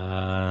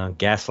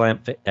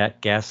 Gaslamp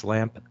at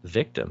Gaslamp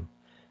Victim.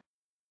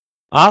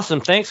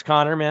 Awesome. Thanks,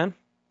 Connor, man.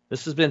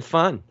 This has been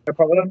fun. No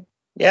problem.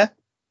 Yeah.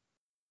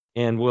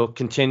 And we'll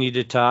continue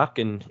to talk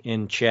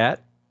and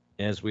chat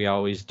as we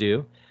always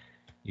do.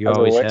 You As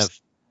always always. have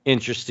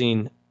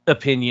interesting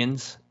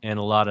opinions and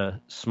a lot of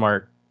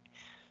smart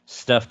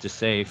stuff to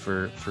say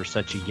for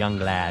such a young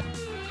lad.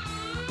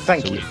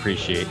 Thank So you. we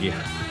appreciate you.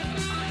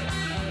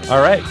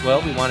 All right.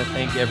 Well, we want to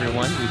thank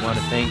everyone. We want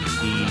to thank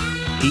the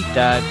Deep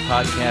Dive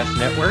Podcast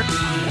Network,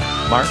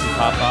 Martin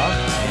Popoff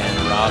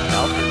and Rob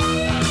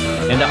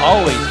Halford. And to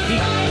always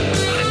keep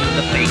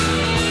the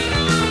faith.